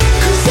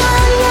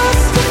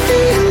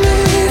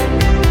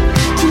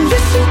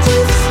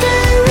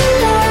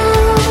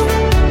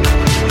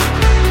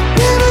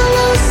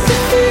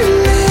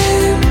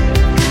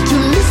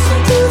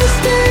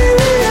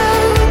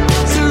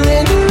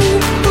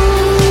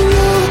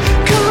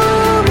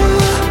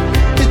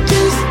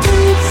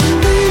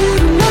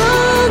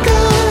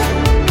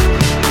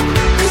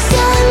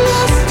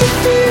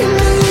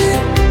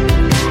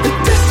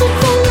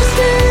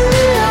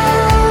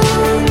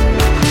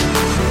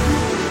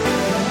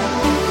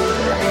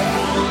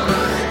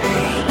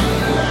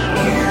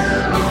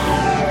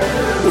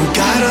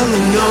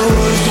 only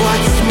knows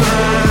what's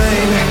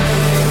mine,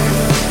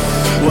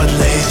 what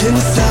lays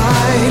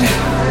inside,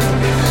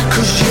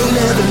 'cause you'll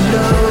never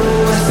know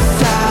a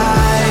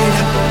side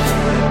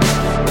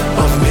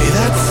of me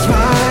that's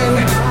mine.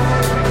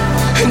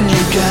 And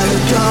you got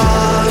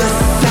 $1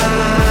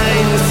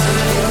 signs,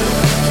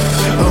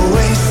 a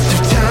waste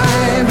of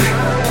time,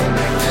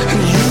 and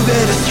you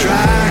better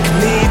strike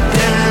me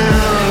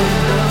down,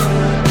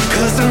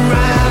 'cause I'm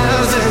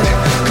rising,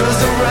 'cause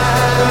I'm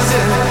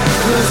rising,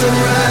 'cause I'm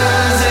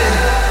rising.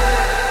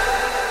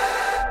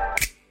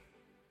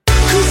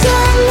 'Cause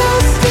I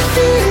lost the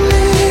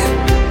feeling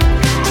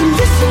to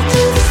listen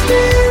to the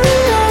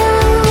stereo.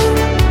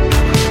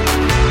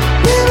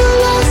 Never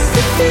lost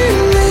the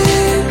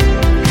feeling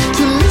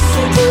to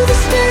listen to the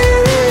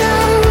stereo.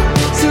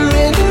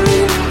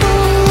 Surrendering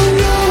all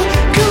your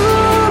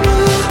karma,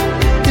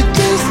 it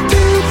just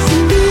takes a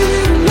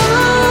little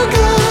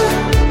longer.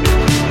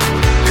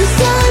 'Cause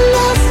I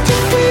lost the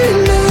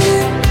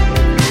feeling,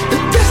 the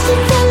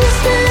destined from the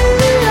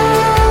stereo.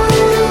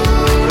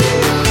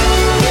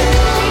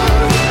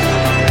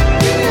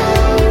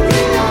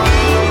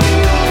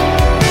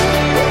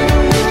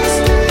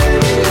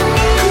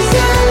 'Cause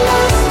I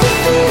lost the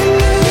feeling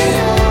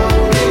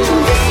to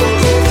listen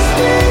to the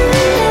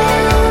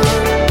stereo.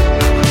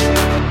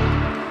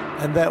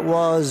 And that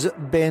was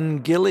Ben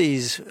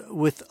Gillies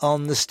with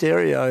On the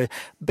Stereo.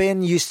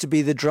 Ben used to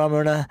be the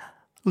drummer in a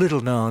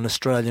little-known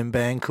Australian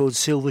band called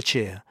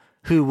Silverchair,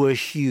 who were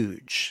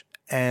huge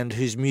and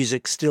whose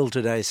music still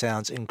today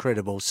sounds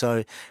incredible.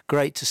 So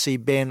great to see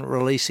Ben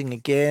releasing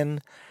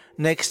again.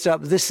 Next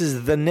up, this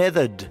is The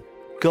Nethered.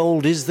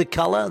 Gold is the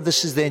colour.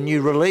 This is their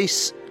new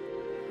release.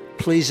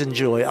 Please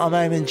enjoy. I'm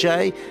Eamon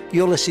J.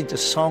 You're listening to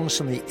Songs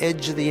from the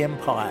Edge of the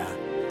Empire,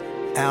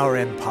 our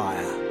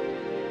empire.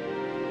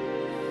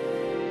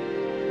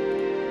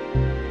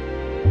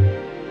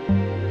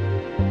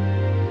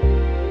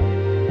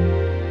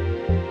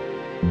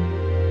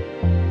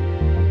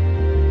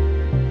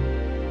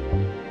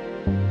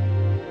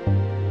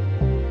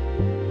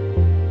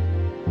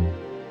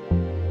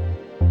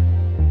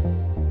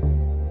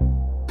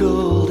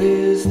 Gold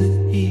is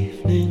the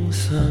evening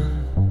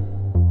sun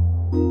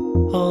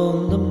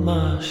on the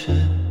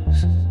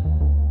marshes,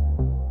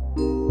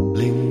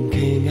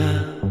 blinking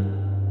out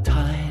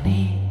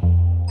tiny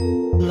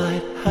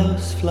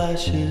lighthouse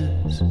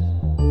flashes,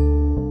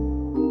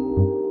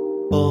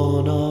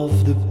 born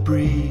of the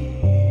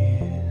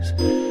breeze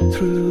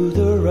through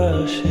the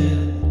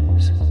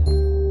rushes.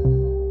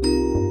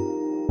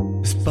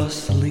 This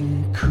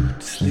bustling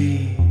coot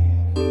sleeve,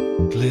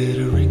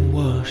 glittering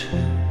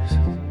washes.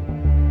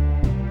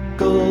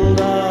 Gold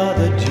are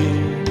the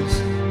dunes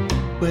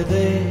where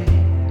they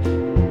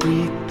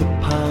greet the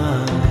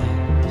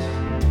pines,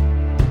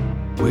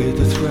 with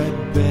a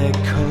threadbare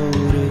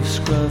coat of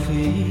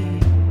scruffy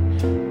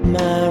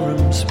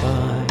marram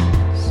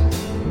spines,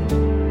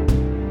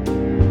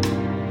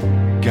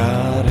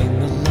 guarding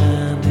the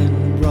land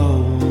in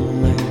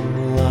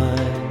rolling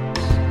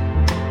lines,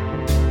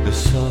 the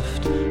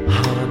soft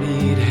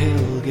honeyed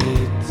hill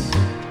gates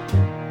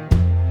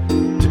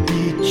to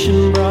beach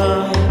and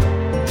brine.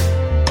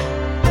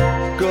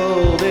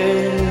 Gold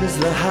is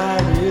the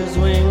harrier's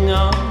wing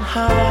on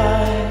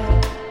high,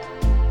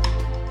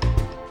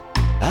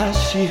 as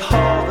she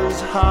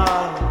hovers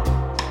high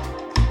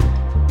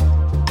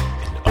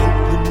in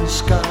open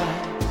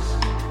skies,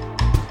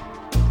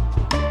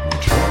 and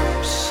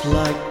drops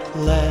like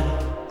lead.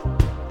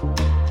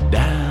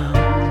 Down,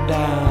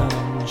 down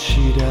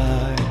she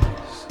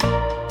dies,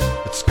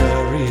 but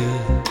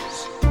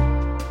scurries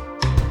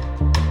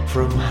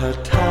from her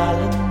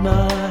talon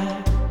knives.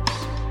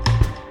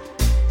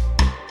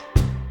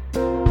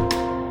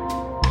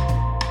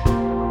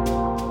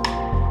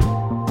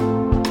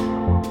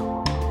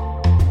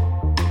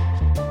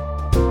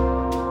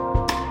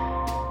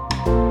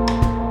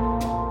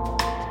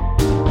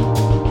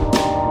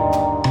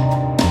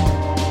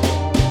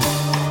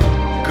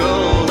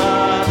 Gold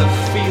are the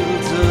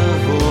fields of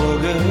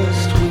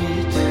August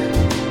wheat,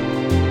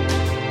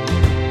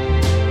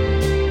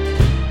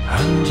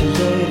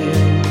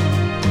 undulating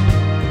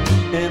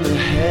in the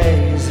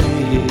hazy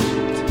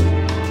heat,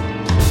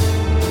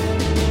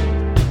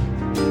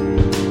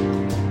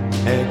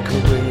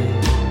 echoing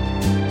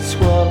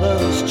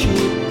swallows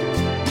cheap,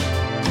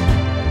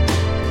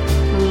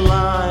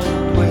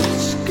 lined with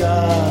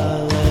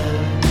scarlet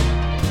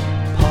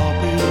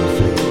poppy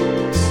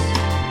flakes.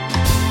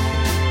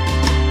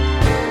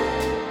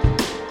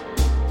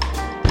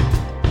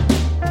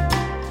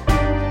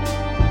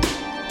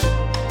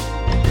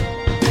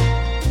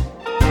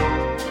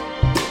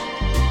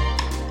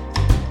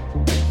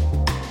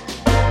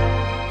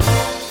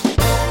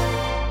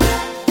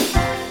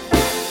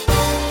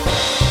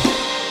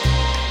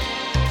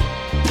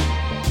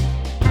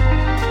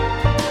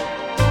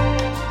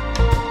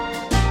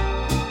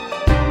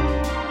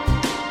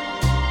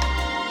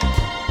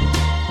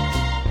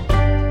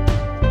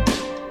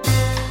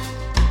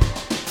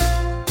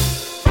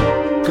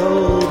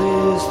 Gold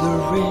is the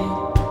ring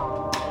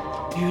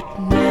you'd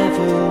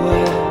never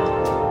wear,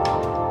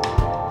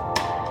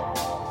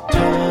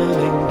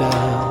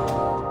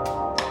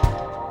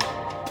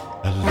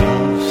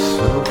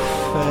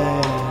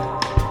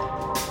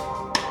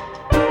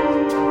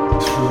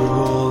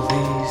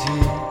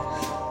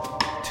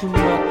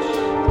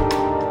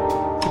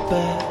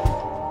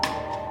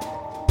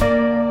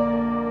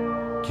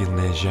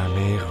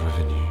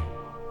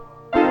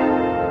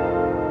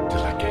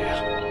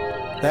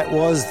 That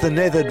was The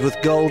Nethered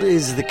with Gold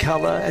Is the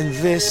Colour, and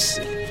this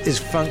is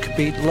Funk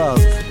Beat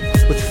Love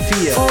with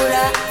Fear.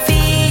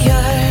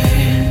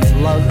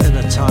 Love in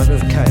a time of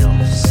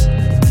chaos.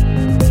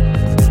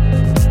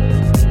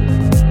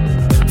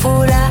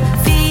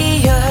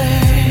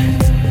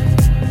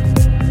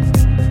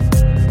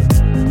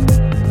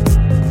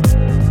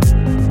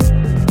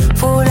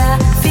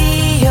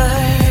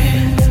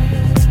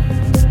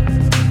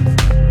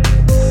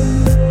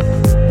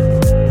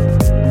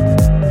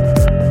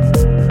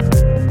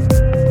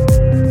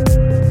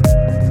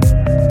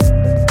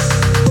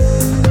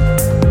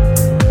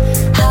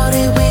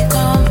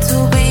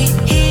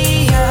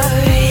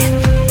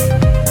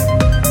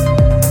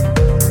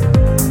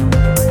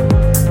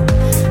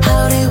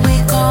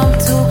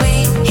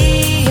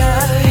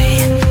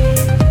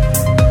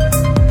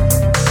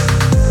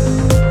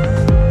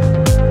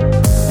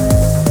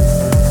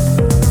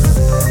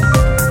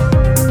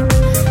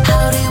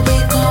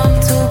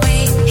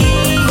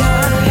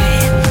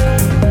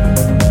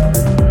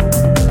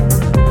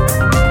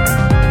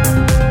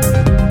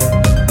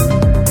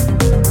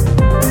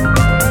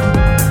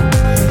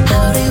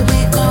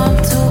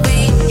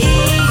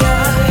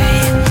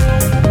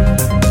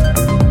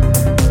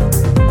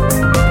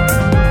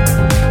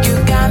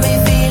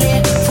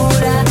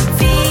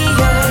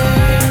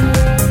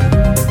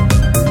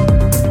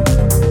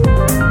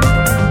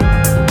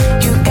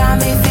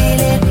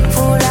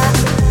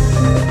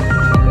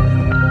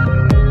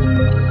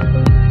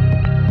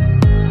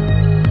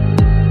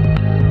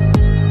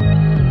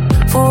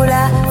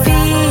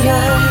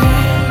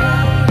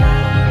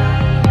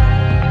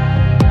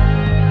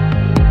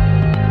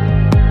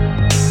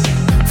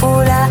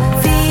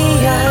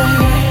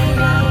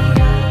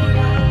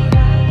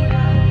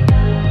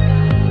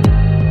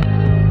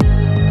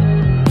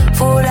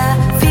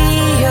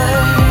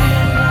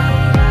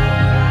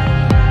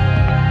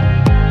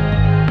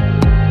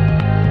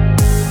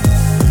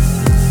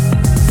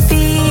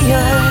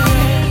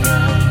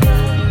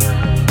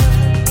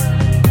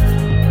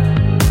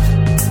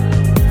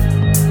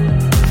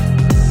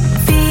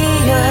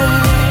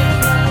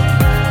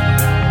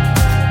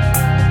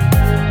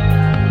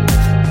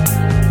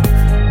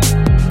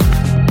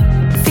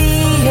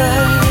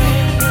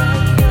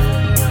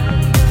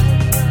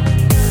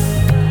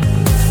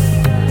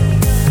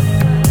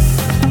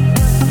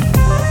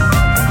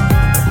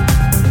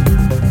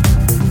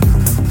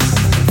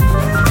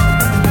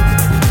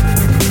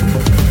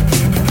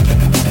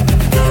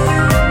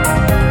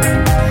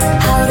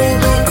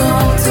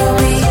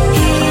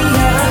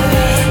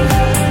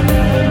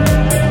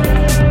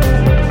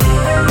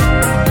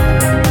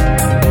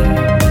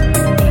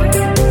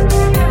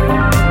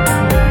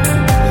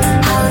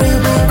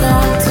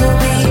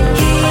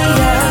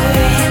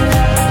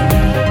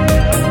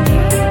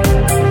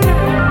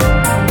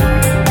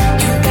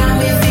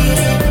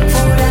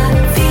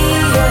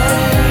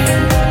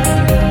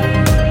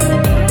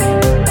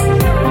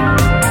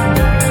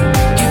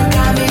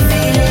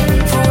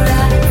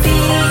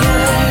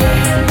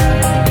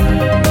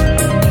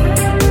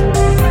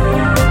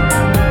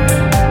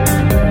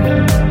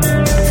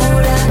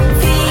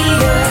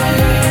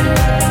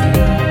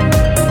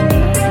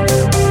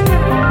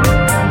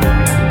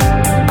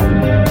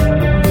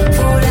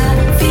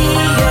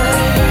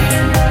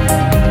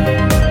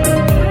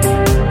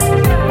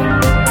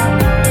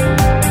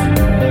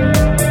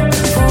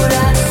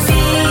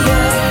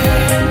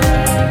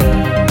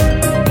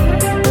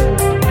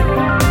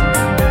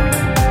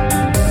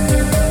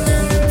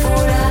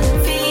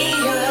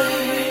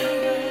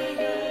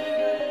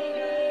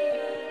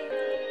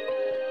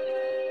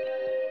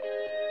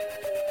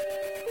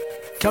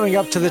 Coming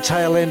up to the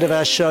tail end of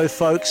our show,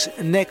 folks.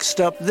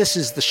 Next up, this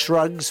is The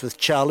Shrugs with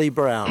Charlie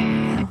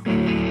Brown.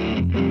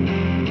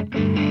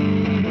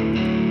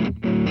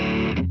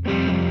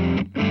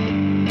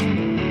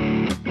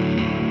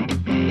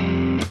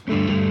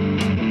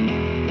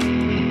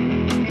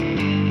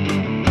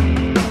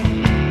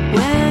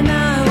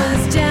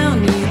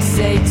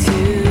 See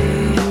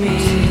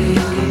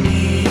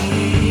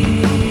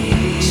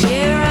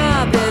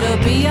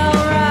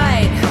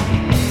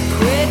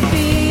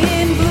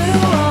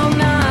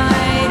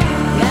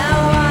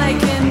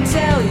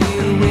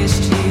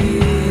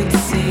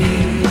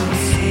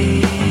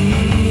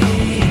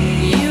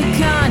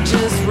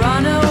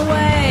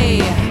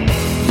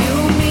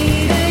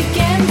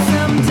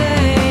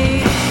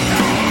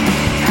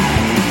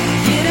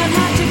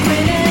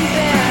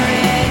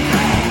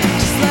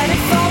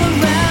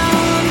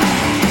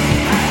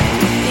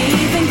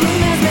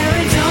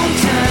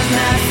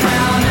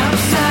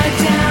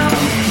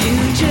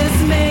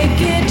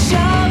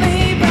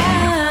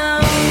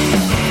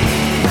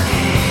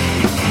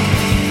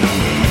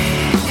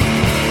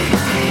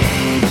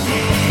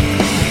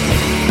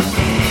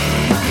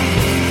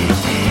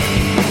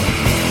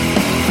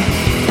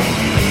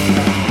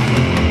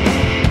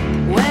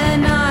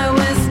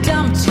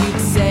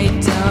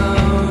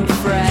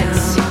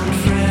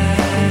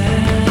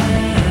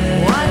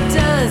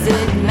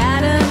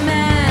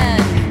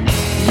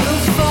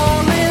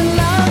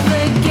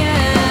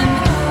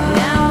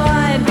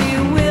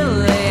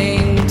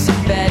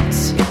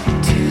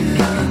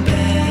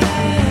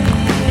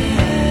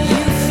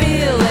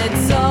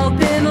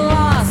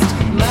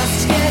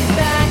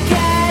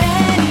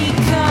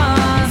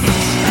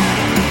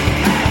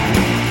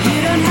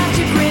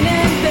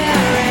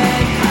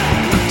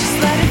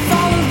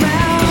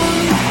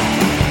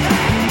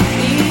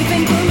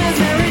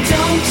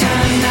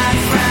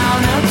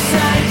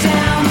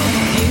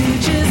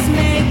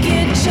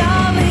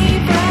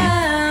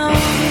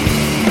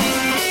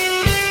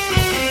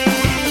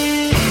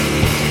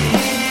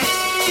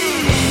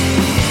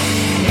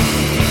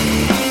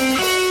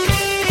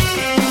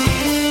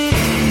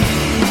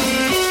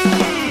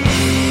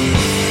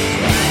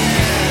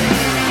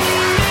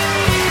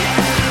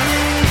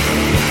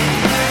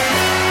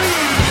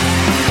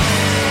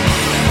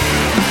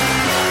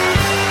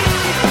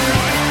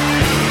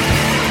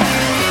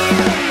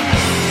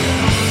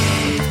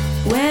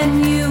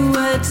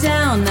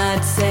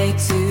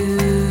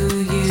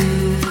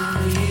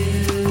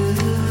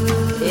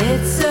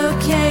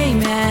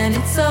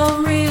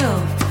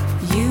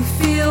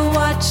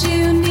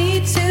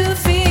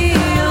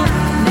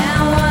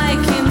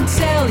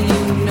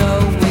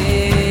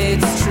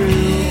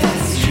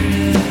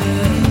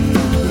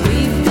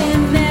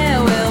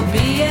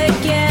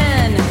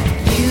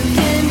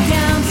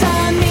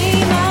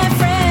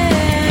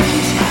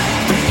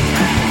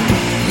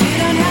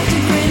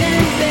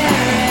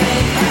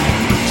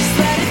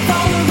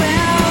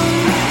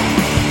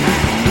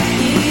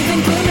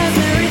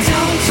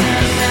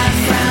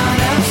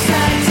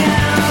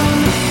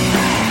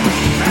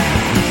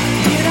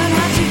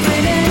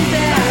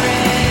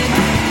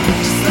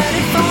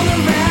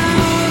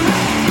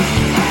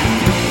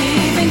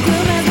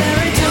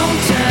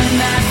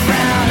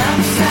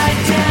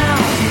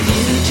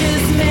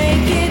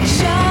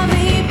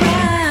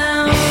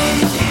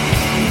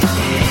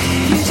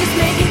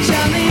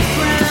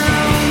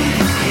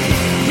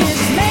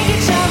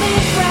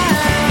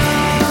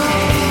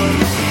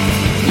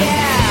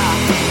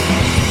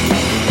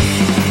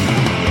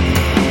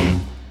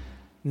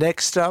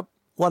Next up,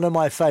 one of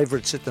my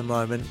favourites at the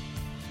moment.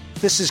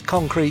 This is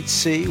Concrete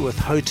Sea with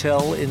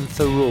Hotel in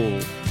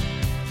Thirroul.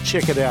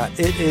 Check it out.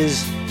 It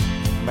is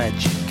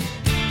magic.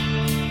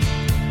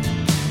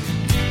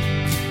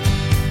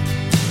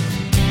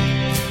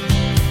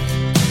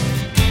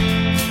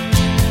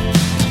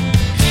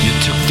 You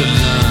took the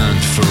land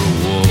for a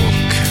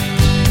walk,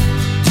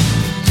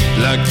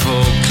 like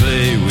Paul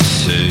Klee would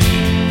say.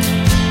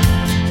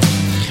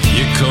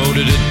 You called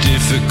it a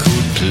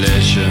difficult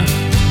pleasure,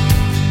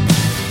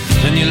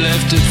 and you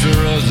left it for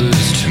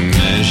others to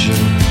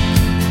measure.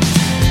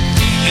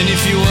 And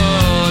if you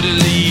are to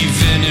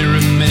leave any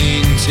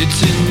remains,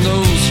 it's in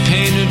those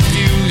painted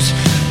views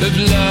of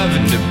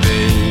Lavender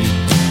Bay.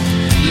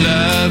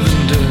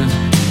 Lavender,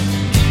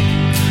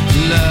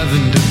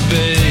 Lavender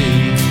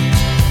Bay.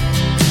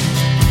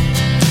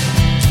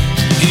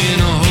 In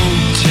a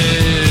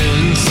hotel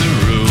in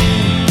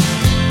Thirroul,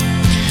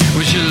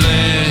 wish you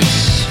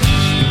last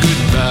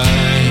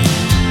goodbye.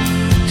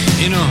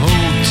 In a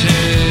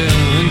hotel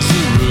in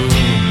Thirroul,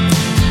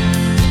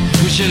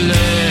 wish you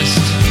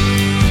last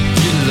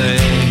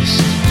goodbye.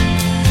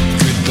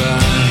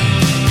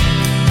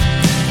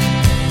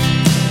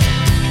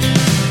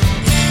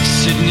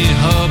 Sydney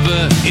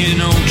Harbour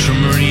in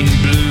ultramarine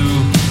blue,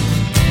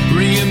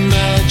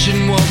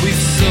 reimagine what we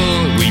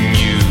thought we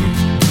knew.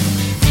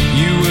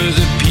 You were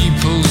the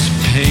people's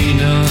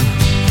painter,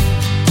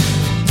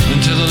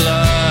 until the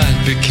light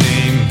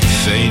became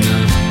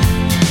fainter,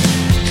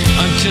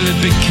 until it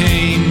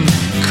became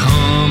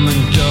calm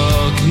and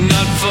dark,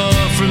 not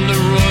far from the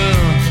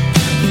Royal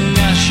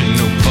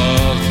National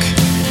Park.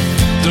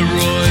 The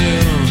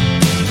Royal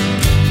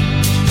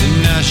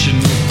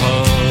National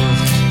Park.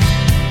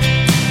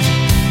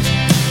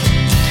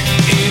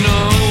 In a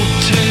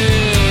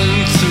hotel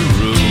in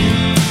Thirroul,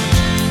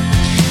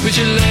 with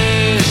your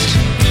last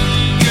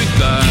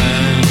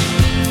goodbye.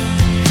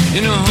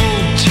 In a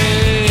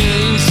hotel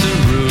in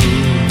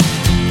Thirroul,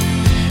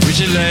 with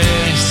your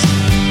last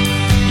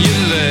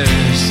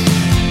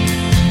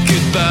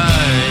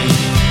goodbye.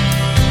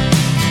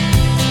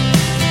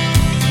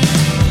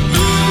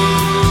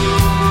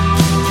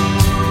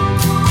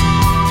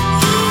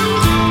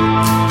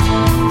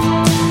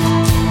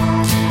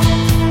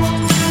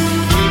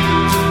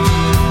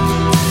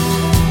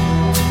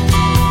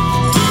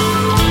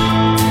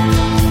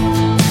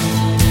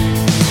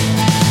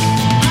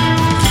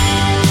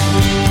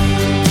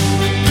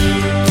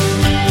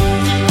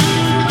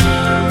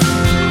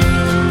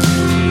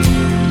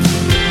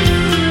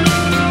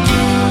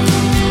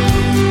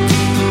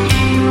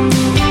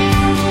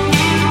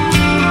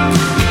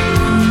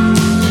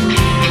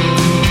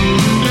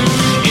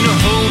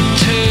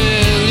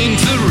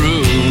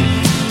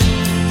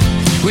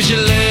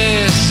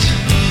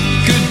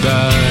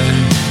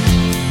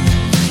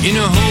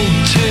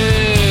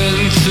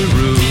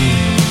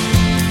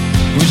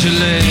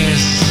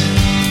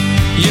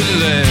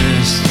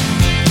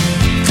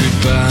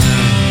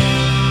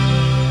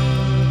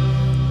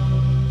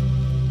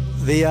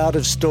 The art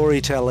of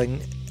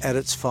storytelling at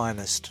its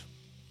finest.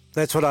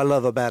 That's what I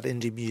love about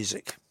indie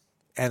music,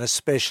 and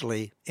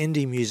especially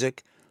indie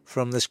music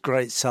from this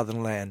great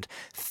southern land.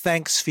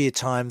 Thanks for your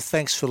time.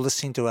 Thanks for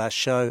listening to our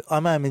show.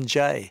 I'm Eamon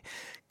J.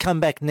 Come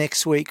back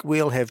next week.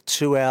 We'll have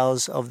 2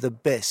 hours of the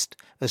best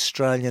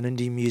Australian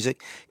indie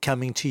music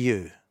coming to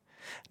you.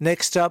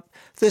 Next up,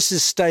 this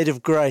is State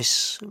of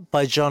Grace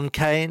by John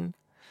Cain.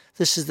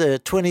 This is the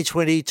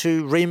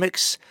 2022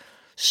 remix,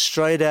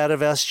 straight out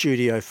of our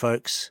studio,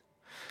 folks.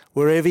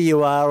 Wherever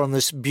you are on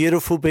this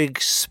beautiful big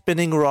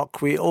spinning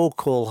rock we all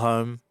call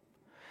home,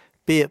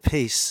 be at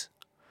peace.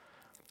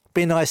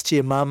 Be nice to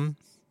your mum.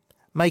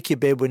 Make your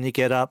bed when you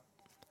get up.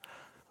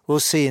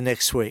 We'll see you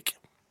next week.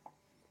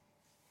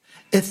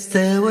 If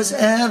there was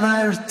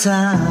ever a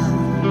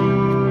time,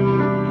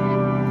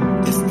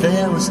 if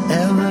there was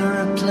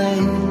ever a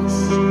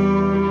place,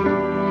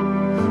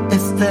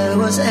 if there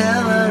was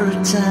ever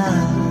a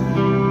time,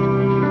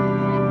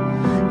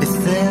 if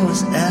there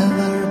was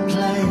ever a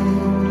place,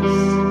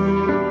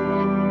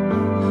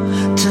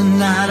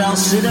 tonight I'll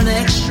sit an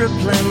extra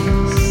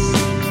place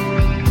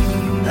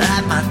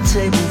at my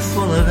table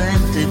full of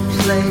empty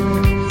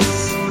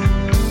plates.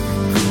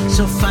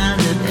 So find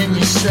it in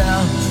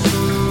yourself,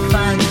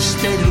 find your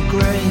state of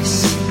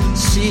grace,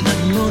 see the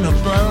moon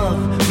above,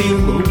 feel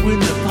the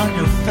wind upon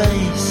your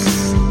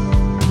face.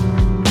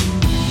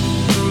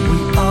 We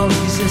all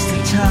exist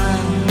in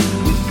time,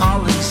 we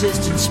all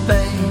exist in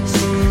space.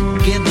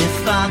 Give me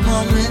 5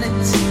 more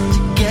minutes to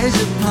gaze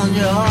upon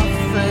your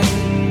face.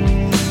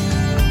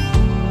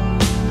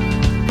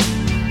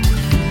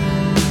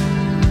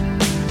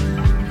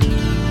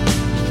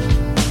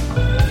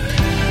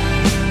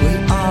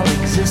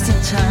 Exist in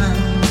time,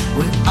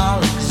 we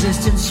all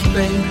exist in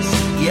space.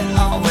 Yeah,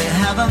 all we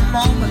have are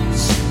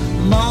moments,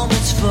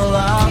 moments full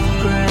of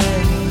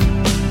grace.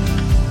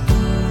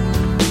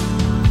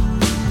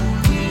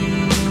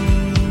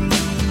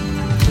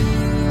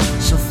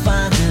 So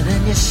find it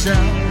in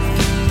yourself,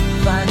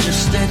 find your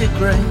state of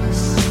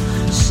grace,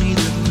 see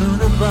the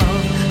moon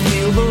above,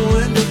 feel the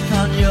wind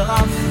upon your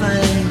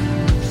face.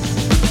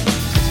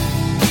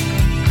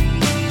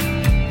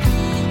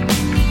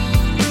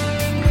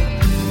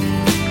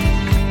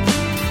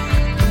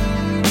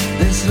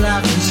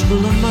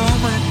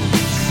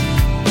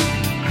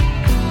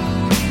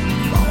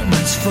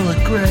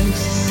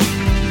 grace.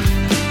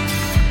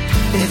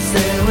 If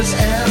there was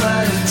ever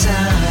a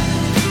time,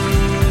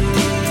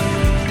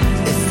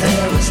 if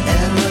there was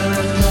ever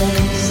a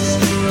place,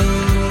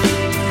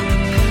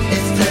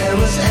 if there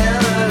was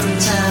ever a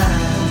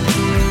time,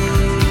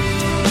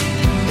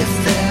 if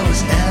there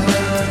was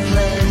ever a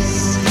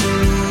place,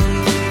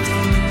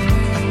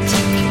 I'd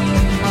take it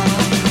in my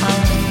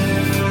arms,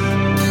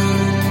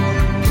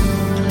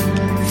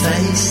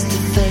 face to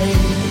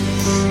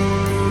face,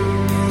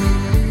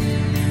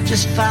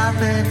 just 5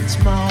 minutes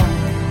more.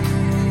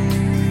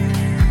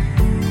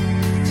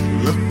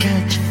 Look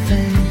at your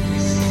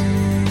face.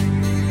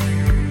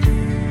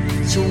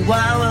 So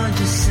why would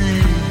you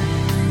sing?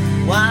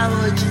 Why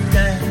would you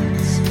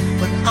dance?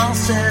 When all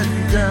said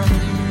and done,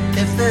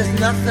 if there's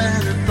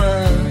nothing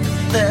above,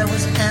 if there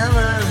was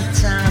ever a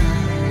time,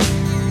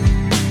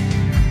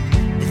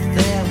 if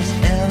there was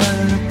ever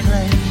a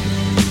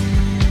place,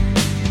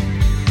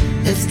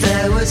 if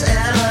there was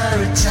ever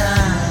a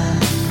time,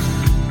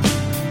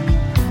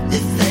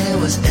 if there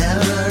was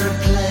ever a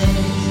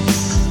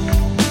place,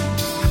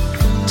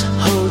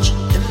 hold you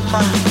in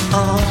my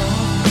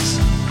arms,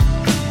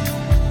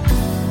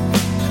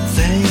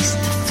 face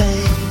to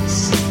face,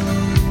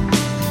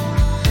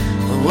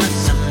 with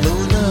the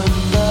moon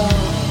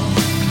above.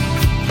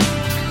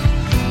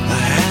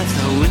 I have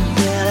the wind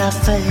in our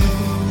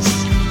face,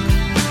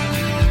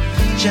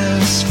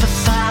 just for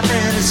 5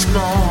 minutes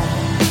more,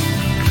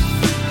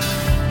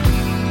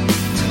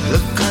 to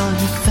look on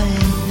your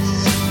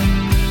face.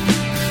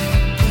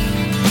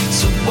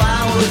 So why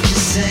would you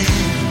sing?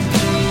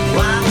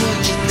 Why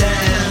would you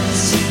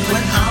dance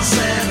when all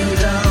said and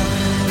done?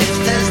 If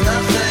there's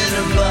nothing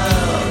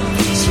above,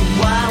 so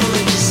why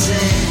would you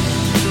sing?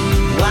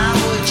 Why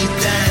would you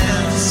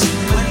dance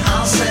when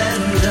all said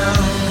and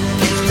done?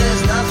 If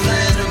there's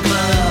nothing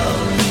above,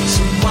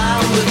 so why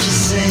would you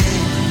sing?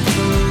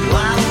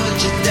 Why would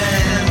you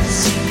dance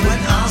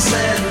when all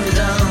said and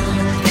done?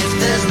 If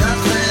there's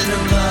nothing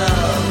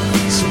above,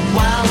 so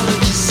why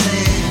would you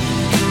sing?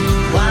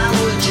 Why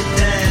would you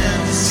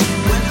dance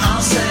when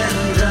all said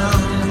and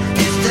done?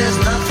 If there's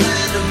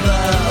nothing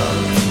above.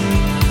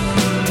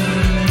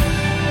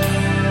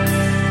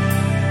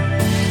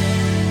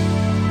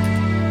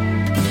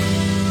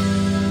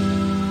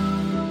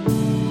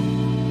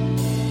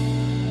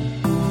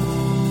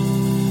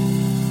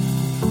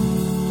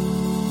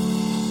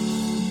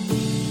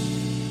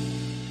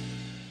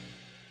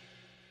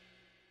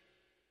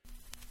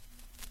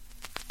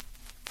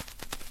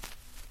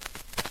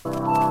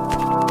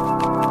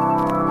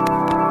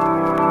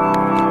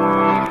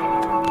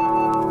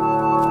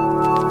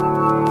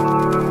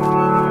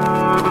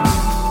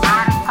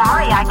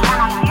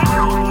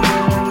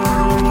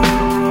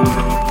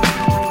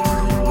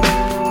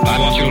 I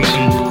want you to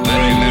listen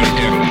very, very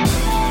carefully.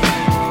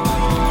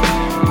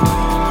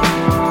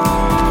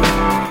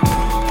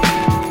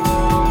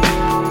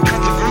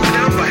 Cut the roof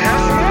down for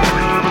half a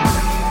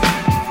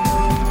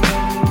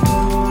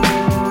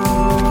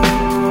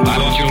I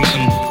want you to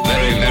listen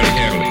very, very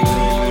carefully.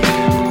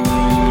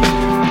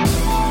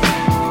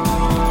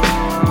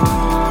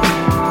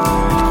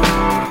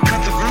 Cut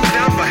the roof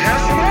down for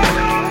half a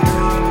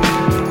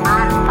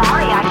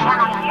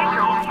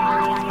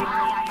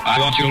I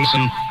want you to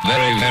listen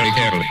very, very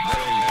carefully.